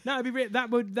 No, it'd be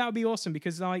that would be awesome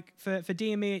because like for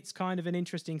DME, it's kind of an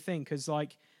interesting thing because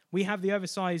like we have the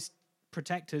oversized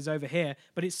protectors over here,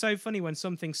 but it's so funny when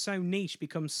something so niche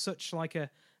becomes such like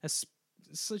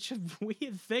such a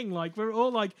weird thing. Like we're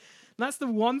all like, that's the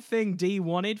one thing D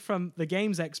wanted from the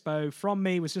Games Expo from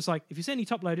me was just like, if you see any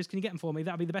top loaders, can you get them for me?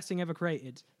 That'd be the best thing ever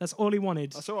created. That's all he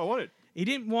wanted. That's all I wanted. He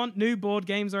didn't want new board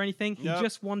games or anything. He Yep.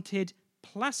 just wanted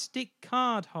plastic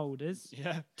card holders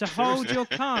Yeah. to hold your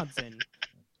cards in.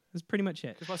 That's pretty much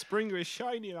it. Because my Springer is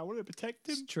shiny and I want to protect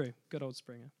him. It's true. Good old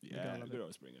Springer. You gotta Yeah, love good it.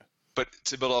 old Springer. But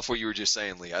to build off what you were just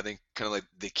saying, Lee, I think kind of like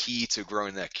the key to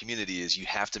growing that community is you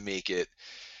have to make it.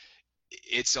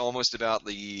 It's almost about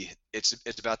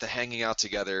it's about the hanging out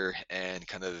together and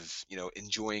kind of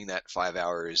enjoying that 5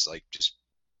 hours, like just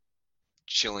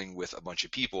chilling with a bunch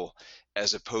of people,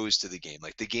 as opposed to the game.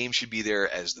 Like the game should be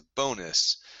there as the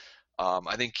bonus.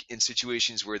 I think in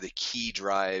situations where the key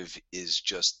drive is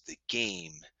just the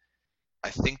game, I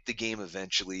think the game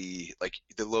eventually, like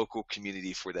the local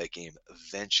community for that game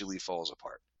eventually falls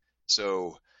apart.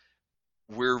 So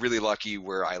we're really lucky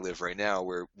where I live right now,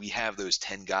 where we have those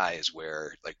 10 guys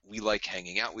where like we like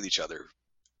hanging out with each other.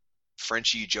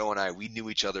 Frenchie, Joe, and I, we knew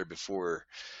each other before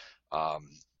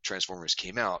Transformers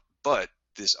came out, but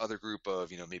this other group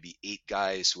of maybe 8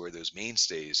 guys who are those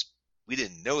mainstays, we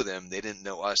didn't know them, they didn't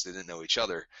know us, they didn't know each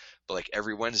other, but like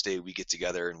every Wednesday we get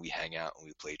together and we hang out and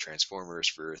we play Transformers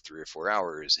for 3 or 4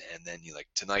 hours, and then like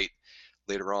tonight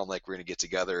later on, like we're going to get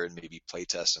together and maybe play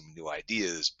test some new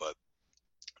ideas. But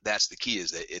that's the key,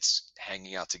 is that it's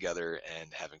hanging out together and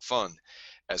having fun,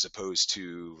 as opposed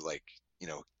to like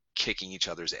kicking each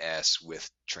other's ass with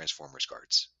Transformers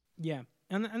cards. Yeah,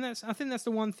 and I think that's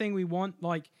the one thing we want,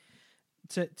 like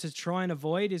to try and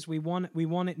avoid, is we want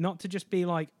it not to just be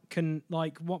like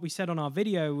what we said on our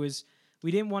video was,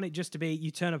 we didn't want it just to be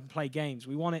you turn up and play games.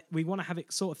 We want to have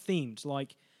it sort of themed.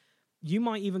 Like you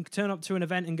might even turn up to an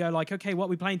event and go like, okay, what are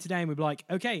we playing today? And we'd be like,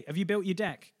 okay, have you built your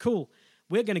deck? Cool.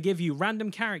 We're going to give you random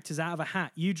characters out of a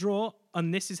hat. You draw,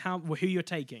 and this is who you're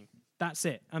taking. That's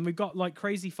it. And we've got like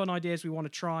crazy fun ideas we want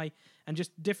to try, and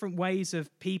just different ways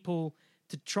of people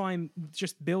to try and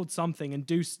just build something and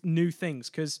do new things.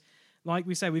 Because like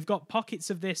we say, we've got pockets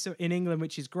of this in England,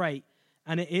 which is great.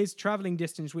 And it is traveling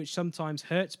distance, which sometimes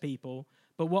hurts people.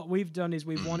 But what we've done is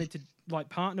we've wanted to like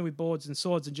partner with Boards and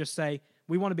Swords and just say,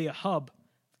 we want to be a hub.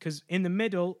 Because in the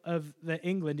middle of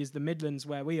England is the Midlands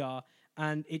where we are.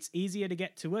 And it's easier to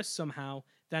get to us somehow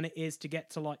than it is to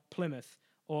get to like Plymouth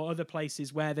or other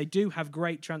places where they do have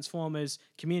great Transformers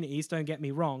communities, don't get me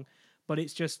wrong. But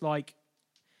it's just like,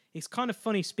 it's kind of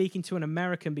funny speaking to an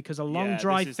American, because a long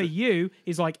drive for you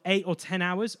is like 8 or 10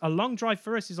 hours. A long drive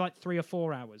for us is like 3 or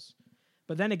 4 hours.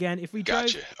 But then again, if we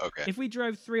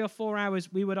drove 3 or 4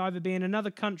 hours, we would either be in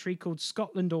another country called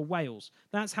Scotland or Wales.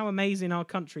 That's how amazing our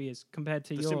country is compared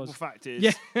to yours. The simple fact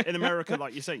is, in America,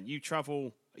 like you're saying, you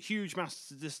travel huge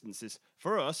massive distances.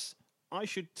 For us, I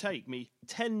should take me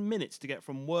 10 minutes to get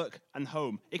from work and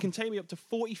home. It can take me up to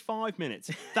 45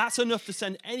 minutes. That's enough to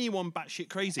send anyone batshit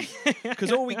crazy. Because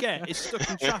all we get is stuck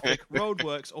in traffic,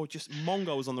 roadworks, or just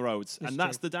Mongols on the roads. And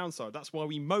that's the downside. That's why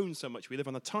we moan so much. We live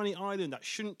on a tiny island that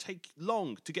shouldn't take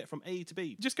long to get from A to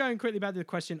B. Just going quickly back to the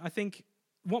question, I think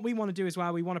what we want to do as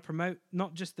well, we want to promote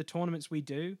not just the tournaments we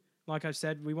do. Like I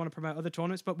said, we want to promote other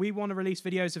tournaments, but we want to release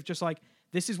videos of just like,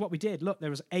 this is what we did. Look, there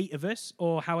was 8 of us,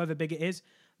 or however big it is.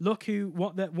 Look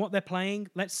what they're playing.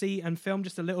 Let's see, and film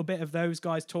just a little bit of those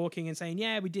guys talking and saying,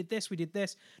 yeah, we did this.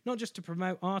 Not just to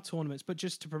promote our tournaments, but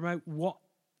just to promote what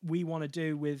we want to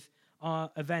do with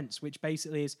our events, which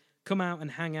basically is come out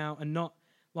and hang out, and not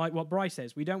like what Bryce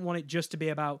says. We don't want it just to be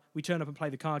about we turn up and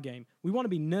play the card game. We want to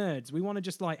be nerds. We want to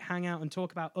just like hang out and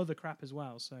talk about other crap as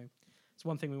well. So it's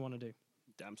one thing we want to do.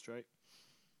 Damn straight.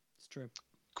 It's true.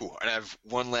 Cool. And I have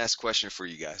one last question for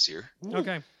you guys here. Ooh.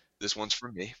 Okay. This one's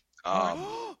from me.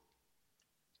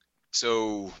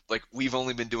 So, like, we've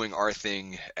only been doing our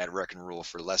thing at Wreck and Rule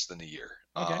for less than a year.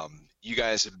 Okay. You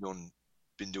guys have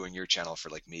been doing your channel for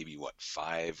like maybe what,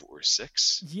 5 or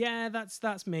 6? Yeah,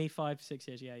 that's me. 5, 6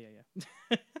 years.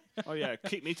 Yeah. Oh yeah,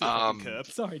 kick me to the fucking curb.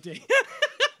 Sorry, D.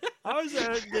 I was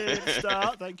there at the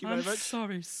start. Thank you very I'm much.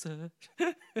 sorry, sir.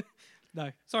 No,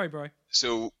 sorry, bro.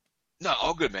 So, no,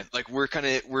 all good, man. Like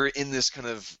we're in this kind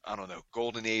of, I don't know,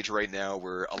 golden age right now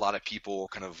where a lot of people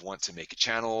kind of want to make a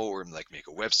channel or like make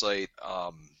a website.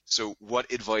 So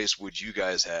what advice would you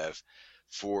guys have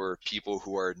for people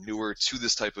who are newer to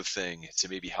this type of thing to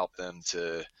maybe help them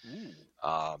to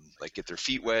like get their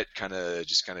feet wet, kind of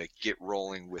get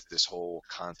rolling with this whole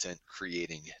content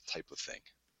creating type of thing?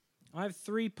 I have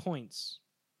 3 points.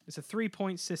 It's a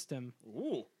 3-point system.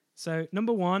 Ooh. So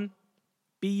number 1,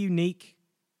 be unique.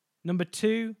 Number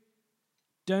 2,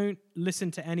 don't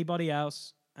listen to anybody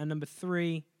else. And number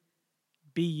 3,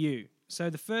 be you. So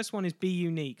the first one is be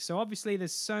unique. So obviously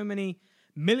there's so many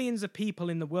millions of people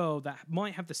in the world that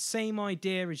might have the same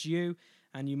idea as you,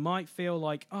 and you might feel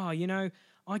like, oh, you know,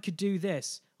 I could do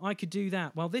this, I could do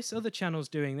that. Well, this other channel's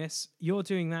doing this, you're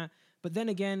doing that. But then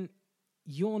again,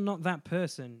 you're not that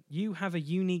person. You have a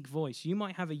unique voice. You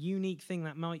might have a unique thing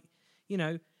that might, you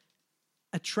know,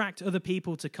 attract other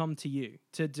people to come to you.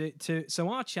 So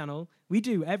our channel, we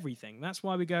do everything. That's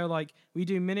why we go like, we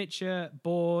do miniature,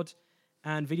 board,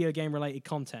 and video game related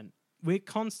content. We're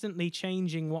constantly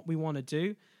changing what we want to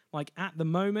do. Like at the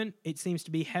moment, it seems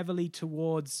to be heavily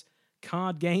towards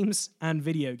card games and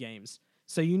video games.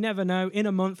 So you never know. In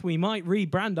a month, we might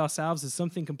rebrand ourselves as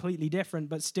something completely different,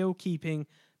 but still keeping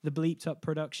the Bleeped Up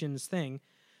Productions thing.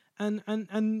 And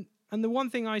the one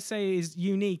thing I say is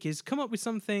unique is come up with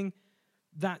something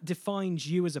that defines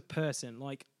you as a person.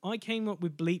 Like I came up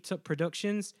with Bleeped Up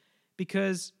Productions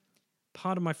because,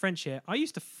 pardon my French here, I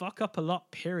used to fuck up a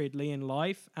lot periodly in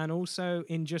life and also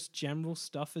in just general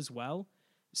stuff as well.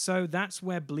 So that's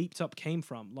where Bleeped Up came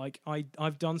from. Like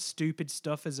I've done stupid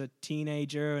stuff as a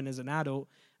teenager and as an adult,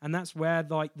 and that's where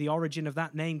like the origin of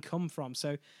that name come from.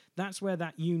 So that's where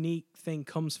that unique thing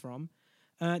comes from.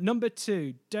 Number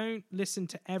 2, don't listen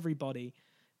to everybody,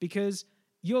 because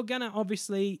you're gonna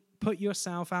obviously put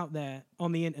yourself out there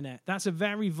on the internet. That's a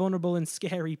very vulnerable and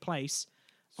scary place.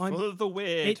 Full of the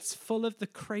weird. It's full of the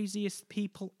craziest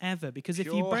people ever. Because if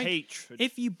Pure hatred.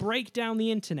 if you break down the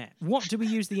internet, what do we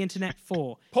use the internet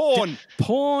for? Porn.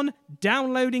 Porn,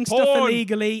 downloading stuff Porn.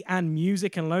 illegally, and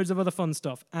music and loads of other fun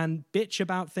stuff, and bitch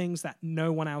about things that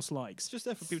no one else likes. It's just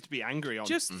there for people to be angry on.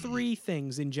 Just 3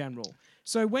 things in general.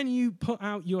 So when you put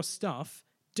out your stuff,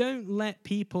 don't let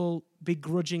people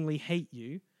begrudgingly hate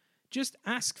you. Just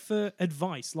ask for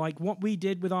advice, like what we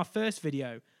did with our first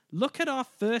video. Look at our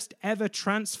first ever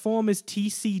Transformers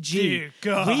TCG. Dear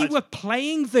God. We were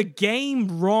playing the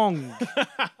game wrong.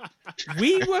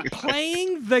 We were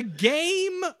playing the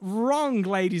game wrong,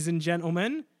 ladies and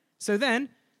gentlemen. So then,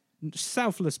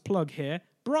 selfless plug here,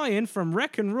 Brian from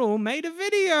Wreck and Rule made a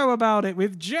video about it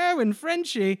with Joe and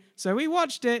Frenchie. So we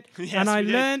watched it, Yes, and I we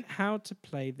did. learned how to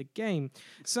play the game.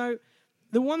 So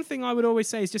the one thing I would always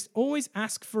say is just always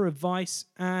ask for advice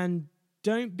and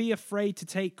don't be afraid to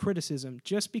take criticism.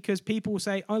 Just because people will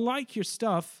say, I like your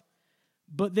stuff,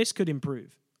 but this could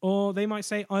improve. Or they might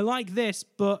say, I like this,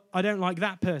 but I don't like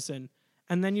that person.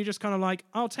 And then you're just kind of like,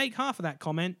 I'll take half of that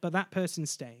comment, but that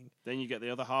person's staying. Then you get the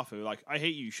other half who are like, I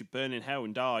hate you, you should burn in hell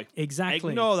and die.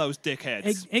 Exactly. Ignore those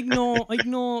dickheads.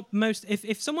 Ignore most.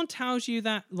 If someone tells you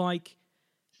that, like,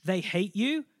 they hate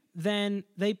you, then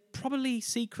they probably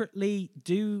secretly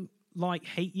do, like,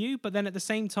 hate you. But then at the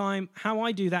same time, how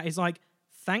I do that is like,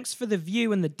 thanks for the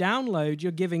view and the download.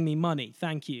 You're giving me money.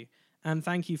 Thank you. And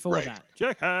thank you for Right. that.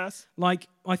 Jackass. Like,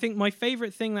 I think my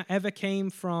favorite thing that ever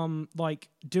came from, like,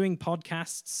 doing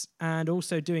podcasts and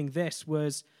also doing this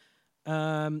was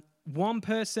one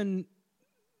person,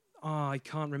 I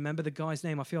can't remember the guy's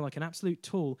name. I feel like an absolute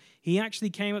tool. He actually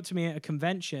came up to me at a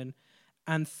convention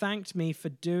and thanked me for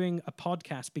doing a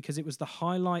podcast because it was the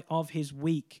highlight of his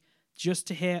week just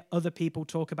to hear other people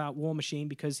talk about War Machine,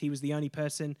 because he was the only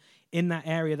person in that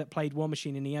area that played War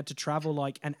Machine and he had to travel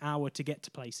like an hour to get to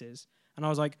places. And I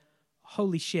was like,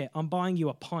 holy shit, I'm buying you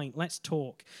a pint. Let's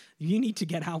talk. You need to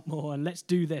get out more and let's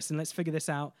do this and let's figure this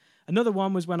out. Another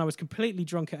one was when I was completely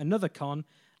drunk at another con.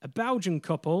 A Belgian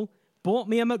couple bought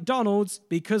me a McDonald's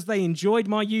because they enjoyed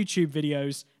my YouTube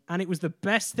videos. And it was the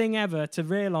best thing ever to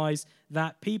realize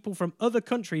that people from other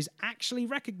countries actually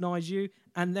recognize you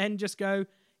and then just go,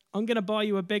 I'm going to buy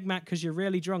you a Big Mac because you're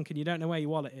really drunk and you don't know where your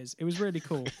wallet is. It was really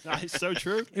cool. That is so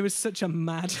true. It was such a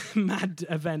mad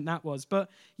event that was. But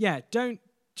yeah, don't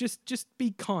just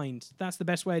be kind. That's the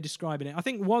best way of describing it. I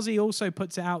think Wazzy also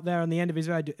puts it out there on the end of his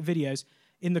videos.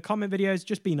 In the comment videos,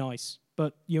 just be nice.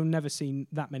 But you'll never see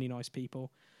that many nice people.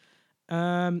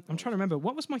 I'm trying to remember.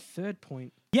 What was my third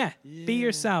point? Yeah. Be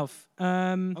yourself.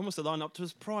 Almost a line up to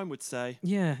as Prime would say.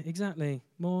 Yeah, exactly.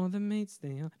 More than meets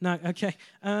the eye. No, okay.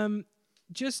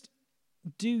 Just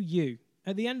do you.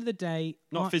 At the end of the day,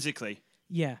 Not physically.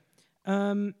 yeah.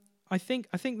 I think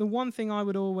the one thing I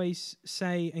would always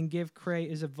say and give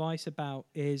creators advice about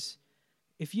is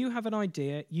if you have an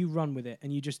idea, you run with it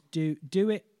and you just do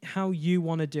it how you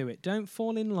want to do it. Don't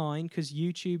fall in line because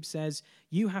YouTube says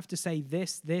you have to say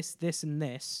this, this, this, and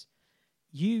this.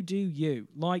 You do you.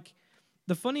 Like,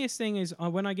 the funniest thing is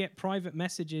when I get private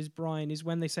messages, Brian, is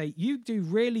when they say, you do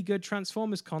really good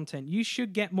Transformers content. You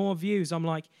should get more views. I'm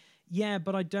like, yeah,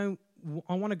 but I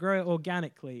want to grow it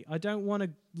organically. I don't want to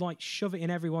like shove it in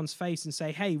everyone's face and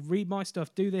say, hey, read my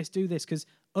stuff, do this, because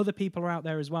other people are out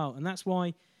there as well. And that's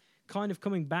why kind of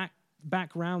coming back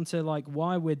round to like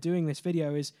why we're doing this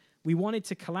video is we wanted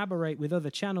to collaborate with other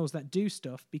channels that do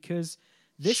stuff because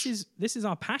this is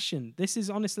our passion. This is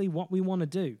honestly what we want to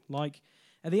do. Like,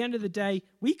 at the end of the day,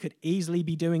 we could easily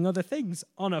be doing other things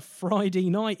on a Friday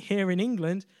night here in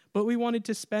England, but we wanted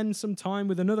to spend some time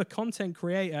with another content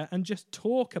creator and just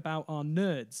talk about our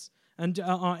nerds. and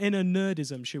our inner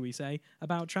nerdism, should we say,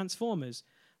 about Transformers.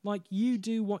 Like, you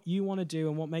do what you want to do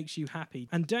and what makes you happy.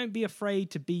 And don't be afraid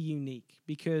to be unique,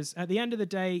 because at the end of the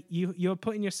day, you're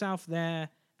putting yourself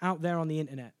out there on the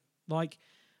internet. Like,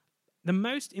 the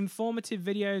most informative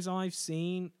videos I've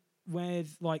seen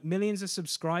with like millions of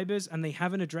subscribers and they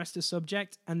haven't addressed a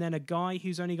subject, and then a guy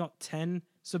who's only got 10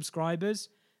 subscribers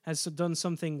has done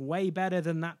something way better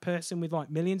than that person with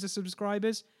like millions of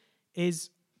subscribers,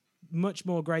 is much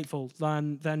more grateful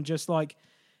than just like,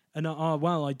 and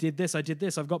well, I did this,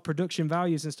 I've got production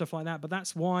values and stuff like that. But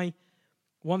that's why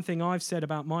one thing I've said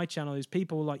about my channel is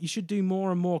people like, you should do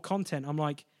more and more content. I'm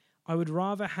like, I would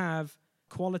rather have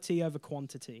quality over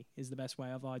quantity is the best way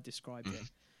I've described it.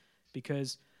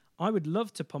 Because I would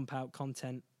love to pump out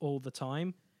content all the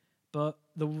time, but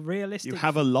the realistic... You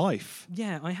have a life.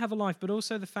 Yeah, I have a life, but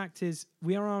also the fact is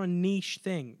we are on a niche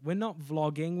thing. We're not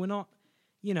vlogging. We're not,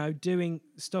 doing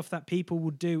stuff that people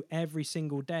would do every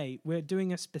single day. We're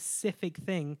doing a specific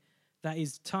thing that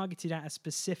is targeted at a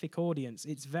specific audience.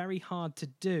 It's very hard to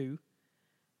do,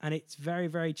 and it's very,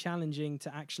 very challenging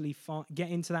to actually get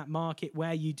into that market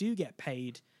where you do get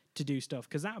paid to do stuff,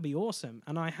 because that would be awesome.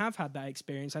 And I have had that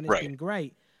experience, and it's been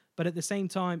great. But at the same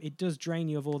time, it does drain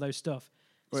you of all those stuff.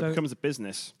 Well, so it becomes a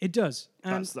business. It does.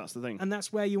 And that's the thing. And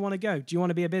that's where you want to go. Do you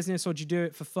want to be a business, or do you do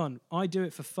it for fun? I do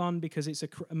it for fun because it's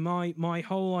my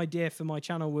whole idea for my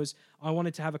channel was I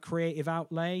wanted to have a creative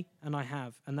outlay, and I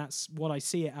have. And that's what I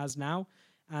see it as now.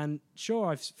 And sure,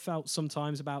 I've felt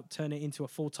sometimes about turning it into a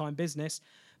full-time business,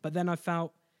 but then I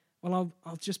felt, well,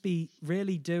 I'll just be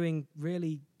really doing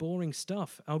really boring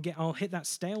stuff. I'll hit that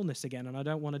staleness again, and I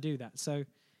don't want to do that. So,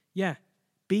 yeah.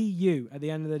 Be you at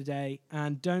the end of the day,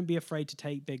 and don't be afraid to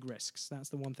take big risks. That's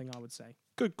the one thing I would say.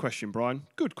 Good question, Brian.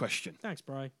 Good question. Thanks,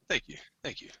 Brian. Thank you.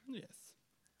 Yes.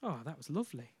 Oh, that was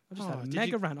lovely. I just had a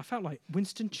mega rant. I felt like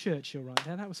Winston Churchill right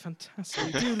there. That was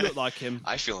fantastic. You do look like him.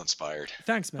 I feel inspired.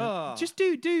 Thanks, man. Just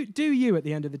do you at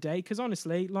the end of the day, because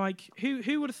honestly, like,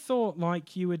 who would have thought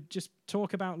like you would just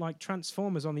talk about like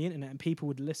Transformers on the internet and people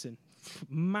would listen?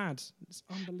 Mad. It's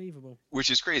unbelievable.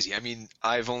 Which is crazy. I mean,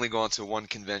 I've only gone to one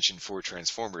convention for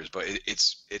Transformers, but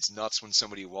it's nuts when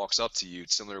somebody walks up to you.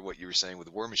 It's similar to what you were saying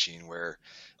with War Machine, where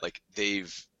like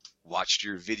they've watched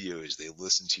your videos, they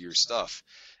listen to your stuff,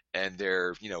 and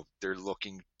they're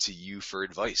looking to you for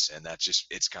advice, and that's just,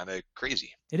 it's kind of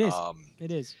crazy. It is.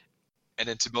 It is. And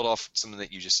then to build off something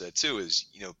that you just said too is,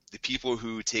 the people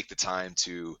who take the time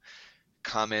to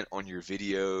comment on your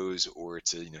videos or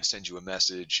to send you a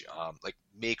message, like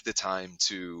make the time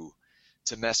to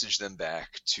message them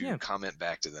back, to comment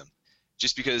back to them,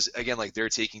 just because again, like they're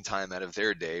taking time out of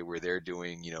their day where they're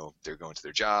doing, they're going to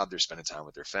their job, they're spending time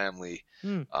with their family,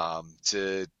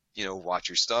 to watch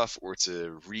your stuff or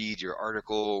to read your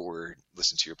article or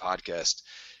listen to your podcast.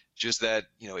 Just that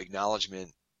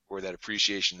acknowledgement or that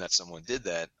appreciation that someone did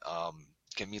that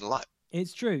can mean a lot.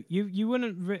 It's true. You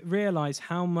wouldn't realize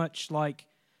how much like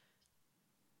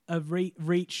a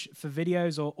reach for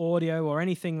videos or audio or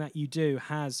anything that you do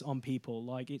has on people.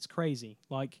 Like, it's crazy.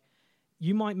 Like,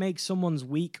 you might make someone's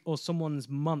week or someone's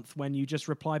month when you just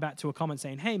reply back to a comment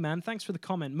saying, hey man, thanks for the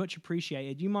comment, much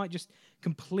appreciated. You might just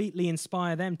completely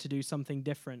inspire them to do something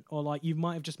different, or like you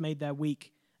might have just made their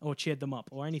week or cheered them up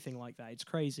or anything like that. It's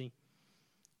crazy.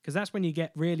 Because that's when you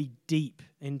get really deep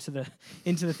into the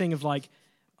thing of like,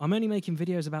 I'm only making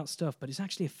videos about stuff, but it's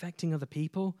actually affecting other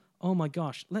people. Oh my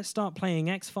gosh, let's start playing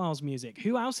X-Files music.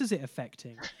 Who else is it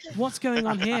affecting? What's going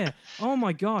on here? Oh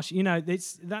my gosh,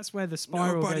 that's where the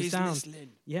spiral goes down. Listening.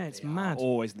 Yeah, it's mad.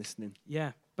 Always listening.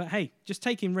 Yeah, but hey, just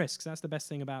taking risks, that's the best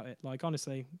thing about it. Like,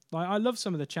 honestly, like I love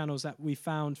some of the channels that we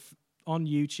found on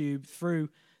YouTube through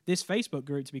this Facebook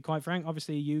group, to be quite frank.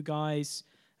 Obviously, you guys,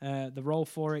 the Roll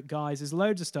For It guys, there's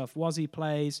loads of stuff. Wazzy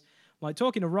Plays. Like,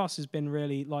 talking to Ross has been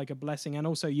really like a blessing, and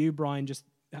also you, Brian, just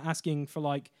asking for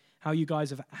like how you guys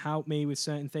have helped me with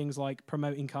certain things like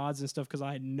promoting cards and stuff, because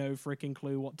I had no freaking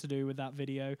clue what to do with that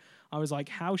video. I was like,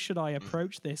 how should I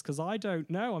approach this? Because I don't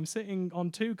know. I'm sitting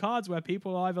on 2 cards where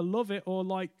people either love it or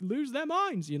like lose their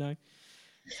minds,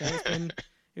 So it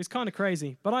was kind of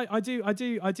crazy. But I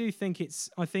do think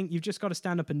I think you've just got to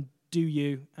stand up and do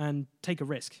you and take a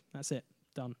risk. That's it.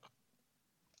 Done.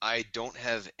 I don't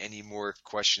have any more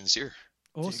questions here.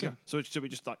 Awesome. So should we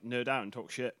just like nerd out and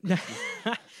talk shit?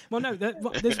 Well, no.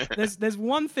 There's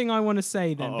one thing I want to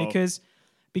say then,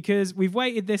 because we've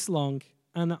waited this long,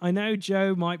 and I know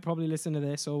Joe might probably listen to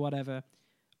this or whatever.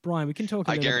 Brian, we can talk.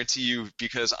 I guarantee you,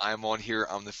 because I'm on here,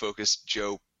 I'm the focus.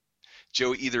 Joe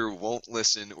either won't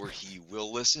listen or he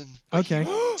will listen. But he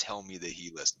won't tell me that he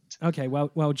listened. Okay.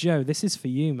 Well, Joe, this is for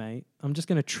you, mate. I'm just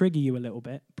going to trigger you a little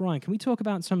bit. Brian, can we talk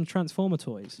about some Transformer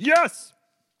toys? Yes.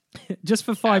 Just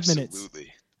for 5 minutes.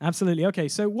 Absolutely. Absolutely. Okay,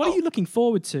 so what are Oh. you looking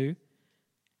forward to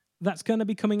that's going to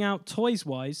be coming out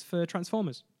toys-wise for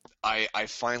Transformers? I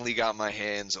finally got my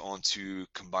hands onto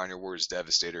Combiner Wars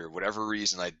Devastator. Whatever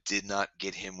reason, I did not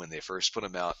get him when they first put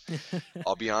him out.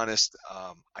 I'll be honest,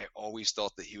 I always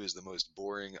thought that he was the most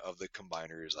boring of the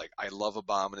combiners. Like, I love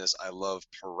Abominus, I love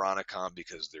Piranacon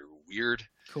because they're weird.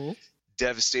 Cool.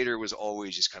 Devastator was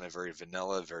always just kind of very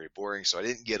vanilla, very boring, so I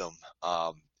didn't get him.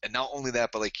 And not only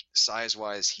that, but like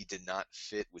size-wise, he did not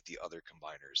fit with the other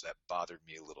combiners. That bothered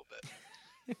me a little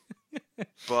bit.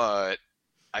 But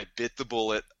I bit the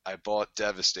bullet. I bought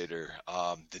Devastator.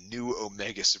 The new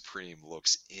Omega Supreme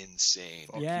looks insane.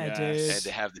 Yeah, yes. dude. And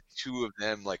to have the two of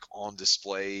them like on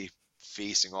display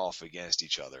facing off against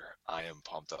each other, I am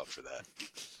pumped up for that.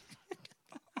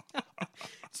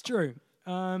 It's true.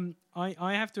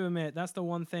 I have to admit, that's the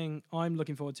one thing I'm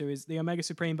looking forward to is the Omega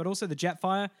Supreme, but also the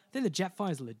Jetfire. I think the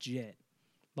Jetfire is legit.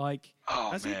 Like,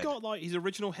 Oh Has man. he got like his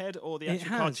original head or the it actual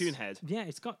has. cartoon head? Yeah,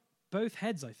 it's got both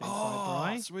heads, I think. Oh,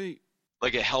 right? sweet.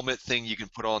 Like a helmet thing you can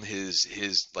put on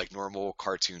his like normal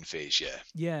cartoon face, yeah.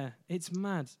 Yeah, it's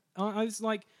mad. I was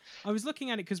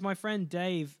looking at it because my friend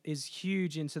Dave is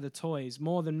huge into the toys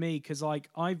more than me because like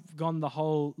I've gone the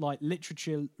whole like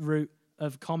literature route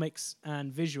of comics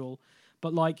and visual,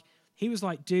 but like he was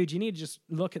like, dude, you need to just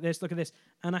look at this,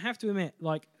 and I have to admit,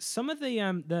 like some of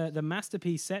the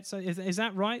masterpiece sets, is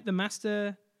that right? The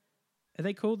master. Are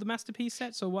they called the masterpiece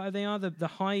sets, or what are they? Are the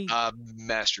high?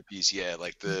 Masterpiece, yeah,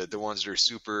 like the ones that are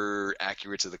super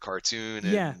accurate to the cartoon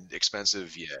and Yeah.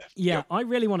 expensive, yeah. Yeah, Yep. I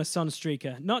really want a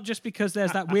Sunstreaker. Not just because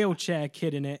there's that wheelchair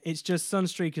kid in it. It's just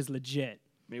Sunstreaker's legit.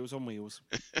 Meals on wheels.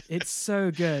 It's so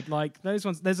good. Like those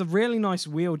ones. There's a really nice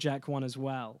Wheeljack one as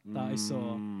well that I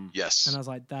saw, Yes. and I was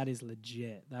like, that is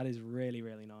legit. That is really,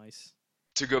 really nice.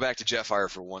 To go back to Jetfire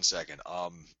for 1 second,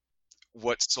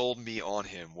 what sold me on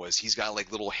him was he's got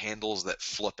like little handles that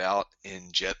flip out in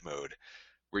jet mode,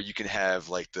 where you can have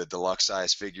like the deluxe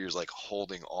size figures like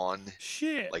holding on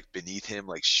Shit. like beneath him,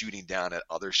 like shooting down at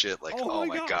other shit. Like, Oh oh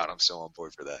my my god, I'm so on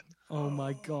board for that. Oh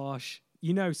my gosh.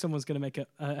 You know someone's going to make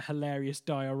a hilarious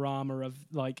diorama of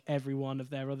like every one of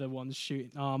their other ones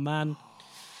shooting. Oh man.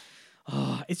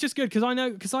 Oh, it's just good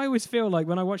because I always feel like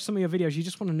when I watch some of your videos, you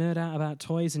just want to nerd out about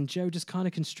toys and Joe just kind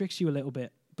of constricts you a little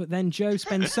bit. But then Joe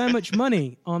spends so much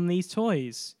money on these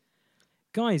toys.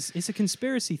 Guys, it's a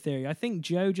conspiracy theory. I think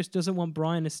Joe just doesn't want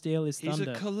Brian to steal his He's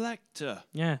thunder. a collector.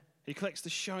 Yeah. He collects the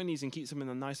shinies and keeps them in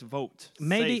a nice vault.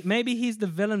 Maybe Safe. he's the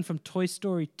villain from Toy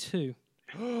Story 2.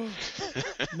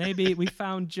 Maybe we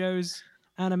found Joe's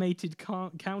animated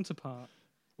counterpart.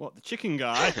 What, the chicken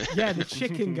guy? Yeah, the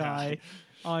chicken guy.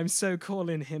 I'm so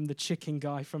calling him the chicken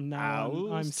guy from now on.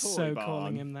 Owl's I'm Toy so Barn.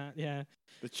 calling him that. Yeah.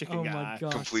 The chicken Oh guy. my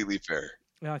god. Completely fair.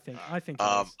 Yeah, I think it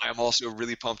is. I'm also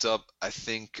really pumped up. I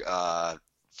think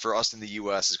for us in the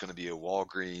U.S. is going to be a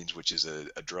Walgreens, which is a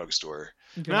drugstore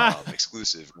Okay.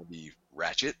 exclusive. Going to be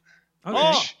Ratchet. Okay.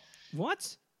 Oh!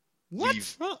 What? We've-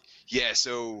 Yeah,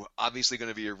 so obviously going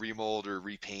to be a remold or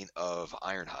repaint of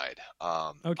Ironhide.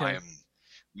 Okay.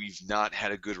 We've not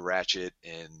had a good Ratchet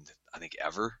in I think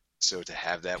ever, so to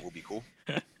have that will be cool.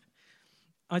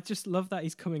 I just love that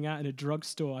he's coming out in a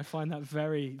drugstore. I find that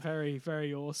very, very,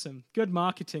 very awesome. Good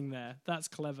marketing there. That's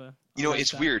clever. You know, I like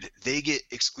it's that. weird. They get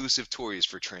exclusive toys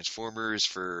for Transformers,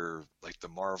 for like the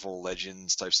Marvel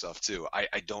Legends type stuff too. I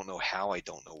don't know how, I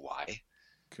don't know why.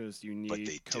 Because you But need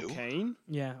they do. cocaine.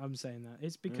 Yeah, I'm saying that.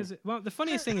 It's because, well, the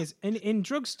funniest thing is in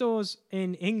drugstores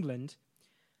in England,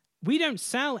 we don't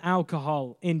sell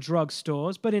alcohol in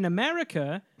drugstores, but in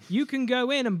America, you can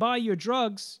go in and buy your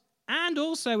drugs and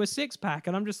also a six-pack.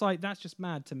 And I'm just like, that's just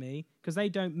mad to me because they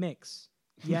don't mix.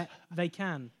 Yet they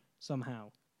can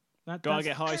somehow. Gotta That's-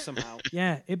 get high somehow.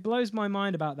 Yeah, it blows my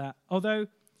mind about that. Although,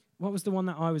 what was the one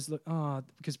that I was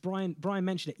because Brian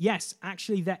mentioned it. Yes,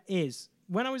 actually, there is.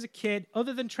 When I was a kid,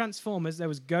 other than Transformers, there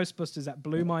was Ghostbusters that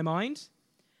blew my mind.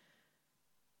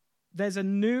 There's a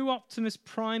new Optimus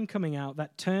Prime coming out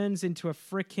that turns into a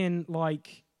freaking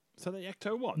like. So the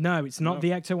Ecto one? No, it's not No. the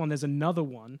Ecto one. There's another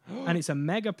one, and it's a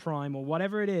Mega Prime or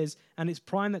whatever it is, and it's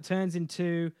Prime that turns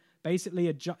into basically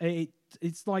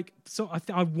it's like so.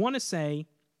 I want to say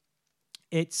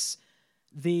it's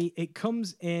it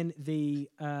comes in the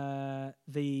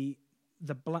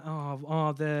black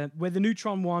where the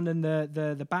Neutron one and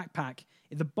the backpack.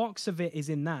 The box of it is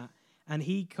in that. And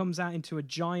he comes out into a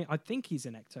giant. I think he's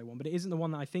an Ecto one, but it isn't the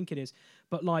one that I think it is.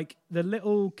 But like the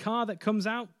little car that comes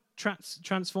out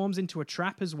transforms into a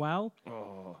trap as well.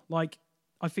 Oh. Like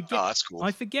I forget. Oh, that's cool.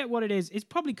 I forget what it is. It's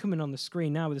probably coming on the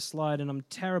screen now with a slide, and I'm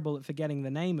terrible at forgetting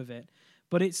the name of it.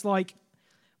 But it's like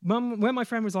when my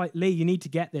friend was like, Lee, you need to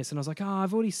get this. And I was like, oh,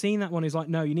 I've already seen that one. He's like,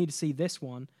 no, you need to see this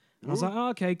one. And I was like, oh,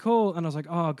 okay, cool. And I was like,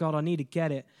 oh, God, I need to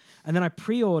get it. And then I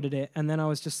pre-ordered it. And then I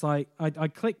was just like, I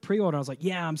clicked pre-order. I was like,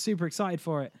 yeah, I'm super excited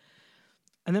for it.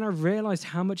 And then I realized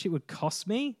how much it would cost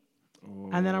me.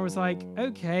 And then I was like,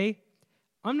 okay,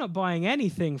 I'm not buying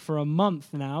anything for a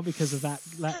month now because of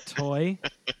that toy.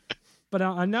 But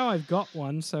I know I've got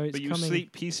one, so it's But you coming.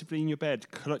 sleep peacefully in your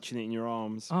bed, clutching it in your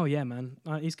arms. Oh, yeah, man.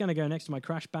 He's going to go next to my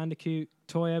Crash Bandicoot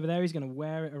toy over there. He's going to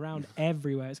wear it around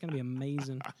everywhere. It's going to be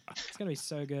amazing. It's going to be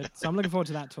so good. So I'm looking forward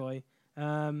to that toy.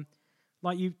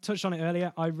 Like you touched on it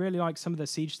earlier, I really like some of the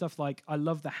Siege stuff. Like, I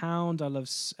love the Hound. I love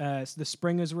the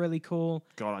Springer's really cool.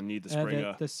 God, I need the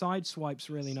Springer. The side swipe's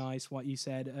really nice, what you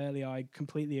said earlier. I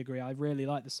completely agree. I really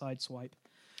like the side swipe.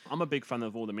 I'm a big fan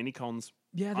of all the minicons.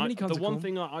 Yeah, the minicons are The one cool.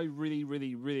 thing I really,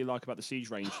 really, really like about the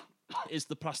Siege range is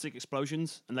the plastic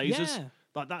explosions and lasers. Yeah.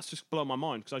 Like, that's just blown my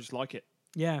mind because I just like it.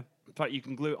 Yeah. In fact, you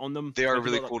can glue it on them. They are Maybe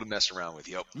really like- cool to mess around with.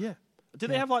 Yep. Yeah. Do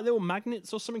they have like little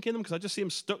magnets or something in them? Because I just see them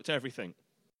stuck to everything.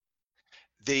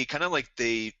 They kind of like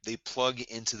they plug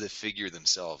into the figure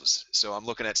themselves. So I'm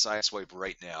looking at Sideswipe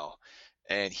right now,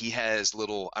 and he has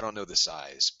little, I don't know the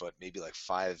size, but maybe like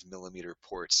 5mm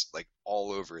ports like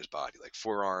all over his body, like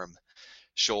forearm,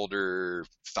 shoulder,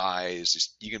 thighs.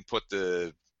 Just, you can put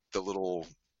the little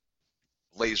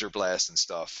laser blast and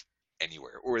stuff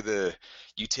anywhere, or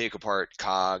you take apart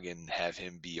Cog and have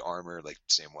him be armor, like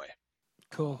same way.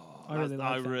 Cool. I really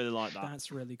like that. that.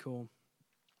 That's really cool.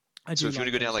 So if you want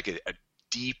to go down like a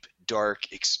deep,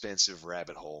 dark, expensive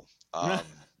rabbit hole,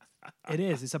 It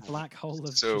is. It's a black hole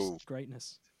of So- just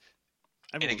greatness.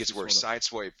 and it gets worse.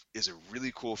 Sideswipe is a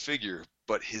really cool figure,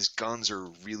 but his guns are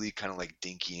really kind of like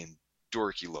dinky and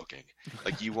dorky looking.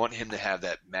 Like, you want him to have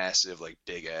that massive, like,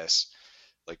 big ass,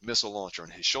 like, missile launcher on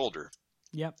his shoulder.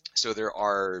 Yep. So there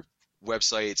are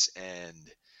websites and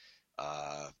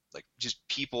like just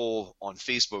people on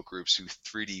Facebook groups who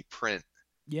 3D print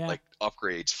Yeah. like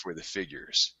upgrades for the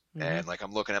figures. Mhm. And like,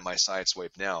 I'm looking at my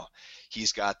Sideswipe now.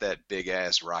 He's got that big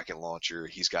ass rocket launcher.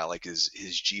 He's got like his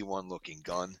G1 looking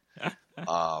gun.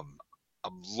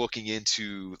 I'm looking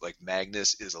into like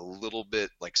Magnus is a little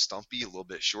bit like stumpy, a little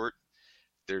bit short.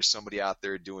 There's somebody out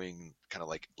there doing kind of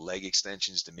like leg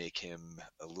extensions to make him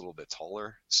a little bit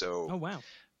taller. So Oh, wow.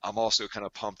 I'm also kind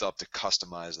of pumped up to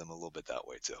customize them a little bit that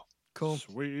way too. Cool.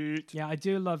 Sweet. Yeah, I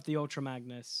do love the Ultra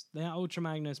Magnus. The Ultra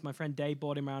Magnus, my friend Dave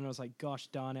bought him around and I was like, gosh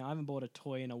darn it, I haven't bought a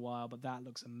toy in a while, but that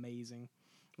looks amazing.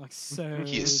 Like, so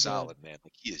He is good. solid, man.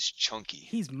 Like, he is chunky.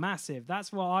 He's massive.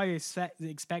 That's what I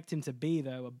expect him to be,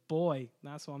 though. A boy.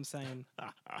 That's what I'm saying.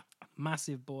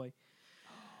 Massive boy.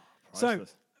 So,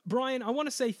 Priceless. Brian, I want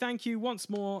to say thank you once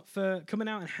more for coming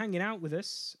out and hanging out with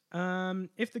us.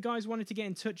 If the guys wanted to get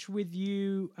in touch with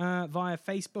you via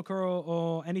Facebook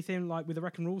or anything like with the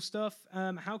Wreck and Rule stuff,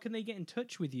 how can they get in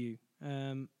touch with you?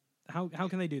 How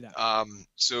can they do that?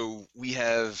 So we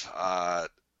have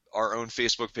our own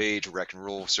Facebook page, Wreck and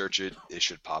Rule. Search it; it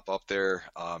should pop up there.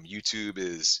 YouTube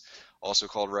is also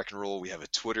called Wreck and Rule. We have a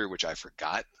Twitter, which I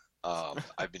forgot.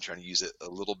 I've been trying to use it a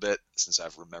little bit since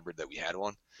I've remembered that we had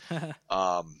one.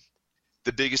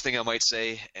 The biggest thing I might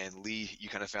say, and Lee, you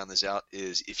kind of found this out,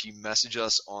 is if you message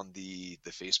us on the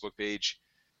Facebook page,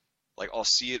 like, I'll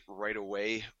see it right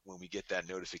away when we get that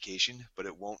notification, but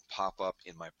it won't pop up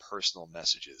in my personal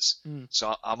messages.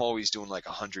 So I'm always doing like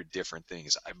 100 different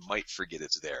things. I might forget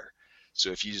it's there.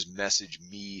 So if you just message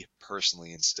me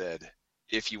personally instead,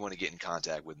 if you want to get in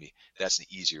contact with me, that's an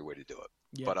easier way to do it.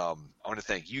 Yeah. But I want to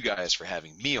thank you guys for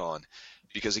having me on,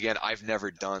 because again, I've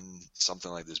never done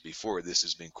something like this before. This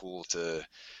has been cool to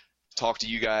talk to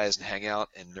you guys and hang out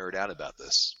and nerd out about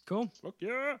this. Cool. Fuck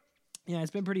yeah. Yeah,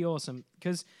 it's been pretty awesome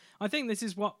because I think this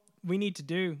is what we need to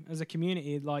do as a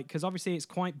community. Like, because obviously it's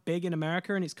quite big in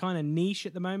America and it's kind of niche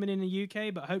at the moment in the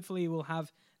UK, but hopefully we'll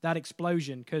have that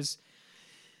explosion because,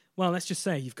 well, let's just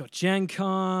say you've got Gen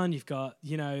Con, you've got, the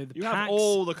You PAX. have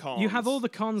all the cons. You have all the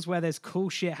cons where there's cool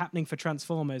shit happening for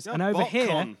Transformers. Yeah, And over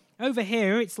BotCon.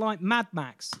 here, it's like Mad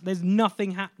Max. There's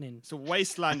nothing happening. It's a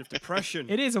wasteland of depression.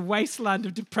 It is a wasteland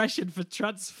of depression for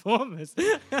Transformers.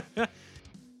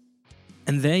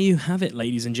 And there you have it,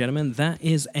 ladies and gentlemen. That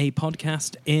is a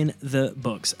podcast in the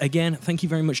books. Again, thank you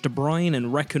very much to Brian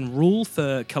and Wreck and Rule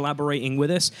for collaborating with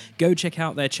us. Go check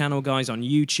out their channel, guys, on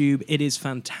YouTube. It is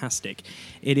fantastic.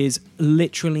 It is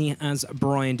literally as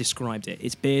Brian described it.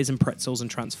 It's beers and pretzels and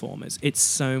Transformers. It's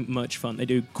so much fun. They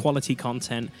do quality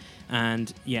content.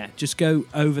 And yeah, just go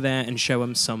over there and show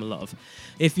them some love.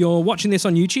 If you're watching this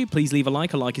on YouTube, please leave a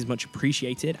like. A like is much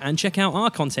appreciated. And check out our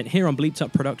content here on Bleeped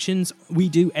Up Productions. We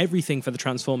do everything for the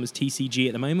Transformers TCG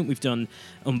at the moment. We've done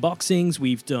unboxings,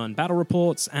 we've done battle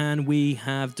reports, and we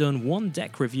have done one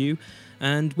deck review.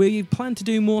 And we plan to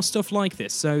do more stuff like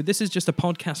this. So this is just a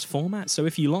podcast format. So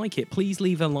if you like it, please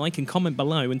leave a like and comment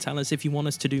below and tell us if you want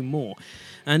us to do more.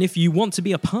 And if you want to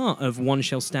be a part of One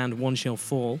Shall Stand, One Shall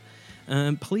Fall,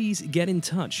 please get in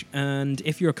touch. And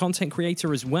if you're a content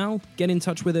creator as well, get in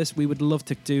touch with us. We would love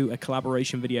to do a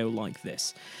collaboration video like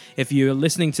this. If you're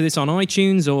listening to this on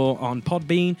iTunes or on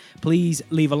Podbean, please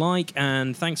leave a like,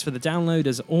 and thanks for the download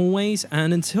as always.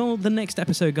 And until the next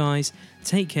episode, guys,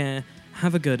 take care,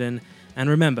 have a good one, and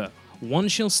remember, One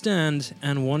Shall Stand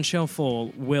and One Shall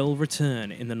Fall will return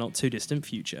in the not too distant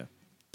future.